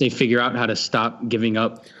 Once they figure out how to stop giving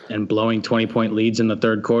up and blowing 20-point leads in the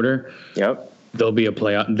third quarter, they'll be a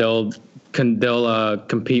playoff. They'll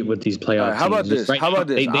compete with these playoff teams. How about this?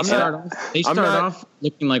 They start off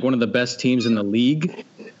looking like one of the best teams in the league,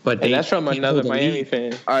 but that's from another Miami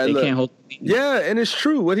fan. All right, can't hold the lead. Yeah, and it's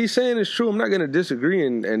true. What he's saying is true. I'm not going to disagree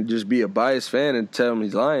and just be a biased fan and tell him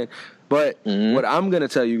he's lying. But what I'm going to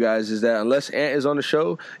tell you guys is that unless Ant is on the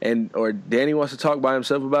show or Danny wants to talk by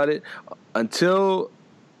himself about it, until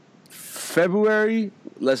February,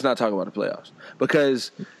 let's not talk about the playoffs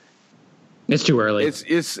because it's too early.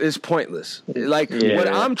 It's pointless. What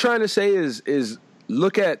I'm trying to say is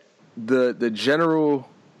look at the general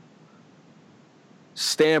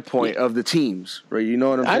standpoint of the teams, right? You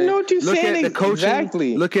know what I'm saying? I know what you're saying. Look at the coaching.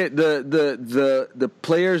 Exactly. Look at the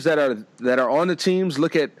players that are on the teams.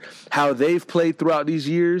 Look at how they've played throughout these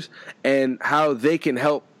years and how they can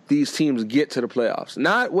help these teams get to the playoffs.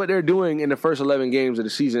 Not what they're doing in the first 11 games of the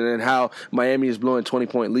season and how Miami is blowing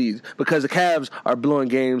 20-point leads, because the Cavs are blowing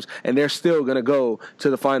games and they're still going to go to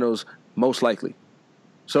the finals most likely.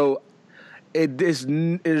 So there's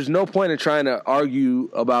no point in trying to argue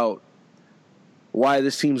about why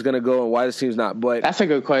this team's going to go and why this team's not. But that's a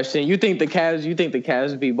good question. You think the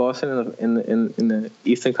Cavs beat Boston in the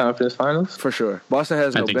Eastern Conference Finals? For sure. Boston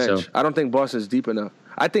has no bench. So. I don't think Boston's deep enough.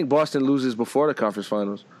 I think Boston loses before the conference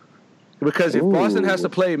finals. Because if Boston has to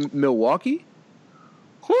play Milwaukee,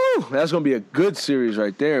 whew, that's going to be a good series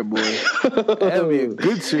right there, boy. That'll be a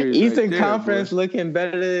good series. Eastern right Conference there, looking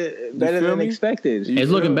better than expected.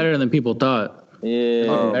 It's looking better than people thought.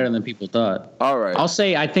 Yeah, better than people thought. All right, I'll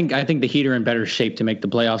say I think the Heat are in better shape to make the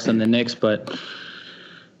playoffs than the Knicks, but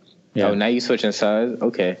yeah. Oh, now you switching sides?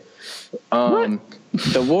 Okay.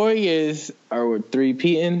 The Warriors are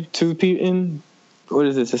 3-peating, 2-peating. What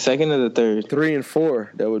is this? The second or the third? 3 and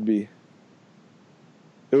 4. That would be.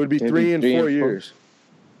 It would be 3 and 4 years.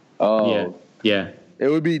 Oh, yeah. It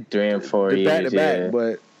would be 3 and 4 years. Back to back,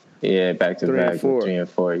 but back to back. 3 and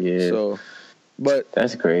 4 years. So. But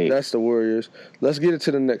that's great. That's the Warriors. Let's get into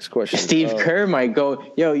the next question. Steve Kerr might go.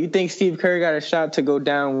 Yo, you think Steve Kerr got a shot to go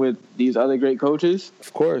down with these other great coaches?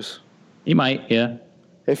 Of course. He might, yeah.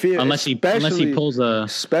 Unless he pulls a.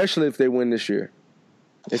 Especially if they win this year.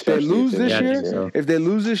 If they lose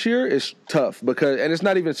this year, it's tough because, and it's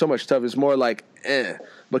not even so much tough. It's more like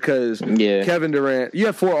because Kevin Durant. You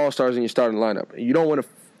have 4 All-Stars in your starting lineup. You don't want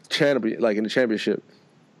to in the championship.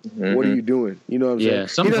 Mm-hmm. What are you doing? You know what I'm saying?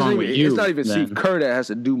 Something's wrong with you. It's not even Steve Kerr that has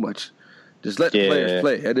to do much. Just let the players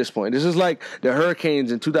play at this point. This is like the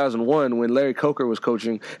Hurricanes in 2001 when Larry Coker was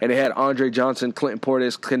coaching and they had Andre Johnson, Clinton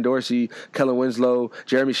Portis, Ken Dorsey, Kellen Winslow,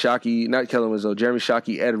 Jeremy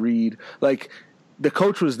Shockey, Ed Reed. Like, the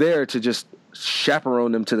coach was there to just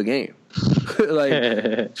chaperone them to the game.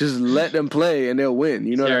 Like, just let them play and they'll win.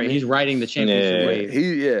 You know what I mean? He's riding the championship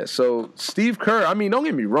wave. So Steve Kerr, I mean, don't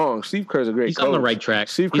get me wrong. Steve Kerr's a great coach. He's on the right track.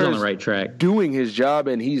 He's on the right track. Doing his job,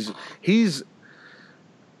 and he's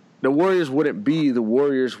the Warriors wouldn't be the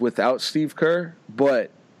Warriors without Steve Kerr,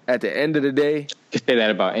 but at the end of the day, you could say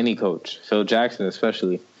that about any coach. Phil Jackson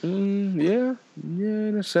especially. Yeah,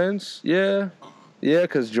 in a sense. Yeah,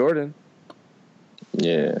 because Jordan.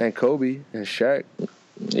 Yeah. And Kobe and Shaq.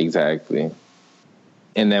 Exactly.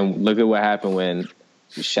 And then look at what happened when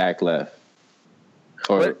Shaq left.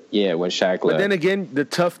 When Shaq left. But then again, the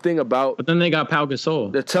tough thing about... But then they got Pau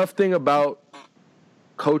Gasol. The tough thing about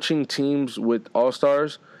coaching teams with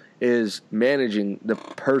All-Stars is managing the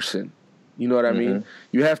person. You know what I mean?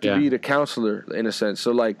 You have to be the counselor in a sense.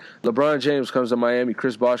 So, like, LeBron James comes to Miami,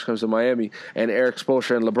 Chris Bosh comes to Miami, and Eric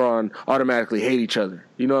Spoelstra and LeBron automatically hate each other.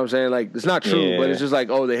 You know what I'm saying? Like, it's not true, but it's just like,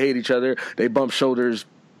 oh, they hate each other. They bump shoulders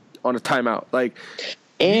on a timeout. Like,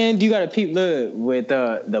 and you got to peep, look, with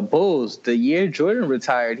the Bulls, the year Jordan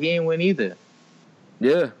retired, he ain't win either.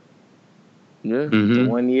 Yeah. The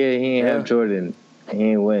 1 year he ain't have Jordan, he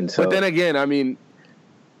ain't win. So. But then again, I mean,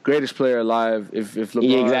 greatest player alive. If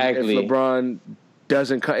LeBron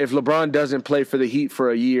doesn't play for the Heat for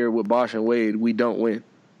a year with Bosh and Wade, we don't win.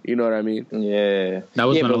 You know what I mean? Yeah. That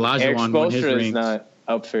was when Olajuwon won his rings. Is not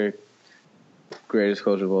up for greatest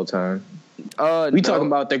coach of all time. Talking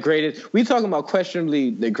about questionably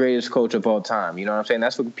the greatest coach of all time. You know what I'm saying?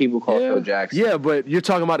 That's what people call Phil Jackson. Yeah, but you're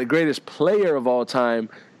talking about the greatest player of all time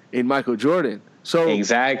in Michael Jordan. So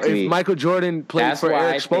exactly, if Michael Jordan played for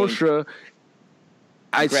Eric Spoelstra,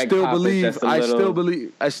 I still believe. Greg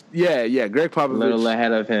Popovich. A little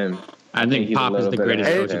ahead of him. I think Pop is the greatest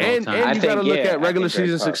coach of all time. And you got to look at regular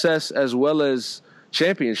season success as well as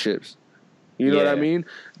championships. You know what I mean?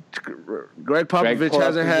 Greg Popovich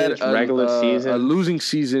hasn't had a losing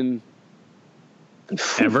season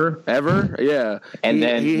ever. Yeah. And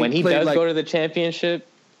when he does go to the championship,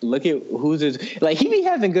 look at who's his. Like, he be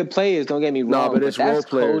having good players, don't get me wrong. No, but it's role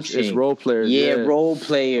players. Coaching. It's role players. Yeah, role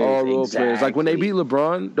players. All role players. Like, when they beat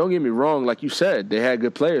LeBron, don't get me wrong, like you said, they had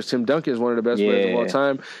good players. Tim Duncan is one of the best players of all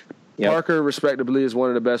time. Parker, respectably, is one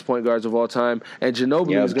of the best point guards of all time. And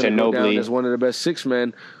Ginobili is going to go down as one of the best six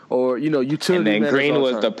men or, utility men. And then Green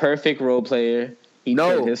was the perfect role player. He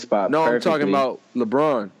took his spot perfectly. I'm talking about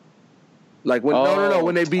LeBron. Like,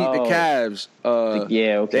 when they beat the Cavs,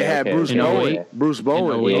 they had Bruce Bowen. Bruce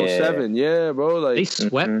Bowen, 07. Yeah, bro. Like, they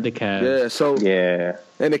swept the Cavs. Yeah, so. Yeah.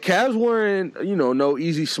 And the Cavs weren't, no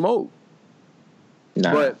easy smoke.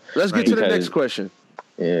 Nah. But let's get to the next question.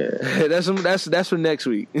 Yeah, that's for next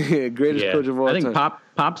week. Greatest coach of all time. I think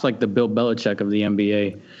Pop's like the Bill Belichick of the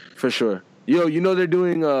NBA. For sure. They're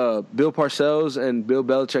doing Bill Parcells and Bill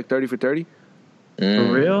Belichick 30 for 30.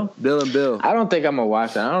 For real? Bill and Bill. I don't think I'm gonna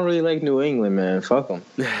watch that. I don't really like New England, man. Fuck them.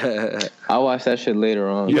 I'll watch that shit later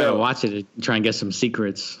on. You gotta watch it and try and get some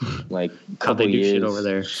secrets. Like How they couple do years. shit over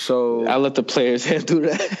there. So I'll let the players do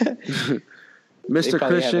that. They Mr.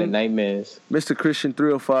 probably have their Christian, nightmares. Mr. Christian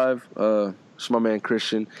 305, it's my man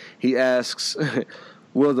Christian. He asks,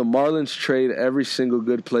 will the Marlins trade every single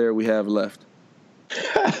good player we have left?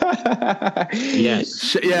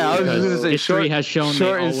 Yes. Yeah, I was just going to say history short, has shown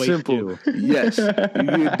short they and always simple. do. Yes.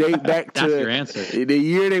 You date back That's to your answer. the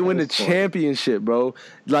year they win the That's funny. championship, bro.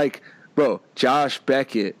 Like, bro, Josh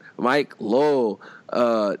Beckett, Mike Lowell,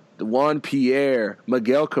 Juan Pierre,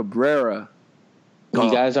 Miguel Cabrera,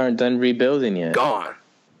 You guys aren't done rebuilding yet. gone.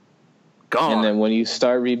 And then when you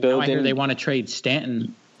start Now I hear rebuilding, they want to trade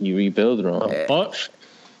Stanton. you rebuild wrong. Fuck.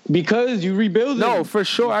 Because you rebuild. No, for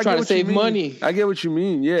sure. I Trying get to what you save mean. money. I get what you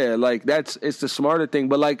mean. Yeah, like it's the smarter thing.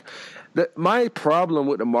 But like, my problem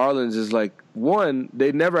with the Marlins is like, one,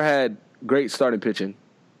 they never had great starting pitching.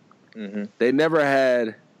 Mm-hmm. They never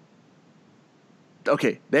had.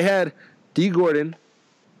 Okay, they had D. Gordon,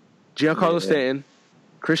 Giancarlo Stanton,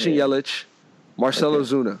 Christian Yelich, Marcelo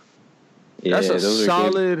Zuna. Yeah, That's a those are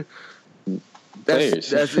solid. players.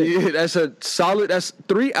 That's a solid. That's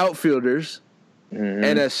 3 outfielders. Mhm.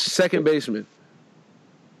 and a second baseman.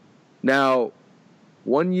 Now,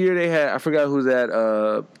 one year they had, I forgot who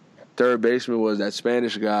that third baseman was, that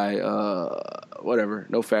Spanish guy, whatever,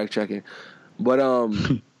 no fact checking. But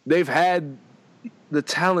they've had the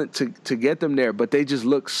talent to get them there, but they just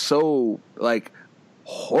look so, like,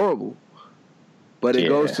 horrible. But it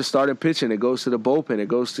goes to starting pitching. It goes to the bullpen. It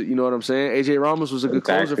goes to, you know what I'm saying? A.J. Ramos was a good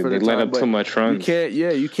closer for the They time. let up but too much runs.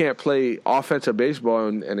 You can't play offensive baseball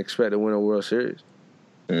and expect to win a World Series.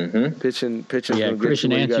 Mm-hmm. Pitching. Yeah,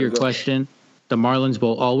 Christian, answer your question. The Marlins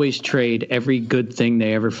will always trade every good thing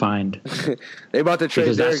they ever find. They about to trade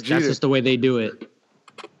Because Derek that's Jeter. just the way they do it.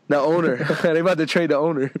 The owner. They about to trade the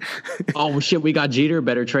owner. Oh, shit, we got Jeter.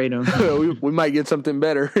 Better trade him. we might get something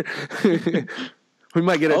better. We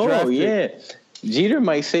might get a draft pick. Yeah. Jeter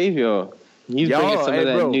might save y'all. He's bringing some of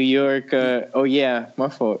that bro. New York. My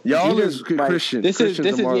fault. Y'all Jeter is might- Christian. This Christian's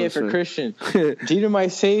is a yeah Marlins for fan. Christian. Jeter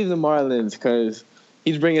might save the Marlins because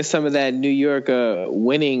he's bringing some of that New York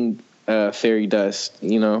winning fairy dust.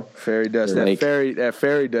 You know, Fairy dust. Like- That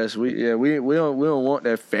fairy dust. We don't want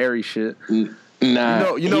that fairy shit.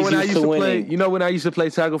 nah. You know he's when I used to play. winning. You know when I used to play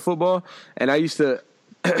tackle football, and I used to.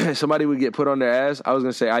 Somebody would get put on their ass. I was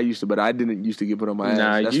gonna say I used to, but I didn't used to get put on my ass.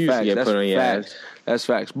 Nah, That's you used to facts. get That's put on your facts. ass. That's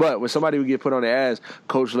facts. But when somebody would get put on their ass,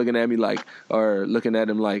 coach looking at me like, or looking at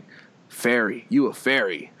him like, "Fairy, you a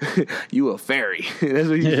fairy, you a fairy." That's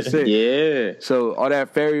what he used to say. Yeah. So all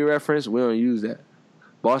that fairy reference, we don't use that.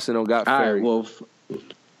 Boston don't got All right. fairy. Well,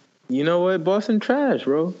 you know what? Boston trash,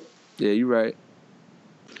 bro. Yeah, you're right.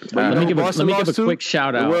 But Let you me know who give a- Boston let me give lost a to? quick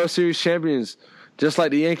shout The out. World Series champions, just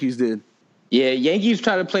like the Yankees did. Yeah, Yankees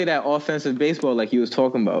try to play that offensive baseball like he was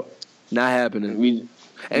talking about. Not happening. We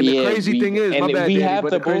And the crazy thing is, my bad, we Danny, have but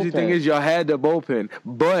the crazy bullpen. thing is y'all had the bullpen.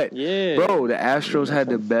 But, Yeah. bro, the Astros had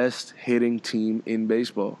the best hitting team in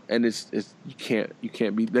baseball. And it's you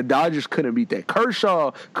can't beat. The Dodgers couldn't beat that.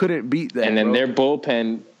 Kershaw couldn't beat that, and then bro. their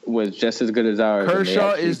bullpen was just as good as ours. and they Kershaw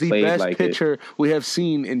actually is the played best like it. pitcher we have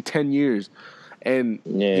seen in 10 years. And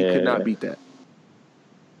he could not beat that.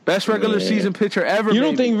 Best regular season pitcher ever. You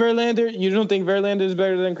don't baby. think Verlander is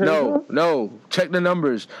better than Kershaw? No. Check the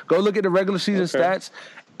numbers. Go look at the regular season stats,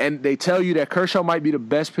 and they tell you that Kershaw might be the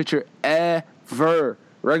best pitcher ever.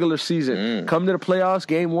 Regular season. Come to the playoffs.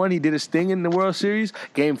 Game 1, he did his thing in the World Series.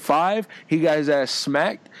 Game 5, he got his ass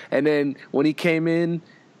smacked. And then when he came in,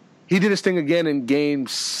 he did his thing again in Game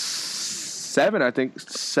 7, I think.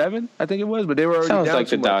 7, I think it was. But they were already Sounds down like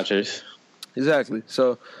too the much. Dodgers. Exactly.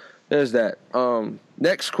 So there's that.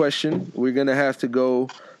 Next question, we're gonna have to go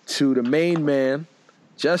to the main man,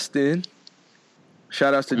 Justin.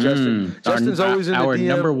 Shout outs to Justin. Justin's always in the our DM.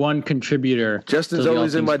 number one contributor. Justin's to the All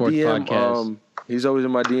always in Things my Sports DM. Podcast. He's always in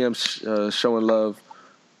my DMs, showing love,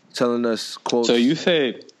 telling us quotes. So you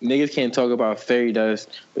said niggas can't talk about fairy dust,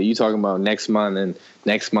 but you talking about next month and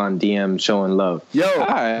next month DM showing love. Yo,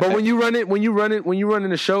 Alright. but when you run in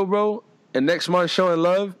the show, bro, and next month showing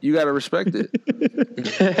love, you gotta respect it.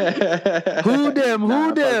 Who them?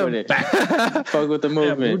 Fuck with the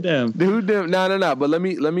movement. Damn. Who them? No. But let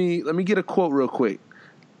me get a quote real quick.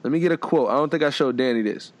 Let me get a quote. I don't think I showed Danny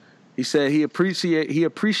this. He said he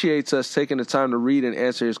appreciates us taking the time to read and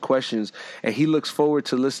answer his questions, and he looks forward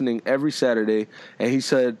to listening every Saturday. And he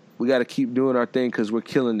said we got to keep doing our thing because we're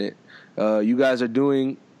killing it. You guys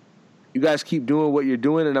keep doing what you're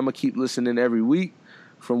doing, and I'm gonna keep listening every week.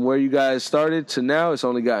 from where you guys started to now, it's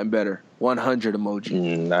only gotten better. 100 emoji.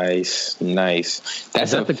 Nice.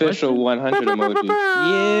 That's that the official 100 emoji.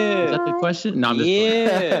 Yeah. Is that the question? No, I'm just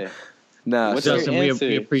Yeah. Nah, What's so, Justin, your we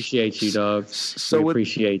answer? appreciate you, dog. We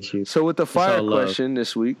appreciate you. so with the fire all love. question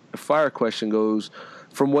this week, the fire question goes,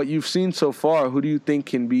 from what you've seen so far, who do you think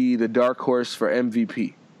can be the dark horse for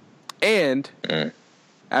MVP? And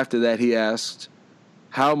after that, he asked,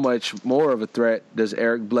 how much more of a threat does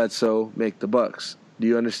Eric Bledsoe make the Bucks? Do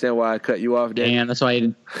you understand why I cut you off, Dan? Damn, that's why I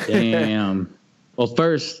didn't. Damn. Well,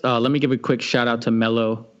 first, let me give a quick shout out to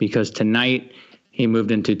Melo because tonight he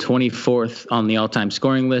moved into 24th on the all-time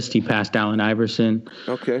scoring list. He passed Allen Iverson.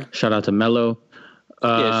 Okay. Shout out to Melo.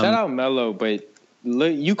 Yeah, shout out Melo, but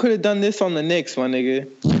look, you could have done this on the Knicks, my nigga,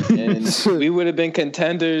 and we would have been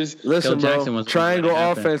contenders. Listen, Phil Jackson bro, was triangle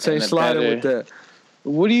offense ain't And a sliding with better- that.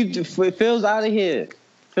 What do you do? Phil's out of here.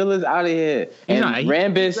 Phil is out of here. And not. He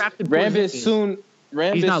Rambis drafted Rambis Porzingis. soon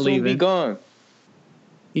He's not soon be leaving. gone.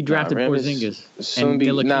 He drafted Rambis Porzingis. Soon and be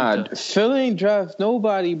Ntilikina. Phil ain't draft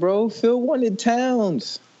nobody, bro. Phil wanted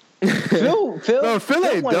Towns. Phil No, Phil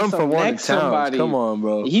ain't wanted dumb for some wanting next Towns. somebody. Come on,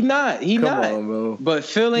 bro. He not. Come on, bro. But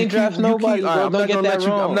Phil ain't draft You nobody, all right, bro. I'm Don't not get gonna that let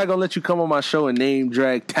you. wrong. I'm not gonna let you come on my show and name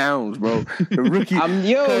drag Towns, bro. The rookie. Towns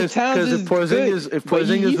is if Porzingis, good. if But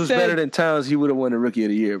Porzingis he was said- better than Towns, he would have won the Rookie of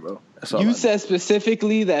the Year, bro. That's all. You I said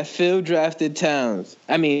specifically that Phil drafted Towns.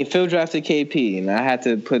 I mean, Phil drafted KP, and I had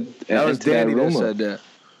to put that was into Danny that rumor. said that.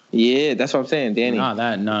 Yeah, that's what I'm saying, Danny. No,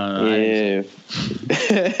 that no. I didn't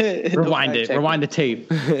say Yeah. Rewind it. Rewind the tape.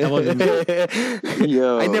 That wasn't me.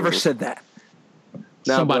 Yo. I never said that.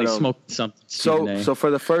 Nah, Somebody but, smoked something. Stephen A. So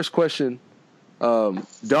for the first question,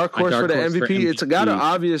 dark horse for the MVP, it's got to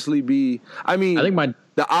obviously be. I mean, I think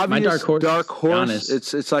the obvious dark horse is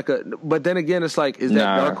Giannis. It's like a. But then again, it's like, is that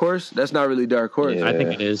Nah. dark horse? That's not really dark horse. Yeah. I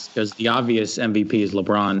think it is because the obvious MVP is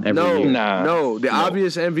LeBron every No, year. Nah. no. The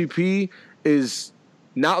obvious MVP is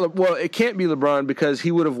not. Well, it can't be LeBron because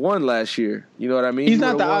he would have won last year. You know what I mean? He's He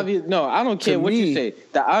not would've the won. obvious. No, I don't care To what me, you say.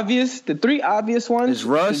 The three obvious ones It's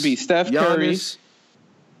Russ, would be Steph Curry, Giannis,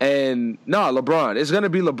 and LeBron. It's gonna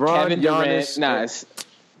be LeBron, Kevin Durant. Giannis. Nah, it's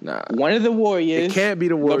Nah. one of the Warriors. It can't be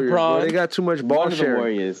the Warriors. LeBron, Bro. They got too much ball one of the sharing.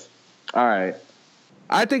 Warriors. All right.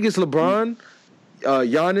 I think it's LeBron,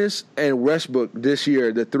 Giannis, and Westbrook this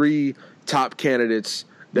year, the three top candidates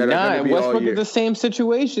that are going to be all Westbrook year. is the same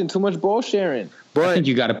situation. Too much ball sharing. I But think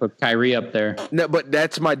you got to put Kyrie up there. no, but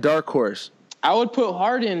that's my dark horse. I would put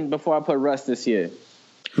Harden before I put Russ this year.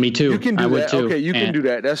 Me too. You can do I would that. too. Okay, you can And do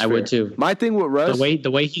that. That's I fair. would too. My thing with Russ,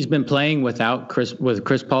 The way he's been playing with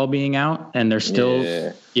Chris Paul being out, and they're still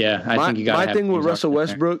I think you got. my thing with Russell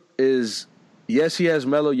Westbrook is, yes, he has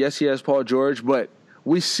Melo, yes, he has Paul George, but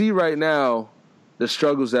we see right now the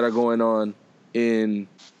struggles that are going on in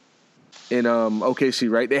OKC.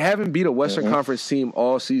 Right, they haven't beat a Western Conference team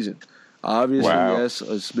all season. Obviously, yes,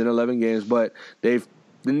 it's been 11 games, but they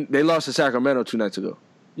lost to Sacramento 2 nights ago.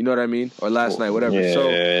 You know what I mean? Or last night, whatever. Yeah.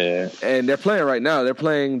 So, and they're playing right now. They're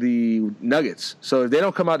playing the Nuggets. So if they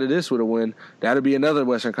don't come out of this with a win, that'll be another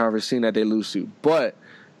Western Conference team that they lose to. But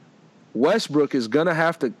Westbrook is going to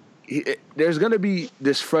have to there's going to be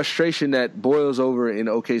this frustration that boils over in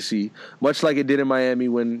OKC, much like it did in Miami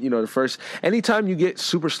when, anytime you get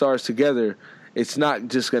superstars together, it's not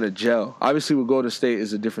just going to gel. Obviously, with Golden State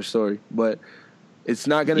is a different story, but it's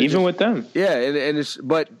not going to Even with them. Yeah, and it's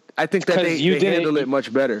but I think that they handle it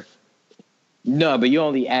much better. No, but you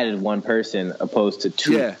only added one person opposed to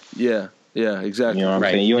two. Yeah, exactly. You know what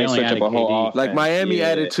I'm saying? You ain't switch up a whole offense. Like Miami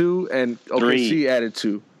added 2 and OKC added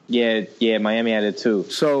 2. Yeah, Miami added 2.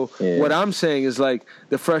 So what I'm saying is like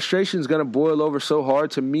the frustration is gonna boil over so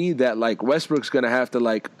hard to me that like Westbrook's gonna have to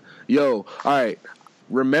like, all right,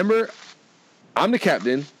 remember, I'm the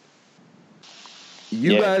captain.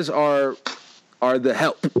 You guys are the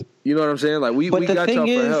help. You know what I'm saying? Like we got y'all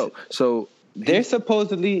for help. So they're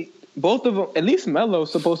supposedly both of them, at least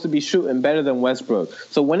Melo's supposed to be shooting better than Westbrook.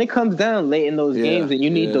 So when it comes down late in those games and you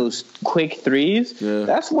need those quick threes,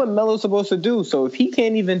 that's what Melo's supposed to do. So if he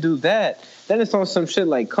can't even do that, then it's on some shit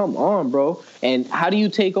like, come on, bro. And how do you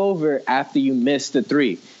take over after you miss the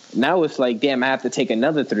 3? Now it's like, damn, I have to take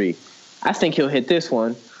another 3. I think he'll hit this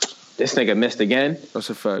one. This nigga missed again. That's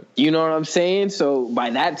a fact. You know what I'm saying? So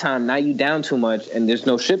by that time, now you down too much and there's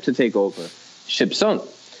no ship to take over. Ship sunk.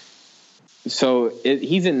 So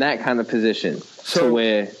he's in that kind of position to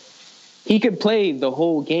where he could play the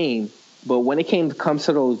whole game, but when it comes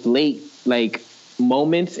to those late like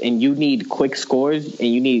moments and you need quick scores and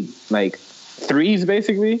you need like 3s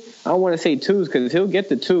basically, I don't want to say 2s because he'll get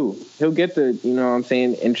the 2. He'll get the, you know what I'm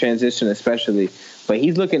saying, in transition especially. But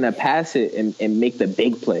he's looking to pass it and make the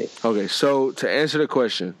big play. Okay, so to answer the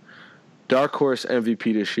question, dark horse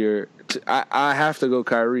MVP this year, I have to go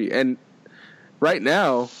Kyrie. And right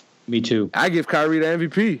now, Me too. I give Kyrie the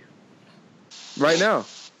MVP. Right now.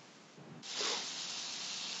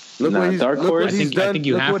 Look what he's dark horse? what he's done. I think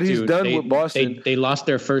you Look have what he's to. done with Boston. They lost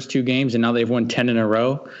their first 2 games, and now they've won 10 in a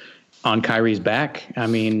row on Kyrie's back. I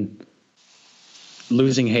mean,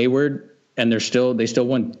 losing Hayward, and they still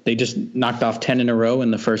won. They just knocked off 10 in a row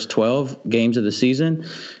in the first 12 games of the season.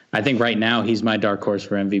 I think right now he's my dark horse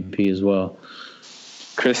for MVP as well.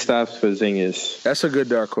 Kristaps Porzingis. That's a good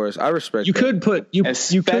dark horse. I respect. You that. could put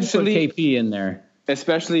Especially- KP in there.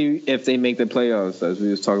 Especially if they make the playoffs, as we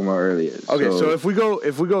was talking about earlier. Okay, so if we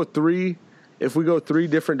go three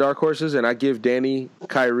different dark horses, and I give Danny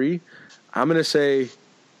Kyrie, I'm gonna say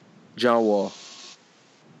John Wall.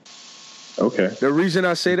 Okay. The reason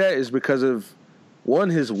I say that is because of one,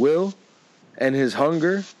 his will, and his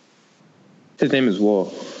hunger. His name is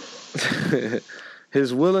Wall.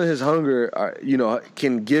 His will and his hunger,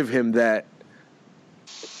 can give him that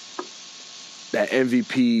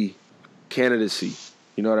MVP candidacy.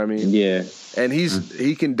 You know what I mean? Yeah. And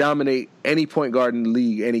he can dominate any point guard in the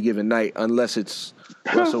league any given night, unless it's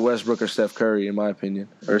Russell Westbrook or Steph Curry, in my opinion.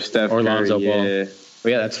 Or Steph Or Curry, Lonzo Ball. yeah.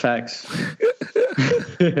 Well, yeah, that's facts.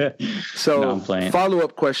 So, No, I'm playing.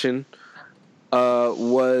 follow-up question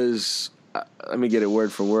was, let me get it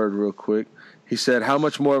word for word real quick. He said, how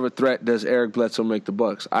much more of a threat does Eric Bledsoe make the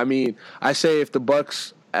Bucks? I mean, I say if the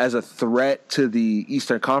Bucks as a threat to the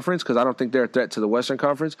Eastern Conference, because I don't think they're a threat to the Western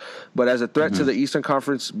Conference, but as a threat to the Eastern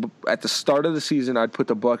Conference, at the start of the season, I'd put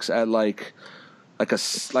the Bucks at like a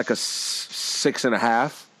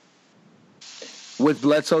 6.5. With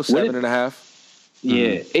Bledsoe, 7.5.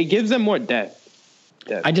 Yeah. It gives them more depth.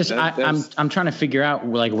 I'm trying to figure out,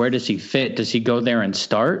 like, where does he fit? Does he go there and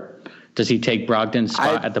start? Does he take Brogdon's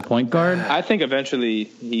spot at the point guard? I think eventually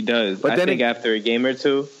he does. But I then think after a game or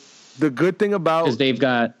two. The good thing about Because they've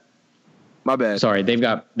got my bad. Sorry, they've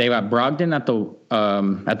got Brogdon at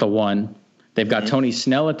the 1. They've got Tony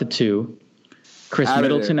Snell at the 2, Chris Out of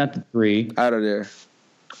Middleton there. at the 3, Out of there.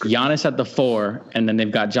 Giannis at the 4, and then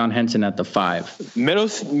they've got John Henson at the 5.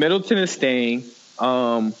 Middleton is staying.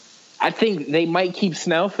 I think they might keep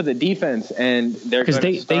Snell for the defense, and they're Because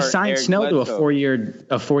going to they signed Eric Snell to a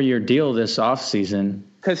Bledsoe. 4-year deal this offseason.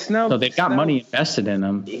 Because Snell, So they've got money invested in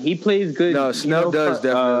him. He plays good. No, Snell does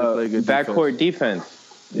definitely play good backcourt defense.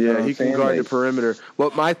 You know Yeah, what he I'm can saying? guard the Like, perimeter.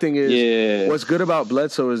 But my thing is, Yeah. what's good about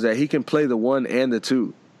Bledsoe is that he can play the 1 and the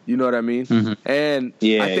 2. You know what I mean? And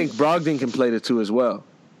Yeah. I think Brogdon can play the 2 as well.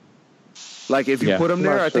 Like, if you Yeah. put him I'm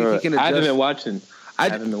there, not I think sure. he can I haven't adjust. been watching.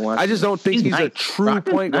 I just don't think he's a nice. true Brogdon's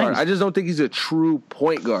point guard. nice. I just don't think he's a true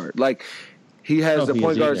point guard. Like, he has the he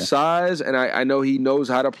point is guard either. size, and I know he knows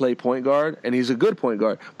how to play point guard, and he's a good point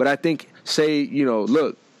guard. But I think,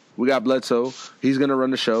 look, we got Bledsoe. He's going to run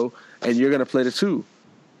the show, and you're going to play the 2.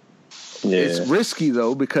 Yeah. It's risky,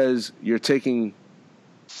 though, because you're taking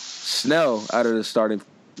Snell out of the starting,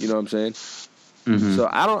 you know what I'm saying? Mm-hmm. So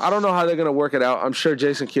I don't know how they're going to work it out. I'm sure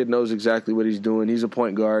Jason Kidd knows exactly what he's doing. He's a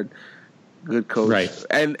point guard, good coach. Right.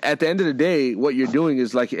 And at the end of the day, what you're doing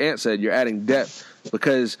is, like your aunt said, you're adding depth,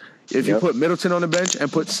 because if you put Middleton on the bench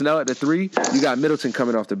and put Snell at the 3, you got Middleton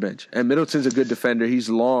coming off the bench. And Middleton's a good defender. He's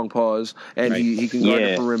long pause, and Right. he can guard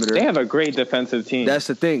the perimeter. They have a great defensive team. That's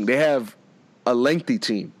the thing. They have a lengthy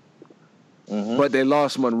team. But they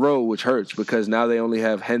lost Monroe, which hurts, because now they only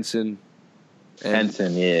have Henson and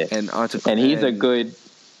Henson, yeah. and Antetokounmpo. And he's a good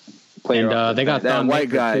player. And they got that Thon white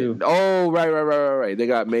Maker, guy. too. Oh, right. They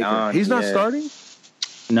got Maker. He's not yeah. starting?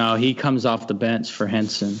 No, he comes off the bench for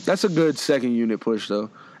Henson. That's a good second unit push, though.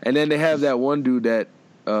 And then they have that one dude that,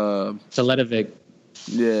 Zeletovic.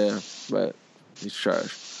 yeah, but he's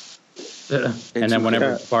trash. And then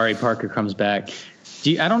whenever Barry Parker comes back, do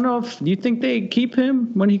you think they keep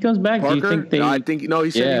him when he comes back? Parker? Do you think they? No, he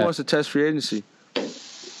said he Yeah. wants to test free agency.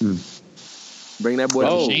 Bring that boy.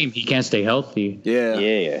 It's a shame he can't stay healthy. Yeah.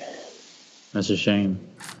 Yeah. That's a shame.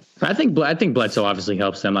 I think Bledsoe obviously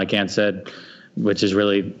helps them, like Ant said, which is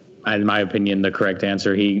really, in my opinion, the correct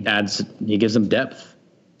answer. He gives them depth.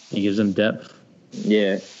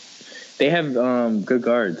 Yeah. They have good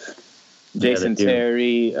guards. Jason they do.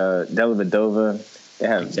 Terry, Dellavedova. They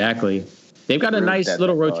have Exactly. They've got a Really nice that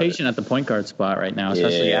little guard. rotation at the point guard spot right now,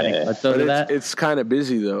 especially Yeah. adding Bledsoe But to that. it's kind of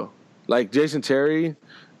busy, though. Like, Jason Terry,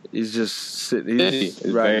 he's just sitting. busy. He's It's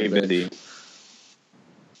right, very man. busy.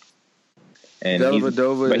 And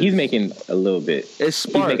Dellavedova he's is- making a little bit. It's He's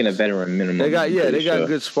sparks. making a veteran minimum. They got I'm pretty sure.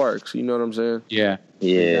 good sparks. You know what I'm saying? Yeah.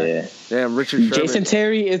 Yeah. Damn, Richard Sherman. Jason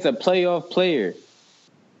Terry is a playoff player.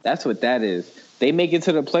 That's what that is. They make it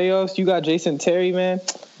to the playoffs. You got Jason Terry, man.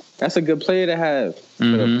 That's a good player to have for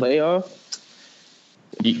the playoff.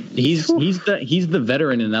 He's the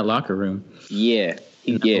veteran in that locker room. Yeah.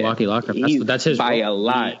 Milwaukee locker room. That's his by role. a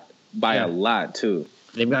lot too.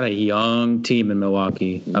 They've got a young team in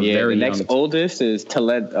Milwaukee. The next oldest is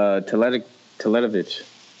Teletovic.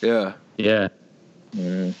 Yeah. Yeah.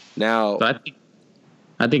 Now, so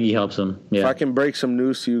I think he helps them. Yeah. If I can break some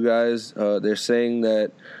news to you guys, they're saying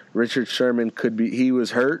that Richard Sherman he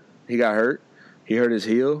was hurt. He got hurt. He hurt his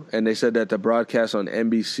heel, and they said that the broadcast on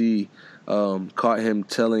NBC caught him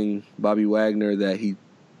telling Bobby Wagner that he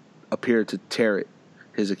appeared to tear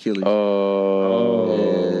his Achilles.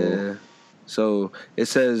 Yeah. So it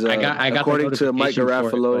says, according to Mike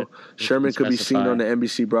Garafolo, Sherman could be seen on the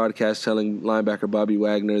NBC broadcast telling linebacker Bobby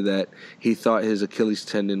Wagner that he thought his Achilles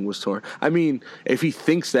tendon was torn. I mean, if he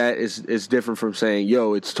thinks that, it's different from saying,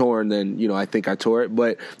 yo, it's torn, then, I think I tore it.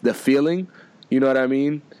 But the feeling, you know what I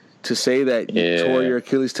mean? To say that you tore your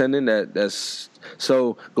Achilles tendon, that's...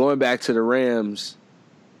 So going back to the Rams...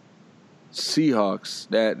 Seahawks,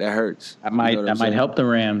 that hurts. That might help the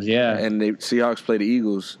Rams, yeah. And Seahawks play the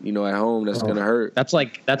Eagles, at home. That's gonna hurt. That's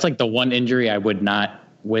like the one injury I would not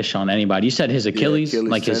wish on anybody. You said his Achilles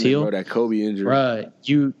like his heel, bro, that Kobe injury. Bruh,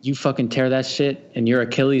 you fucking tear that shit, and your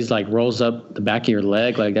Achilles like rolls up the back of your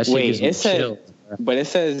leg, like that shit gives me chills. But it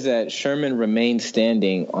says that Sherman remained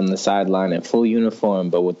standing on the sideline in full uniform,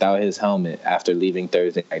 but without his helmet after leaving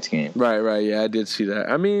Thursday night's game. Right. Yeah, I did see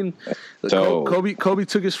that. I mean, Kobe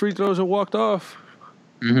took his free throws and walked off.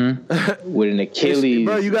 Mm-hmm. With an Achilles.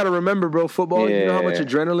 Bro, you got to remember, bro, football, you know how much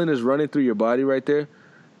adrenaline is running through your body right there?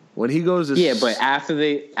 When he goes to... Yeah, but after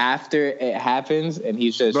it happens and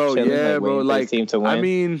he's just chilling, waiting for his team to win. I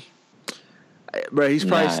mean... Bro, he's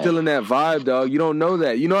probably still in that vibe, dog. You don't know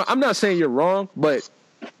that. I'm not saying you're wrong, but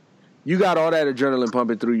you got all that adrenaline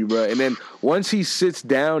pumping through you, bro. And then once he sits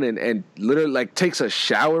down and literally like takes a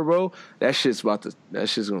shower, bro, that shit's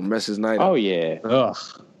gonna mess his night up. Oh yeah. Ugh.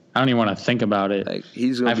 I don't even want to think about it. Like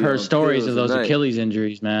I've heard stories of those Achilles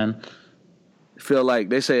injuries, man.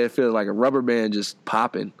 They say it feels like a rubber band just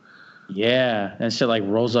popping. Yeah, that shit like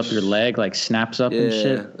rolls up your leg, like snaps up and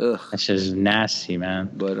shit. Ugh. That shit is nasty, man.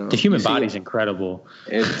 But the human body's incredible.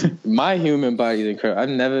 My human body's incredible. I've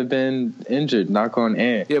never been injured. Knock on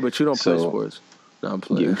air. Yeah, but you don't play sports. No, I'm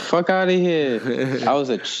playing. Fuck out of here. I was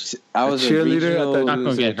a cheerleader. Regional, not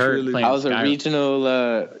gonna get hurt. I was a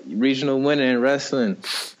regional winner in wrestling.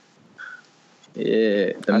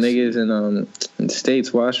 Yeah, the niggas in the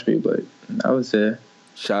States watched me, but I was there.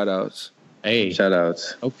 Shout outs. Hey. Shout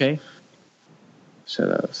outs. Okay.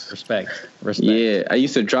 Shout outs. Respect. Yeah, I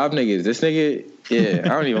used to drop niggas. This nigga, I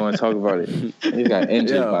don't even want to talk about it. He got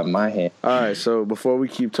injured by my hand. All right, so before we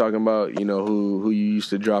keep talking about, who you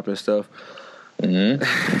used to drop and stuff.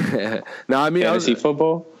 Mm-hmm. Now, I mean, fantasy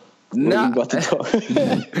football? Nah. What are you about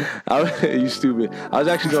to talk? You stupid. I was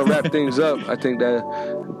actually going to wrap things up. I think that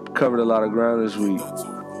covered a lot of ground this week.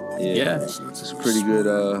 Yeah. It's a pretty good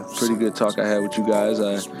talk I had with you guys.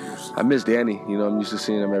 I miss Danny. I'm used to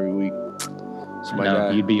seeing him every week. It's my guy.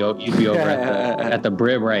 You'd be over at the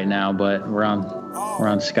Brib right now, but we're on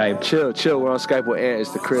Skype. Chill. We're on Skype with Ant. It's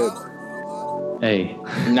the crib. Hey.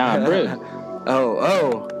 Nah, Brib.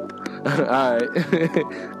 Oh.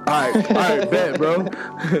 All right, bet, bro.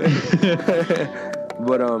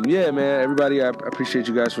 But yeah, man. Everybody, I appreciate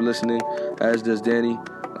you guys for listening. As does Danny.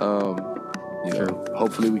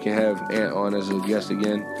 Hopefully we can have Ant on as a guest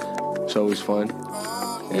again. It's always fun.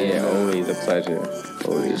 Yeah, always a pleasure.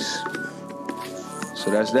 Always. So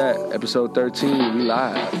that's that. Episode 13, we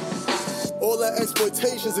live. All that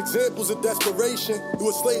exploitation's examples of desperation. You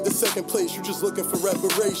a slave to second place, you just looking for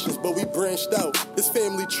reparations. But we branched out. This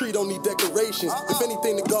family tree don't need decorations. If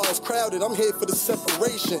anything, the garden's crowded, I'm here for the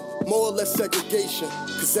separation. More or less segregation.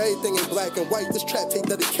 Cause everything ain't black and white, this trap take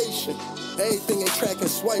dedication. Everything ain't track and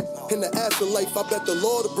swipe. In the afterlife, I bet the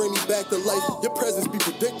Lord will bring me back to life. Your presence be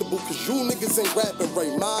predictable, cause you niggas ain't rapping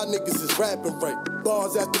right. My niggas is rapping right.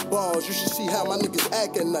 Bars after bars, you should see how my niggas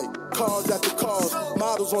act at night. Cars after cars,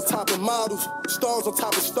 models on top of models. Stars on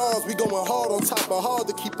top of stars, we going hard on top of hard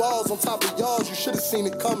to keep ours on top of y'all. You should have seen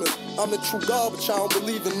it coming. I'm the true God, but y'all don't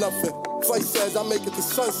believe in nothing. Flight says I make it to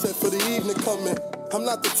sunset for the evening coming. I'm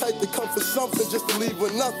not the type to come for something just to leave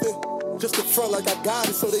with nothing. Just to front like I got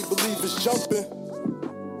it so they believe it's jumping.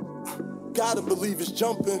 Gotta believe it's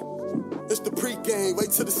jumping. It's the pregame,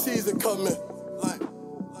 wait till the season coming. Like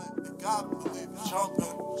you gotta believe it's jumping.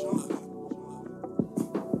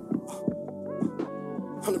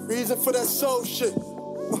 I'm the reason for that soul shit.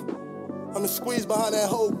 I'm the squeeze behind that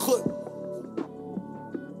whole clip.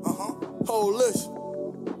 Whole list.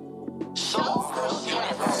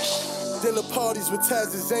 Dinner parties with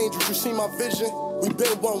Taz's angels, you see my vision? We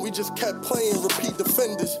been one, we just kept playing, repeat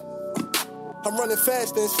defenders. I'm running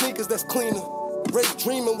faster in sneakers that's cleaner. Rape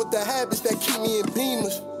dreaming with the habits that keep me in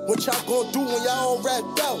Beamers. What y'all gonna do when y'all all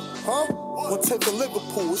wrapped out, huh? 1/10 in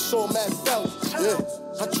Liverpool, it's all mapped out, yeah.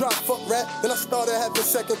 I dropped fuck rap, then I started having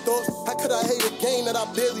second thoughts. How could I hate a game that I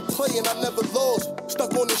barely play and I never lost?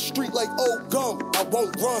 Stuck on the street like old gum, I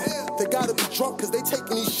won't run. They gotta be drunk cause they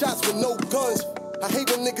taking these shots with no guns. I hate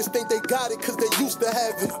when niggas think they got it cause they used to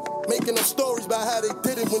have it. Making up stories about how they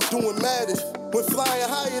did it when doing matters. When flying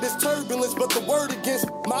higher, there's turbulence, but the word against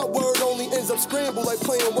my word only ends up scrambled like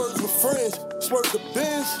playing words with friends. Swerve the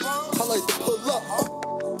bins, I like to pull up,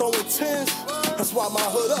 throwing tens. That's why my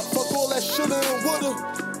hood up, fuck all that shoulda and woulda.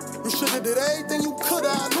 You shoulda did everything you coulda.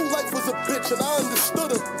 I knew life was a bitch and I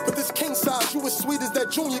understood her. But this king size, you as sweet as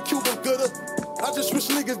that junior Cuban gooder. I just wish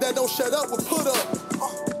niggas that don't shut up would put up.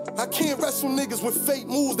 I can't wrestle niggas with fake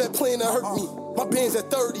moves that plan to hurt me. My band's at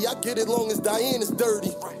 30, I get it long as Diane is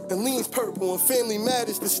dirty. And Lean's purple and family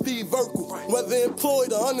matters to Steve Urkel. Whether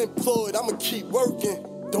employed or unemployed, I'ma keep working.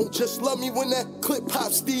 Don't just love me when that clip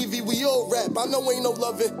pop Stevie. We all rap, I know ain't no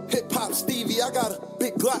loving hip-hop Stevie. I got a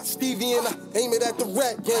big Glock Stevie and I aim it at the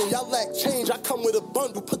rap game. Y'all lack change, I come with a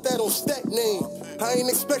bundle, put that on stack name. I ain't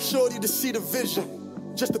expect shorty to see the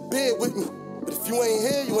vision, just to bear with me. But if you ain't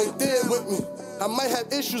here, you ain't there with me. I might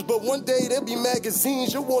have issues, but one day there'll be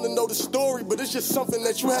magazines. You'll wanna know the story, but it's just something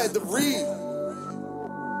that you had to read.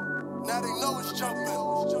 Now they know it's jumping.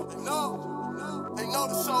 They know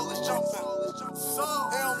the soul is jumping.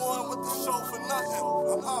 They don't want with the soul for nothing.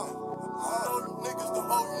 I know them niggas don't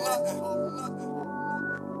owe you nothing.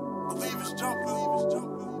 Believe it's jumping.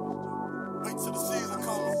 Wait till the season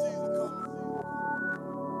comes.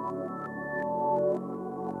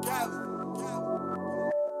 Gather.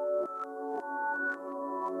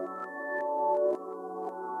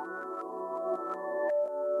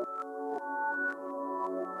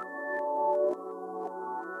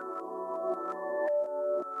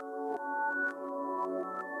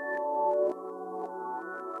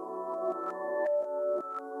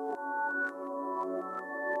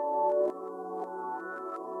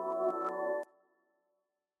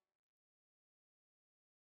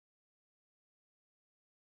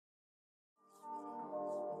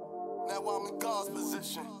 Now I'm in God's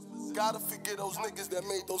position. Gotta forget those niggas that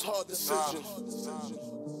made those hard decisions.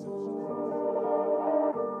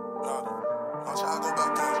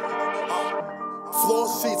 Floor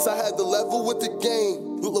seats, I had the level with the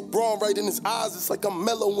game. With LeBron right in his eyes, it's like I'm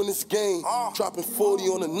mellow in this game. Dropping 40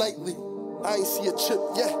 on a nightly. I ain't see a chip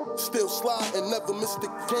yet. Still slide and never miss the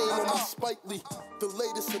game on my Spike Lee. The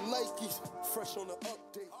latest in Nikes, fresh on the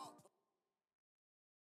update.